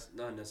think it's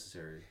not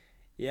necessary.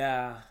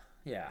 Yeah.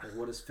 Like,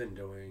 what is Finn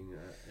doing?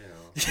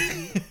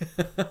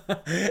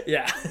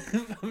 Yeah.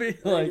 I mean,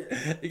 like,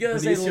 you gotta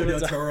say Benicio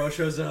del Toro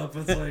shows up.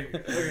 It's like,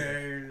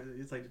 okay,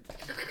 it's like.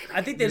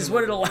 I think they just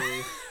wanted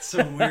to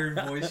some weird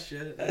voice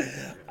shit.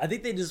 I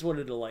think they just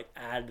wanted to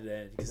add it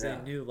in because they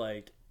knew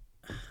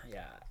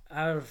out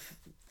of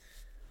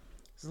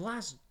the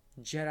Last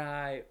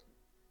Jedi.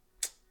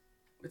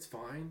 It's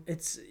fine.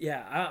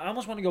 I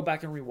almost want to go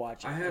back and rewatch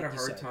it. I had a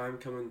hard time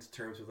coming to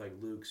terms with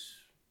Luke's,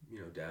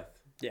 death.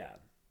 Yeah.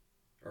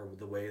 Or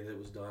the way that it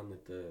was done,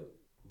 like the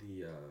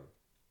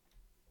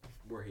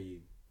where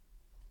he,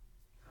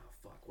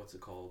 what's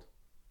it called?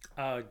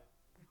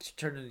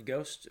 Turned into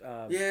Ghost.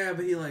 Yeah,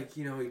 but he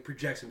he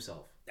projects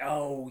himself.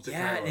 Oh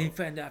yeah, and he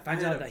finds out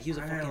that he was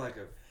a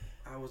fucking.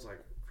 I was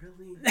like,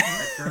 really?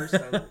 At first,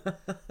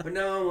 but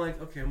now I'm like,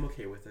 okay, I'm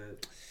okay with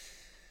it.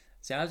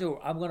 See, I'm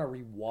gonna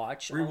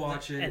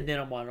rewatch it, and then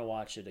I'm gonna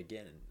watch it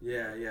again.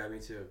 Yeah, me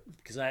too.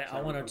 Because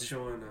I want to. I'm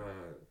showing,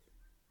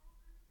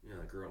 the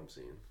girl I'm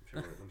seeing.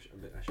 I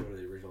showed her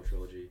the original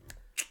trilogy.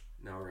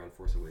 Now we're on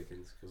Force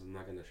Awakens because I'm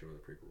not gonna show her the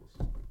prequels.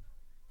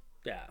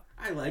 Yeah,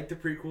 I like the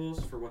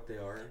prequels for what they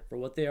are. For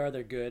what they are,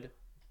 they're good,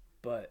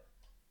 but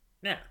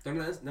they're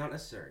not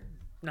necessary.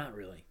 Not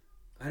really.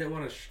 I didn't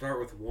want to start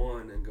with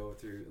one and go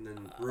through and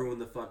then ruin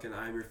the fucking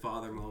 "I'm your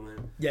father"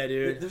 moment. Yeah,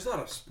 dude. There's a lot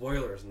of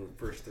spoilers in the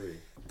first three.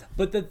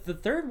 But the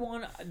third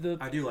one, I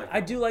do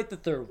like the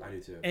third one. I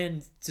do too.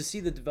 And to see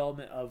the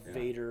development of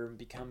Vader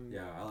become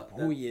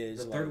who he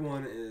is. The third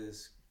one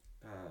is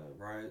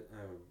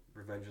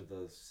Revenge of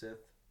the Sith.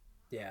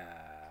 Yeah.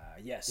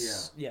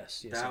 Yes. Yeah.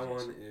 Yes. That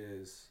one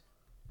is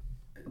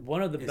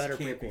one of the better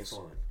prequels.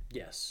 Fun.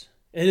 Yes.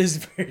 It is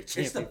very campy.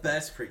 It's the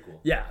best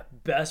prequel. Yeah,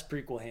 best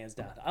prequel hands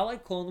down. I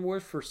like Clone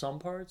Wars for some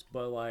parts,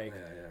 but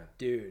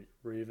dude,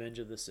 Revenge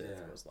of the Sith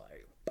was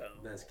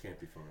boom. That's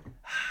campy fun.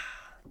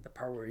 The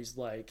part where he's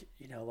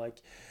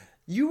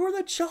you were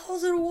the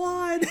chosen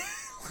one.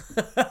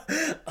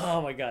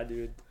 Oh my god,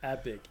 dude.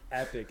 Epic.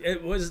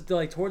 It was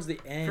towards the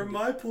end. From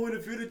my point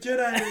of view, the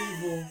Jedi are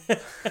evil.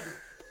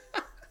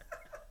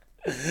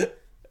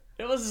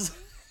 It was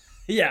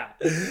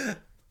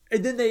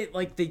and then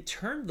they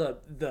turned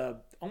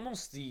the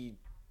almost the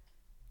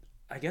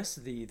I guess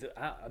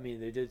I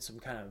mean they did some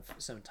kind of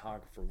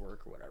cinematographer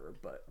work or whatever,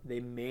 but they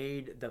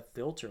made the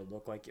filter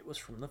look like it was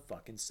from the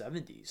fucking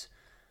 70s.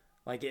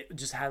 Like it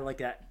just had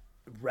that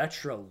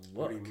retro look.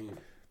 What do you mean?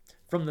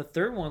 From the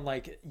third one,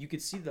 you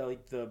could see the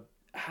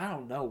I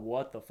don't know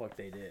what the fuck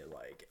they did.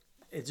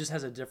 It just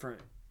has a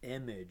different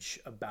image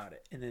about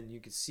it, and then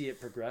you could see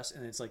it progress,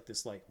 and it's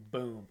this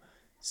boom,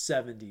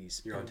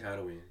 70s. You're on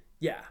Tatooine.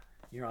 Yeah,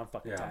 you're on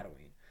fucking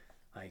Tatooine.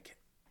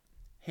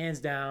 Hands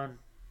down,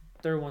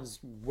 third one's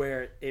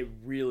where it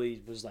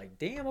really was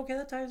damn, okay,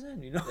 that ties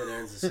in, It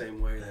ends the same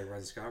way that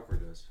Rise of Skywalker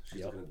does.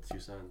 She's looking at the two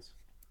suns.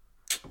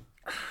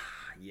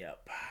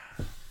 Yep.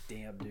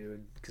 Damn,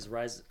 dude. Because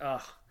Rise,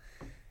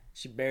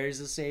 she buries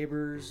the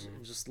sabers. Mm-hmm.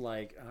 I'm just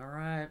all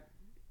right.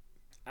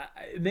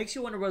 It makes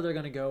you wonder where they're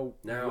gonna go.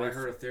 Now I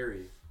heard a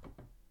theory.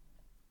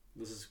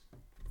 This is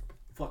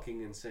fucking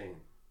insane.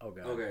 Oh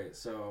god. Okay,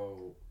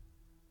 so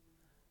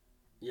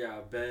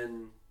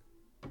Ben.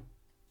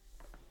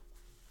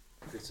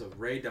 Okay, so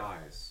Rey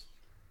dies,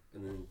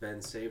 and then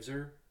Ben saves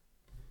her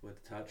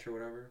with a touch or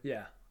whatever.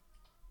 Yeah.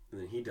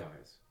 And then he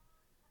dies.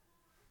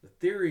 The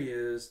theory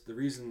is the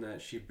reason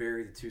that she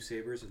buried the two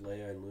sabers with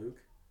Leia and Luke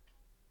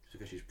is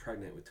because she's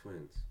pregnant with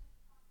twins.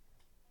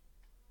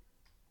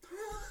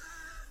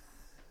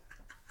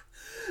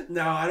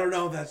 Now, I don't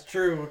know if that's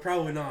true.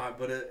 Probably not,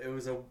 but it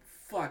was a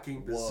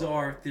fucking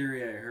bizarre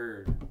theory I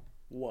heard.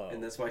 Whoa.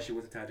 And that's why she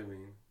went to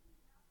Tatooine.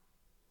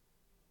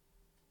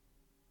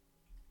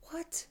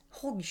 What?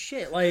 Holy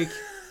shit.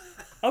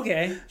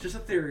 Okay. Just a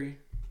theory.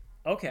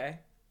 Okay.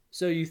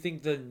 So you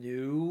think the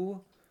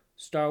new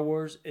Star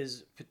Wars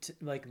is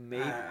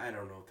maybe... I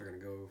don't know if they're going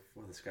to go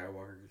with a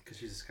Skywalker, because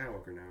she's a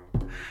Skywalker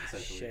now,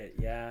 essentially. Shit,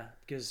 yeah.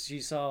 Because she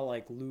saw,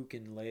 Luke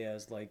and Leia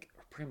as,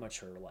 pretty much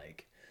her,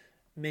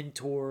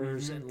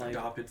 mentors and,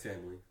 adopted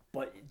family.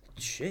 But,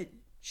 shit,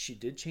 she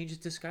did change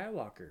it to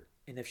Skywalker.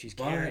 And if she's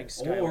carrying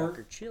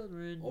Skywalker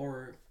children...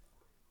 Or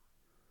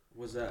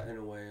was that, in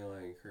a way,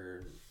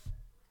 her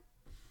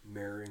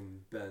marrying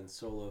Ben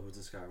Solo, who's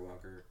a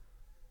Skywalker,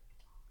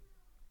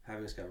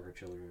 having Skywalker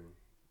children...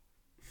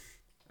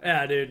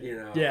 Yeah, dude.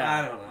 Yeah.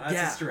 I don't know.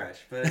 That's a stretch,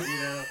 but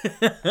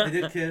they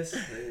did kiss.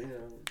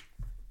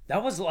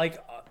 That was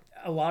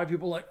a lot of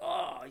people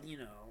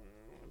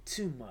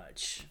too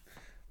much.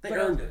 They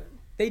earned it.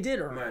 They did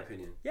earn it. In my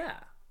opinion. Yeah.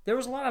 There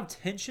was a lot of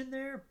tension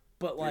there,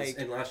 but like...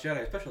 In Last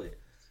Jedi, especially.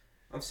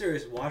 I'm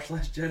serious. Watch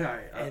Last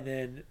Jedi. And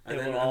then and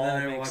it then will all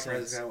I make watch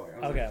sense. Rise of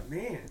Skywalker. I was like,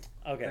 man.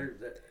 Okay.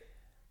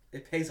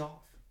 It pays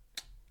off.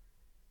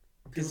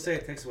 People say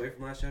it takes away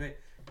from Last Jedi. It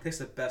takes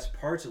the best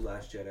parts of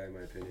Last Jedi, in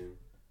my opinion,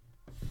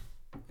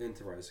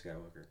 into Rise of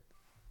Skywalker.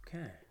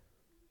 Okay.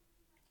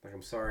 Like,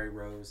 I'm sorry,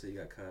 Rose, that you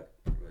got cut,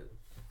 but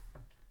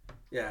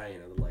yeah, you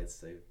know, the lights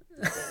save.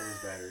 It was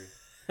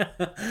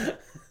battery.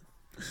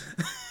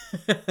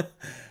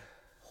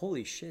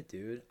 Holy shit,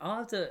 dude! I'll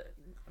have to,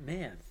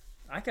 man.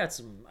 I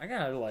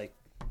gotta like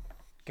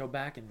go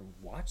back and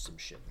watch some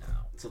shit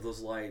now. So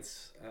those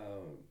lights,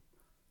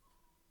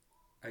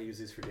 I use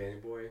these for Danny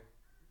Boy.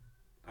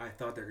 I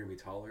thought they were gonna be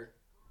taller,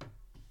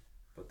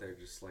 but they're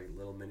just like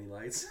little mini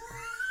lights.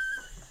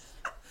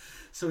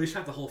 So we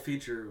shot the whole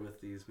feature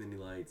with these mini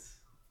lights.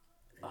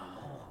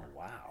 Oh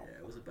wow! Yeah,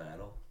 it was a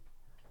battle.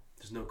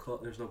 There's no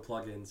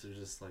plugins. There's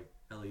just like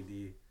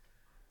LED,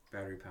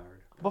 battery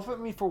powered. But I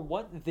mean, for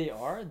what they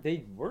are,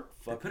 they work.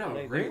 They put out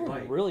great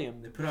light. Really,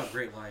 they put out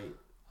great light.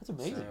 That's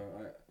amazing.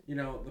 So, you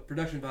know, the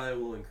production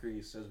value will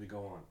increase as we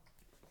go on.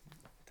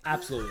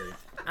 Absolutely.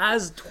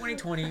 As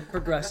 2020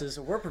 progresses,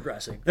 we're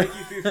progressing. Thank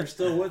you if you're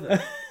still with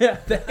us. Yeah.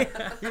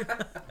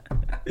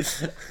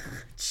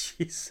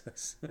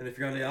 Jesus. And if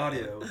you're on the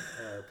audio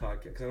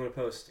podcast, because I'm going to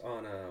post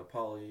on a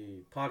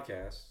Poly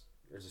podcast,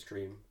 there's a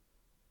stream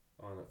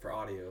for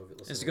audio.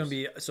 Is it going to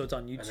be, so it's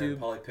on YouTube? And then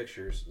Poly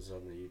Pictures is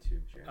on the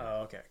YouTube channel.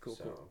 Oh, okay. Cool.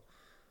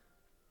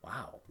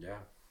 Wow. Yeah.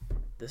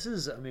 This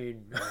is, I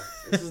mean...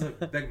 this is a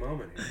big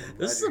moment here.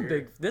 This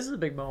is a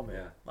big moment.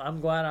 Yeah.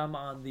 I'm glad I'm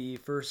on the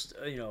first,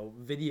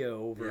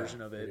 video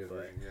version of it.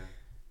 But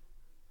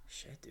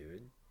shit,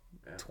 dude.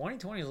 Yeah.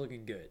 2020 is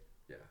looking good.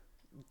 Yeah.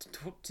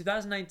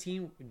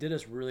 2019 did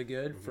us really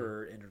good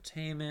for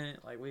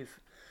entertainment. Like, we've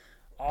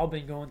all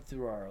been going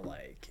through our,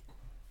 like,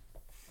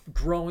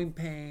 growing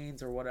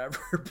pains or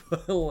whatever.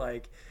 But,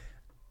 like,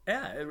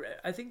 yeah,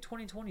 I think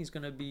 2020 is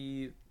going to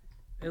be...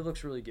 It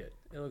looks really good.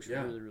 It looks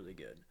really, really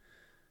good.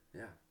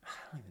 Yeah. I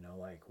don't even know,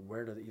 like,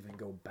 where to even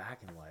go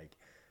back and, like...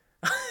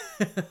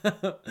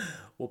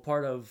 what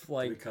part of,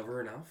 like... Did we cover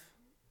enough?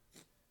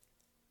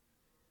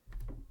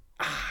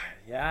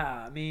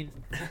 Yeah, I mean...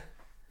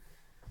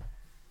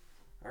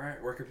 All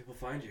right, where can people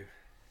find you?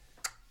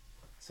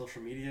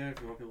 Social media, if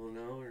you want people to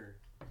know, or...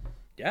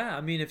 Yeah,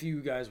 I mean, if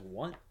you guys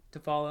want to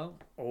follow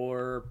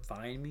or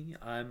find me,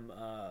 I'm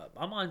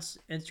on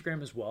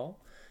Instagram as well.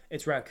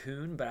 It's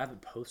Raccoon, but I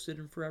haven't posted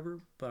in forever.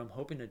 But I'm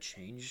hoping to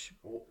change.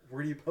 Well,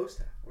 where do you post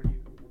at? What are you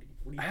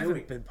doing? I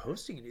haven't been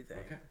posting anything.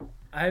 Okay.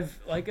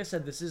 Like I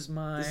said, this is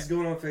This is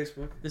going on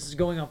Facebook. This is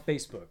going on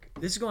Facebook.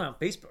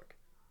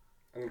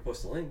 I'm gonna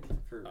post a link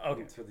for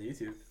the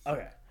YouTube.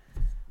 Okay.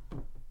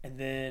 And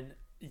then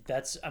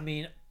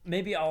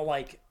maybe I'll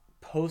like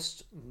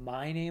post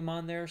my name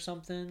on there or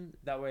something.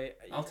 That way.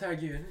 I'll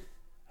tag you in it.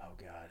 Oh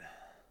God.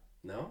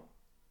 No.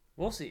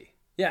 We'll see.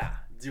 Yeah.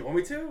 Do you want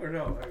me to or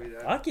no? I mean,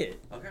 fuck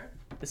it. Okay.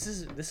 This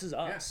is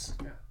us.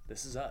 Yeah.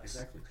 This is us.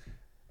 Exactly.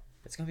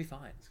 It's gonna be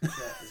fine. It's good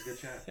chat. It's a good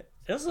chat.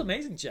 It was an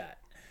amazing chat.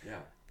 Yeah.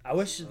 I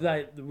wish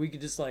that we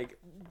could just like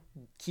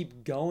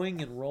keep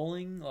going and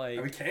rolling.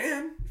 Like we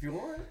can if you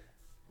want.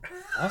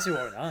 Honestly,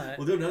 why not?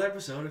 We'll do another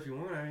episode if you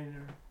want. I mean,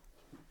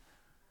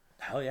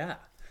 hell yeah.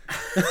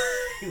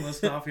 You want to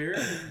stop here?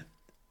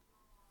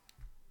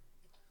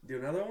 Do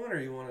another one, or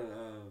you want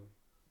to?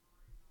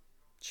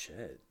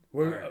 Shit.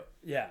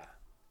 Yeah.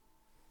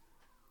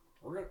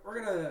 We're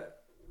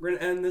gonna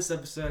end this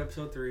episode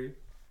 3.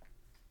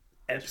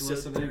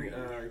 Episode 3.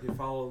 You can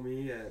follow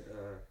me at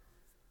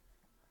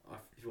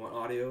if you want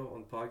audio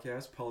on the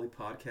podcast, Poly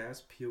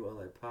Podcast,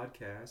 POLI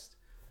Podcast,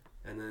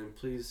 and then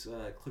please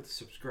click the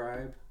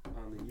subscribe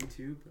on the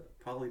YouTube,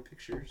 Poly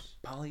Pictures.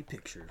 Poly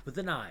Pictures with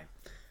an I.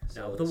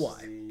 So now with a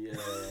Y.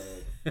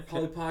 The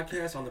Poly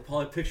Podcast on the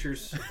Poly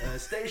Pictures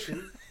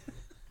station.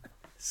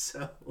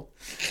 So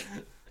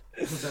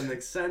if that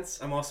makes sense.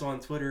 I'm also on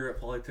Twitter at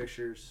Poly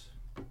Pictures.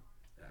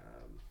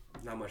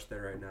 Not much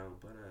there right now,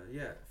 but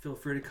yeah, feel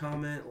free to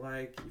comment,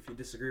 if you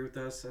disagree with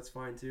us, that's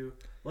fine too.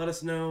 Let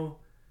us know.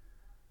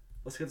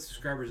 Let's get the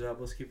subscribers up.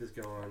 Let's keep this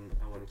going.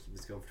 I want to keep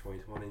this going for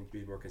 2020,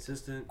 be more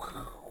consistent.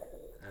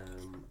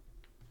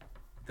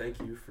 Thank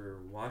you for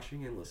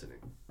watching and listening.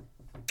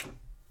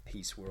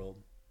 Peace, world.